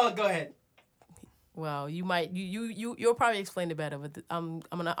my bro. Go ahead. Well, you'll probably explain it better, but I'm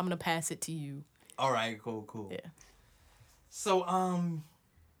gonna pass it to you. All right. Cool. Yeah. So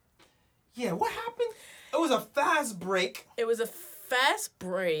yeah. What happened? It was a fast break. It was a fast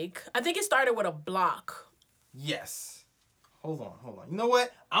break. I think it started with a block. Yes. Hold on. You know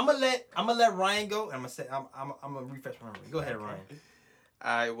what? I'm gonna let Ryan go. And I'm gonna refresh my memory. Go ahead, Ryan.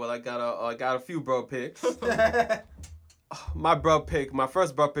 All right. Well, I got a few bro picks. My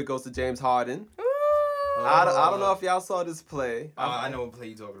first bro pick goes to James Harden. I don't know if y'all saw this play. I know what play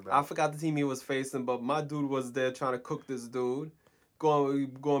you're talking about. I forgot the team he was facing, but my dude was there trying to cook this dude,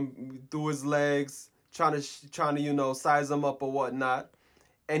 going through his legs, trying to size him up or whatnot,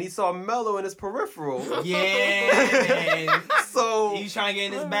 and he saw Melo in his peripheral. Yeah, man. So he's trying to get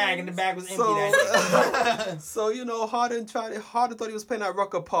in his bag, and the bag was empty. Harden thought he was playing at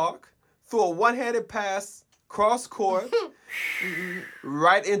Rucker Park, threw a one-handed pass cross court,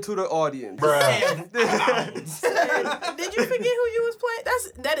 right into the audience. Did you forget who you was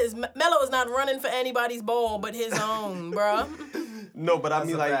playing? Melo is not running for anybody's ball but his own, bruh. No, but I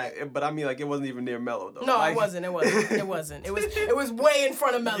mean fact. like it wasn't even near Melo though. No, like, it wasn't. It wasn't. It was way in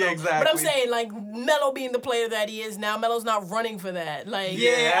front of Melo. Yeah, exactly. But I'm saying, like, Melo being the player that he is now, Melo's not running for that. Like,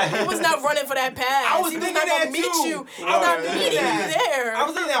 Yeah. he was not running for that pass. I was he thinking not that gonna meet too. you. He's I was not thinking meeting that. you there. I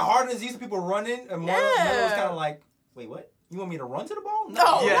was thinking that Harden sees people running, and Melo was kind of like, wait, what? You want me to run to the ball?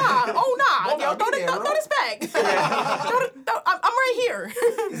 No, Yeah. nah. Oh, nah. Well, Yo, I'll be throw there, this back. I'm right here.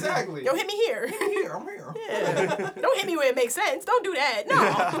 Exactly. Yo, hit me here. I'm here. Yeah. Don't hit me where it makes sense. Don't do that.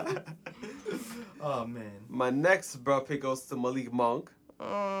 No. Oh, man. My next bro pick goes to Malik Monk.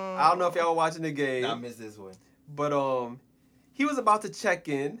 I don't know if y'all were watching the game, I missed this one. but he was about to check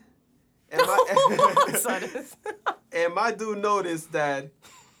in, and and my dude noticed that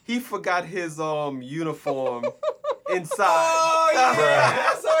he forgot his uniform inside. Oh, yeah.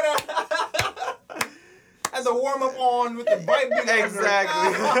 I saw that. As a warm-up on with the bright big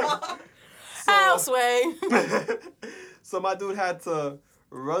Exactly. Houseway. So my dude had to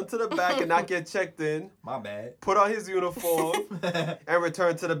run to the back and not get checked in, My bad. put on his uniform, and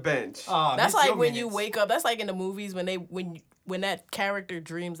return to the bench. That's like when you wake up. That's like in the movies when that character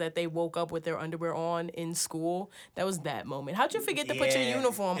dreams that they woke up with their underwear on in school. That was that moment. How'd you forget to put your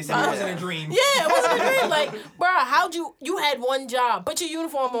uniform? It wasn't a dream. Yeah, it wasn't a dream. Like, bruh, how'd you had one job. Put your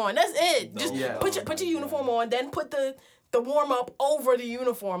uniform on. That's it. Just put your uniform on, then put the warm-up over the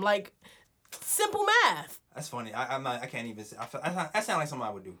uniform. Like, simple math. That's funny. I can't even say. That sounds like something I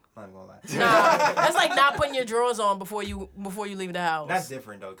would do. I'm not gonna lie. Nah, that's like not putting your drawers on before you leave the house. That's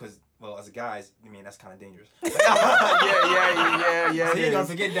different though, because well, as a guys, I mean that's kind of dangerous. Yeah. So you it gonna is.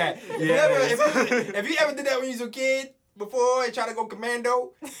 forget that. Yeah, If you ever did that when you was a kid before and tried to go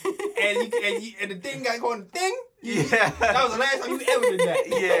commando, and the thing got going thing. Yeah. That was the last time you ever did that.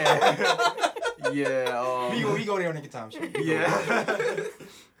 Yeah. We go there on nigga time shit. Yeah.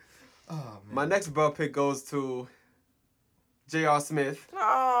 Oh man. My next bro pick goes to J.R. Smith.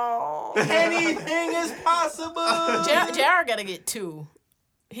 Oh. Anything is possible. JR gotta get 2.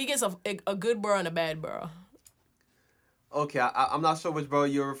 He gets a good bro and a bad bro. Okay, I'm not sure which bro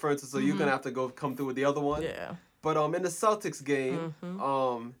you're referring to, so you're gonna have to come through with the other one. Yeah. But in the Celtics game,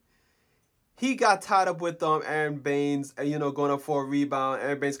 he got tied up with Aaron Baines, and going up for a rebound.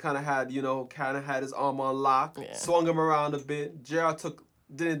 Aaron Baines kind of had his arm on lock, swung him around a bit. JR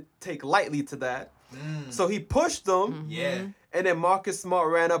didn't take lightly to that, so he pushed him. Yeah. And then Marcus Smart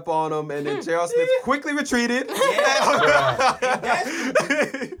ran up on him, and then J.R. Smith quickly retreated.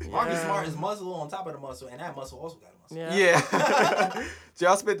 Marcus Smart is muscle on top of the muscle, and that muscle also got a muscle. Yeah.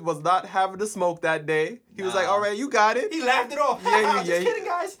 J.R. Smith was not having the smoke that day. He was like, all right, you got it. He laughed it off. Yeah. Just kidding,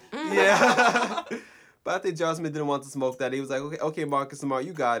 guys. Yeah. But I think J.R. Smith didn't want to smoke that. He was like, okay, Marcus Smart,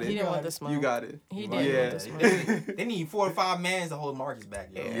 you got it. He didn't want the smoke. You got it. He didn't want the smoke. They need 4 or 5 mans to hold Marcus back.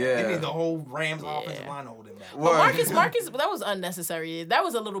 Yo. Yeah. They need the whole Rams offensive line to hold him back. But Marcus, that was unnecessary. That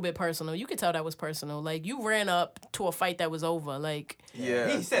was a little bit personal. You could tell that was personal. Like, you ran up to a fight that was over. Like,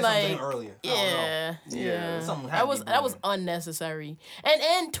 Yeah. He said like, something earlier. Yeah. Something That was unnecessary.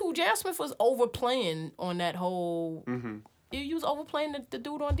 And too, J.R. Smith was overplaying on that whole. You was overplaying the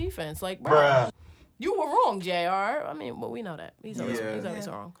dude on defense. Like, bro, you were wrong, JR. I mean, well, we know that. He's always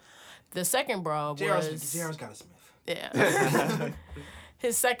wrong. The second bro was... JR's got a Smith. Yeah.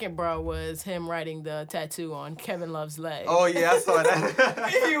 His second bro was him writing the tattoo on Kevin Love's leg. Oh, yeah, I saw that.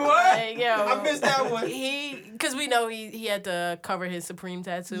 He what? Like, yo, I missed that one. Because we know he had to cover his Supreme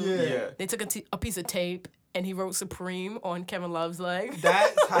tattoo. Yeah. They took a piece of tape and he wrote Supreme on Kevin Love's leg.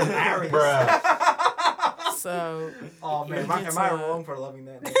 That's hilarious. So. Oh man, am I wrong for loving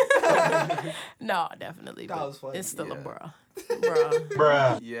that? No, definitely. That was funny. It's still a Yeah.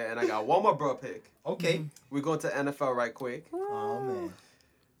 bruh. Yeah, and I got one more bro pick. Okay. We're going to NFL right quick. Oh man.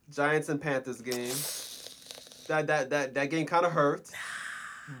 Giants and Panthers game. That game kind of hurt.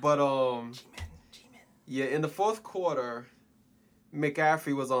 But G-Men. yeah, in the fourth quarter,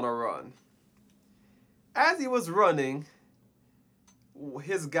 McCaffrey was on a run. As he was running,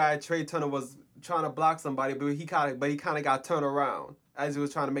 his guy Trey Turner was trying to block somebody, but he kind of got turned around as he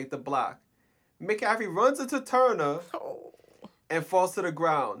was trying to make the block. McCaffrey runs into Turner and falls to the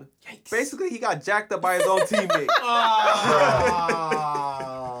ground. Yikes. Basically, he got jacked up by his own teammate.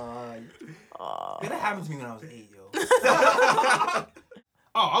 Man, that happened to me when I was 8, yo.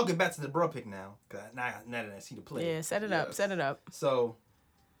 I'll get back to the bro pick now. Now that I see the play. Yeah, set it up. So,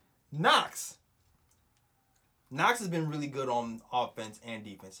 Knox has been really good on offense and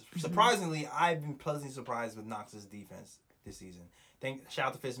defense. Surprisingly, I've been pleasantly surprised with Knox's defense this season. Shout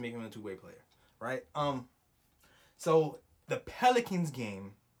out to Fitz making him a 2-way player, right? So the Pelicans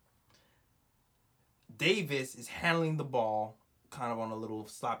game, Davis is handling the ball kind of on a little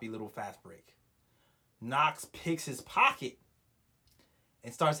sloppy little fast break. Knox picks his pocket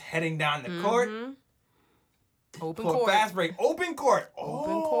and starts heading down the court. Open For a court. fast break. Open court.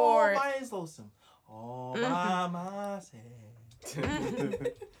 Open court. By his lonesome. All by myself.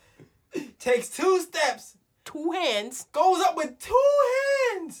 Takes 2 steps. 2 hands. Goes up with 2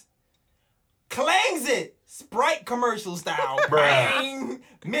 hands. Clangs it. Sprite commercial style. Bang.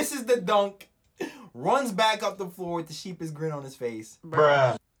 Misses the dunk. Runs back up the floor with the sheepish grin on his face.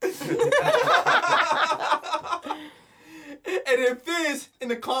 Bruh. And then Fizz in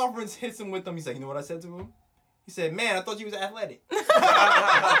the conference hits him with them. He's like, you know what I said to him? He said, man, I thought you was athletic.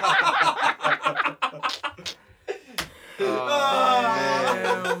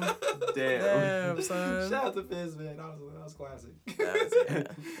 Damn, son. Shout out to Fizz, man. That was classic.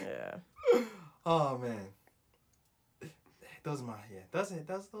 Yeah. Oh, man. Those are those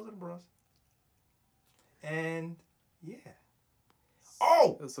are the bros. And, yeah.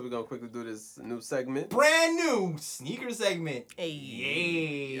 Oh! So we're going to quickly do this new segment. Brand new sneaker segment. Hey.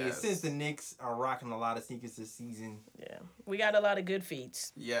 Yay. Yes. Since the Knicks are rocking a lot of sneakers this season. Yeah. We got a lot of good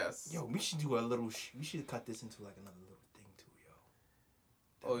feats. Yes. Yo, we should do a little, we should cut this into like another little thing too,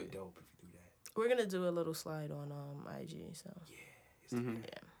 yo. That'd be dope if you do that. We're going to do a little slide on IG, so. Yeah.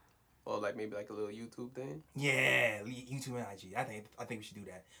 Yeah. Or like maybe like a little YouTube thing. Yeah, YouTube and IG. I think we should do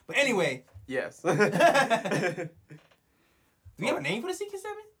that. But anyway. Yes. Do we have a name for the sneaker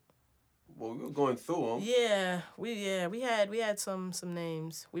segment? Well, we were going through them. Yeah, we had some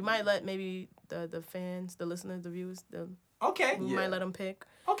names. We might let maybe the fans, the listeners, the viewers, Okay. we might let them pick.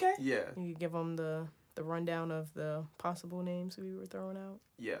 Okay. Yeah. You could give them the rundown of the possible names we were throwing out.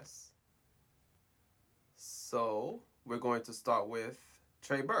 Yes. So we're going to start with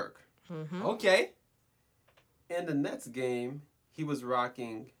Trey Burke. Mm-hmm. Okay. In the Nets game, he was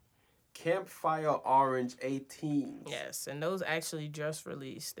rocking Campfire Orange 18s. Yes, and those actually just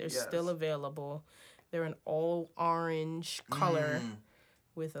released. They're Yes. still available. They're an all orange color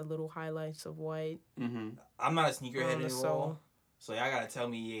with a little highlights of white. Mm-hmm. I'm not a sneakerhead On the anymore. sole. So y'all gotta tell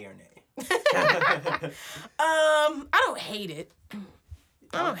me yay or nay. I don't hate it.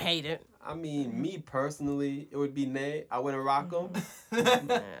 I don't hate it. I mean, me personally, it would be nay. I wouldn't rock them.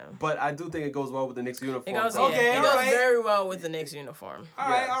 Yeah. But I do think it goes well with the Knicks uniform. It goes, though. Okay, it goes alright. very well with the Knicks uniform. All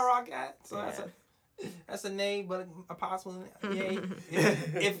right, Yes. I'll rock that. So Yeah. that's a nay, but a possible yay.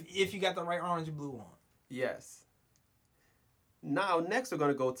 if you got the right orange and blue on. Yes. Now, next we're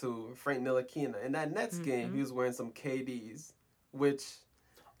going to go to Frank Ntilikina. In that Nets game, he was wearing some KDs, which...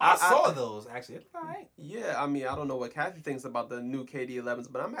 I saw those, actually. It's all right. Yeah, I mean, I don't know what Kathy thinks about the new KD 11s,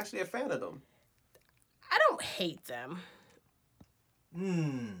 but I'm actually a fan of them. I don't hate them.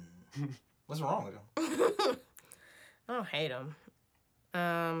 What's wrong with them? I don't hate them.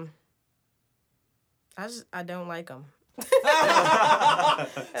 I don't like them.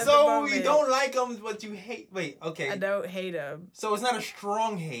 So you don't like them, but you hate... Wait, okay. I don't hate them. So it's not a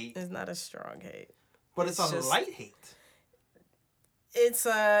strong hate, It's not a strong hate. but it's a just- light hate. It's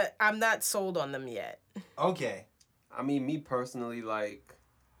I'm not sold on them yet. Okay. I mean, me personally, like...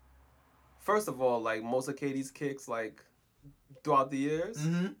 First of all, like, most of KD's kicks, like, throughout the years,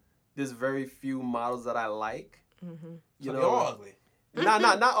 there's very few models that I like. Mm-hmm. You So know, they're all ugly.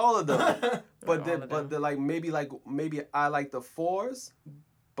 not all of them, but all they're, of them. but they're maybe I like the 4s,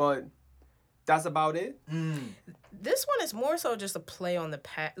 but that's about it. This one is more so just a play on the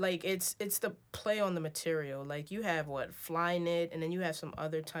like it's the play on the material. Like you have fly knit, and then you have some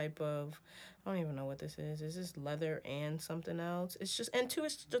other type of, I don't even know what this is. Is this leather and something else? It's just, and two,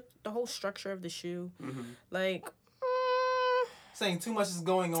 it's just the whole structure of the shoe. Like Saying too much is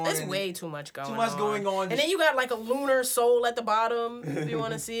going on. it's and way too much going on. Too much going on. And then you got like a lunar sole at the bottom if you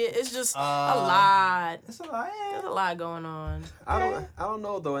want to see it. It's just a lot. It's a lot. There's a lot going on. I don't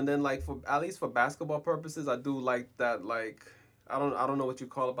know though. And then like at least for basketball purposes, I do like that I don't know what you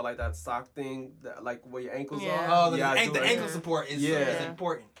call it, but like that sock thing, that, like where your ankles Yeah. are. Oh, the I do like ankle that. support is Yeah.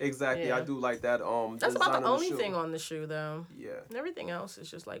 important. Exactly, Yeah. I do like that. That's design about on the only shoe. thing on the shoe though. Yeah. And everything else is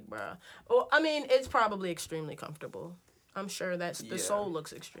just like, bruh. Well, I mean, it's probably extremely comfortable. I'm sure the Yeah. sole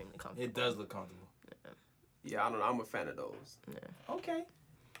looks extremely comfortable. It does look comfortable. Yeah, I don't know. I'm a fan of those. Okay.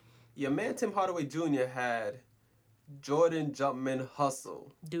 Yeah, man, Tim Hardaway Jr. had Jordan Jumpman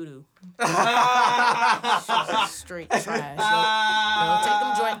Hustle. Doo-doo. Straight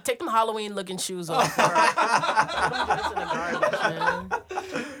trash. Take them Halloween looking shoes off. Bro. Put them joints in the garbage, man.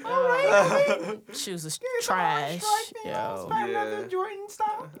 Shoes is trash. Yo. Yeah. Jordan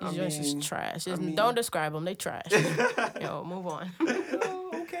style. These joints is trash. I mean- Don't describe them. They trash. Yo, move on.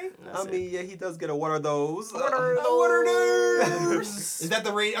 Okay. I I mean, yeah, he does get a what are those? What are those? Is that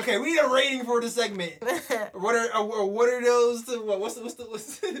the rating? Okay, we need a rating for the segment. What are those to what? What's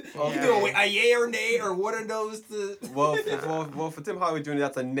the you do a yay or nay or what are those to? Well, for Tim Hardaway Jr.,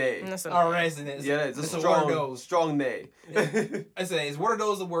 that's a nay. All right, isn't it? Yeah, it's a strong nay. I say, is what are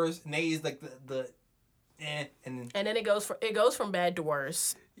those the worst? Nay is like the and then it goes from bad to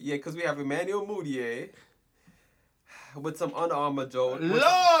worse. Yeah, because we have Emmanuel Mudaiy with some Under Armour Jordan. Lord,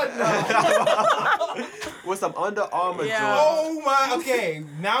 no. With some Under Armour Jordan. Oh my. Okay,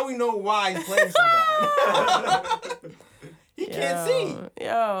 now we know why he's playing so bad. He can't see.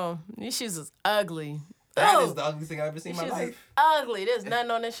 Yo, these shoes is ugly. That is the ugliest thing I've ever seen in my life. Ugly. There's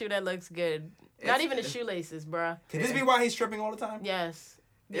nothing on this shoe that looks good. Not even the shoelaces, bruh. Could this be why he's tripping all the time? Yes.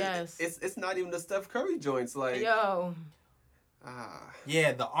 Yes. It's not even the Steph Curry joints. Like, yo.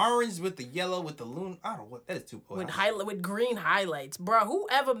 Yeah, the orange with the yellow with the loon. I don't know what that is too. With green highlights, bruh.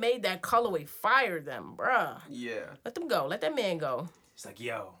 Whoever made that colorway, fire them, bruh. Yeah. Let them go. Let that man go. It's like,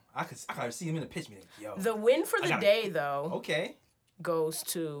 yo, I could see him in the pitch meeting. Yo. The win for the day, though. Okay. Goes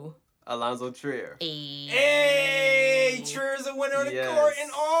to Allonzo Trier. Hey, Trier's a winner of the court,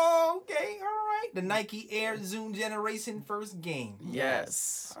 and okay, all right. The Nike Air Zoom Generation first game.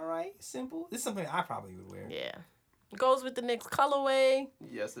 Yes. All right, simple. This is something I probably would wear. Yeah. Goes with the Knicks colorway.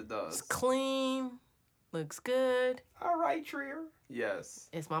 Yes, it does. It's clean. Looks good. All right, Trier. Yes.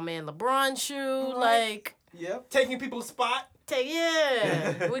 It's my man LeBron shoe. Right. Like. Yep. Taking people's spot.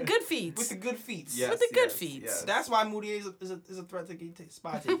 With good feet. With the good feet. Yes, with the good feet. Yes. That's why Mudaiy is a threat to get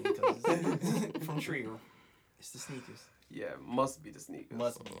spot taking because from Trier. It's the sneakers. Yeah, must be the sneakers.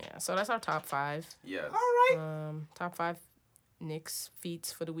 Must be. Yeah, so that's our top 5. Yes. All right. Top 5 Knicks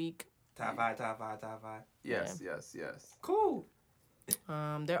feats for the week. Top five. Yes. Cool.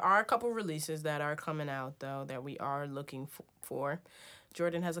 There are a couple releases that are coming out, though, that we are looking for.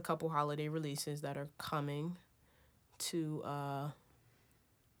 Jordan has a couple holiday releases that are coming to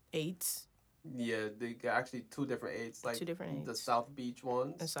 8s. Yeah, they got actually 2 different 8s. Like 2 different 8s. The South Beach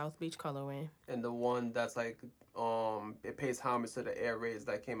ones. The South Beach colorway. And the one that's like, it pays homage to the Air Raids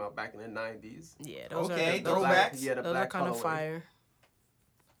that came out back in the 90s. Yeah, those okay, are throwbacks. Yeah, the those black are kind of colorway. fire.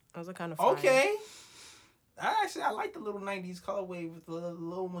 Those are kind of fire. Okay. I like the little 90s colorway with the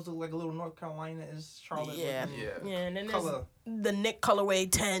little ones look like a little North Carolina is Charlotte. Yeah. Yeah. And then Color. there's the Nick colorway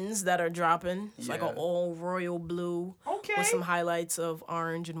 10s that are dropping. It's like an all royal blue. Okay. With some highlights of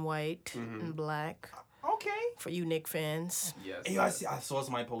orange and white and black. Okay. For you Nick fans. Yes. Hey, I saw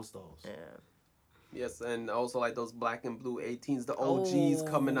somebody post those. Yeah. Yes, and also like those black and blue 18s, the OGs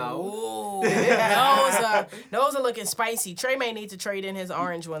coming out. Ooh. those are looking spicy. Trey may need to trade in his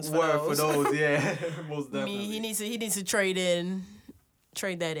orange ones for Word those. for those, yeah. Most definitely. He needs to trade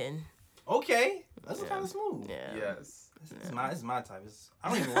that in. Okay. That's kind of smooth. Yeah. Yes. It's my type. I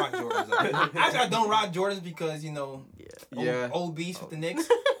don't even rock Jordans. Actually, I don't rock Jordans because, old beast with the Knicks.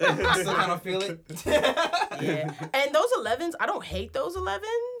 I still kind of feel it. Yeah. And those 11s, I don't hate those 11s.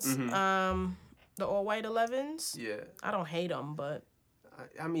 Mm-hmm. The all white 11s. Yeah. I don't hate them, but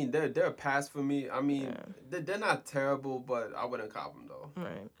I mean, they're a pass for me. I mean, they're not terrible, but I wouldn't cop them though.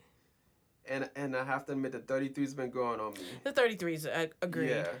 right. And I have to admit, the 33's been growing on me. The 33s, I agree.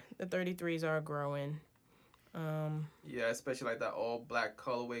 Yeah. The 33s are growing. Yeah, especially like that all black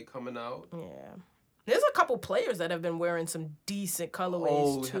colorway coming out. Yeah. There's a couple players that have been wearing some decent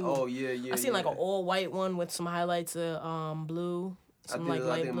colorways too. Oh yeah. I seen like an all white one with some highlights of blue. Some light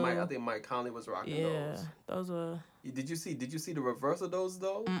blue. I think Mike Conley was rocking those. Yeah, those were. Did you see the reverse of those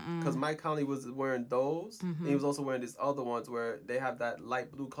though? Because Mike Conley was wearing those, and he was also wearing these other ones where they have that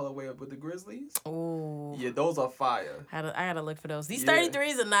light blue colorway with the Grizzlies. Oh. Yeah, those are fire. I gotta look for those. These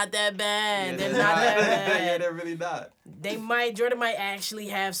 33s are not that bad. Yeah, they're not that bad. Yeah, they're really not. Jordan might actually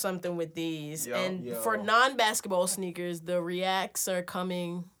have something with these. For non-basketball sneakers, the Reacts are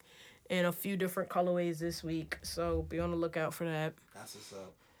coming in a few different colorways this week, so be on the lookout for that. That's what's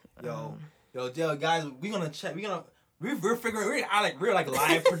up. Yo, guys, we're gonna check. We're figuring. We're like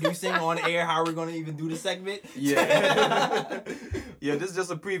live producing on air. How we're gonna even do the segment? Yeah. Yeah, this is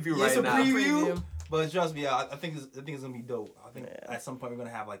just a preview right now. It's a preview. But trust me, I think it's gonna be dope. I think at some point we're gonna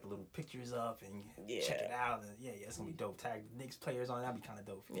have like the little pictures up and check it out. And it's gonna be dope. Tag the Knicks players on. That'd be kind of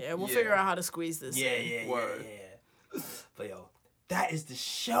dope. Yeah, we'll figure out how to squeeze this. Yeah. But that is the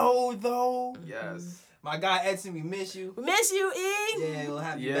show though. Yes. My guy Edson, we miss you. We miss you, E. Yeah, we'll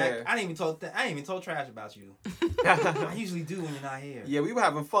have you back. I didn't even talk trash about you. I usually do when you're not here. Yeah, we were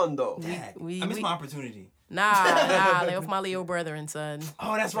having fun though. I missed my opportunity. Nah, lay off my Leo brethren, son.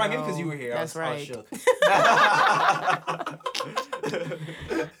 Oh, that's right. Maybe because you were here. That's right. I was shook.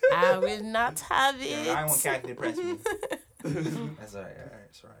 I will not have it. I don't want Cat to depress me. That's all right.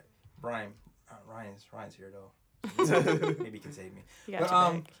 That's all right. Ryan's here though. Maybe he can save me. He got your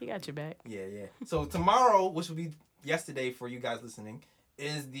back. He got your back. Yeah. So tomorrow, which will be yesterday for you guys listening,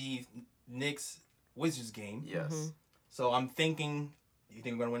 is the Knicks Wizards game. Yes. Mm-hmm. So I'm thinking, you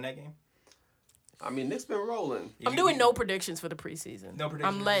think we're gonna win that game? I mean, Knicks been rolling. I'm doing no predictions for the preseason. No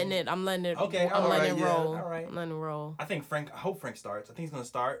predictions. I'm letting it. Okay, I'm letting it yeah, roll. all right. I'm letting it roll. I hope Frank starts. I think he's gonna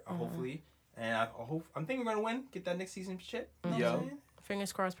start, hopefully. And I'm thinking we're gonna win. Get that next season shit. You know what I'm saying?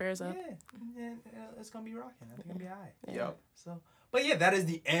 Fingers crossed, prayers up. Yeah, and, it's gonna be rocking. I think it'll be alright. Yep. So, but yeah, that is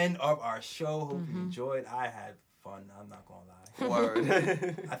the end of our show. Hope you enjoyed. I had fun. I'm not gonna lie. Word.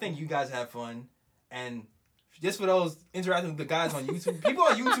 I think you guys had fun, and just for those interacting with the guys on YouTube, people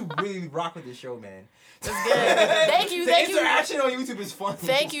on YouTube really rock with this show, man. That's good. Thank you. The interaction on YouTube is fun.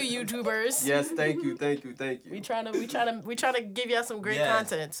 Thank you, YouTubers. Yes, thank you. We trying to give y'all some great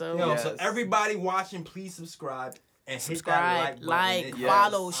content. So So everybody watching, please subscribe and hit that like, like button.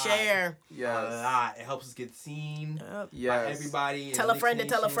 follow, Yes. share. Yes. A lot. It helps us get seen by Yes. everybody. Tell a friend to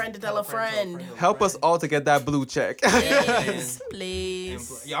tell a friend to tell a friend. Help us all to get that blue check. Yes,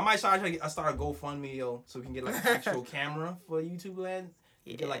 please. Yeah, I might start a GoFundMe, so we can get like an actual camera for YouTube land.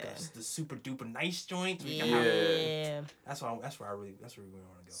 We get like the super duper nice joint. We can have That's where we really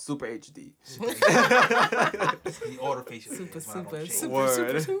want to go. Super HD. The order facial. Super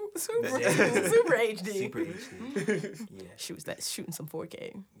Word. HD. Super HD. Yeah. Shooting some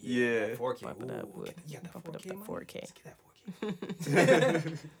 4K. Yeah. 4K. Bump it up. Bump Bump it up to 4K. Let's get that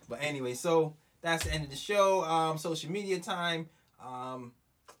 4K. But anyway, so that's the end of the show. Social media time.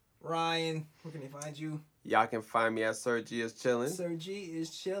 Ryan, where can they find you? Y'all can find me at Sir G is Chillin'. Sir G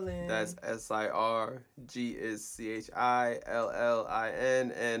is chilling. That's SIR. G is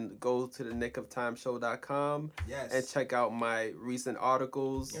CHILLIN. And go to the nickoftimeshow.com. Yes. And check out my recent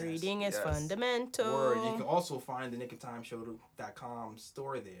articles. Reading is Yes. fundamental. Word. You can also find the nickoftimeshow.com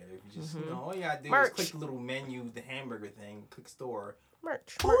store there. If you just, all you gotta do Merch. is click the little menu, the hamburger thing, click store.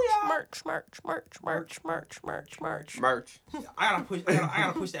 Merch. Merch. I gotta push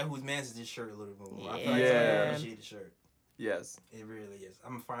that Who's Man's this shirt a little bit more. I feel like I appreciate the shirt. Yes. It really is.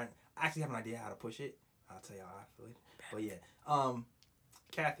 I actually have an idea how to push it. I'll tell you how I feel it. But yeah.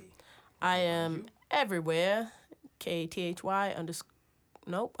 Kathy. I am everywhere. KTHY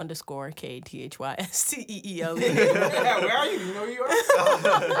underscore KTHYSTEELE. Where are you? You know who you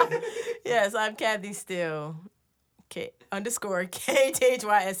are? Yes, I'm Kathy Steele. Underscore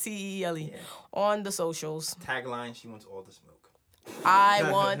KTHYSTEELE on the socials. Tagline: She wants all the smoke.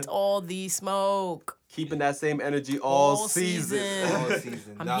 I want all the smoke. Keeping that same energy all season. All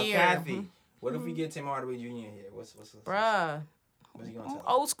season. I'm now, here. Kathy, what if we get Tim Hardaway Jr. here? What's Bruh. What's he gonna tell us?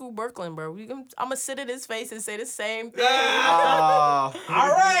 Old school Brooklyn, bro. I'm gonna sit in his face and say the same thing. All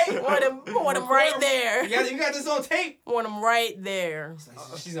right. Want him right there. You got this on tape. Want him right there.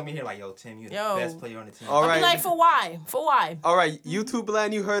 She's gonna be here like, yo, Tim, you're the Yo. best player on the team. All I'll right. be like, for why? For why? All right, YouTube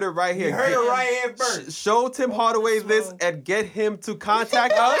land, you heard it right here. You heard it right here first. Show Tim Hardaway this and get him to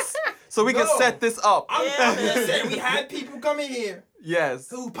contact us so we can No. set this up. I'm just saying we had people coming here Yes.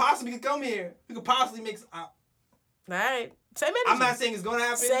 who possibly could come here. Who could possibly make. All right. Same energy. I'm not saying it's gonna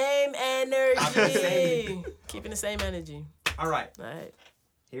happen. Same just energy. saying. Keeping the same energy. All right, All right.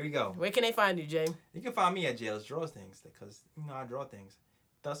 here we go. Where can they find you, Jay? You can find me at Jails Draws Things because I draw things.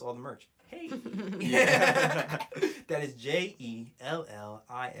 Thus all the merch. Hey. That is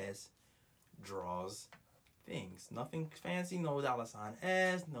JELLIS Draws Things. Nothing fancy. No $S.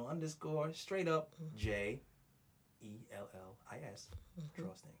 No underscore. Straight up JELLIS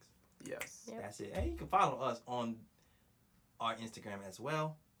Draws Things. Yes. Yep. That's it. And you can follow us on our Instagram as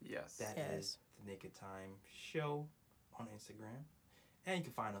well. Yes. That is the Naked Time Show on Instagram. And you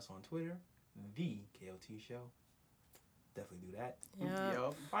can find us on Twitter, the KOT Show. Definitely do that. Yeah.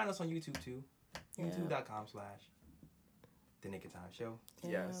 Yup. Find us on YouTube too. Yeah. YouTube.com/The Naked Time Show.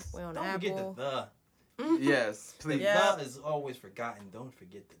 Yes. We're on Don't Apple. forget the Yes, The please. Yeah. the is always forgotten. Don't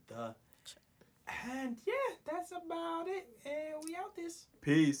forget the. And yeah, that's about it. And we out this.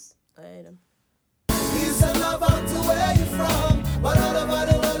 Peace. Later. Peace and love out to where you from. But all about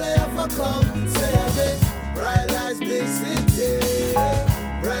the world they ever come. Say again, bright lights, big city.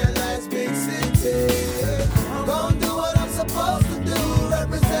 Bright lights, big city. I'm gonna do what I'm supposed to do.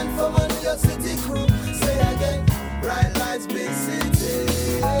 Represent for my New York City crew. Say again, bright lights, big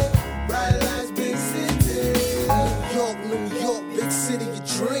city. Bright lights, big city. New York, big city of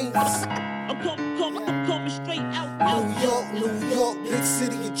dreams. I'm coming straight out. New York, big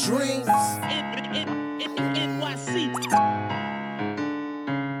city of dreams. NYC.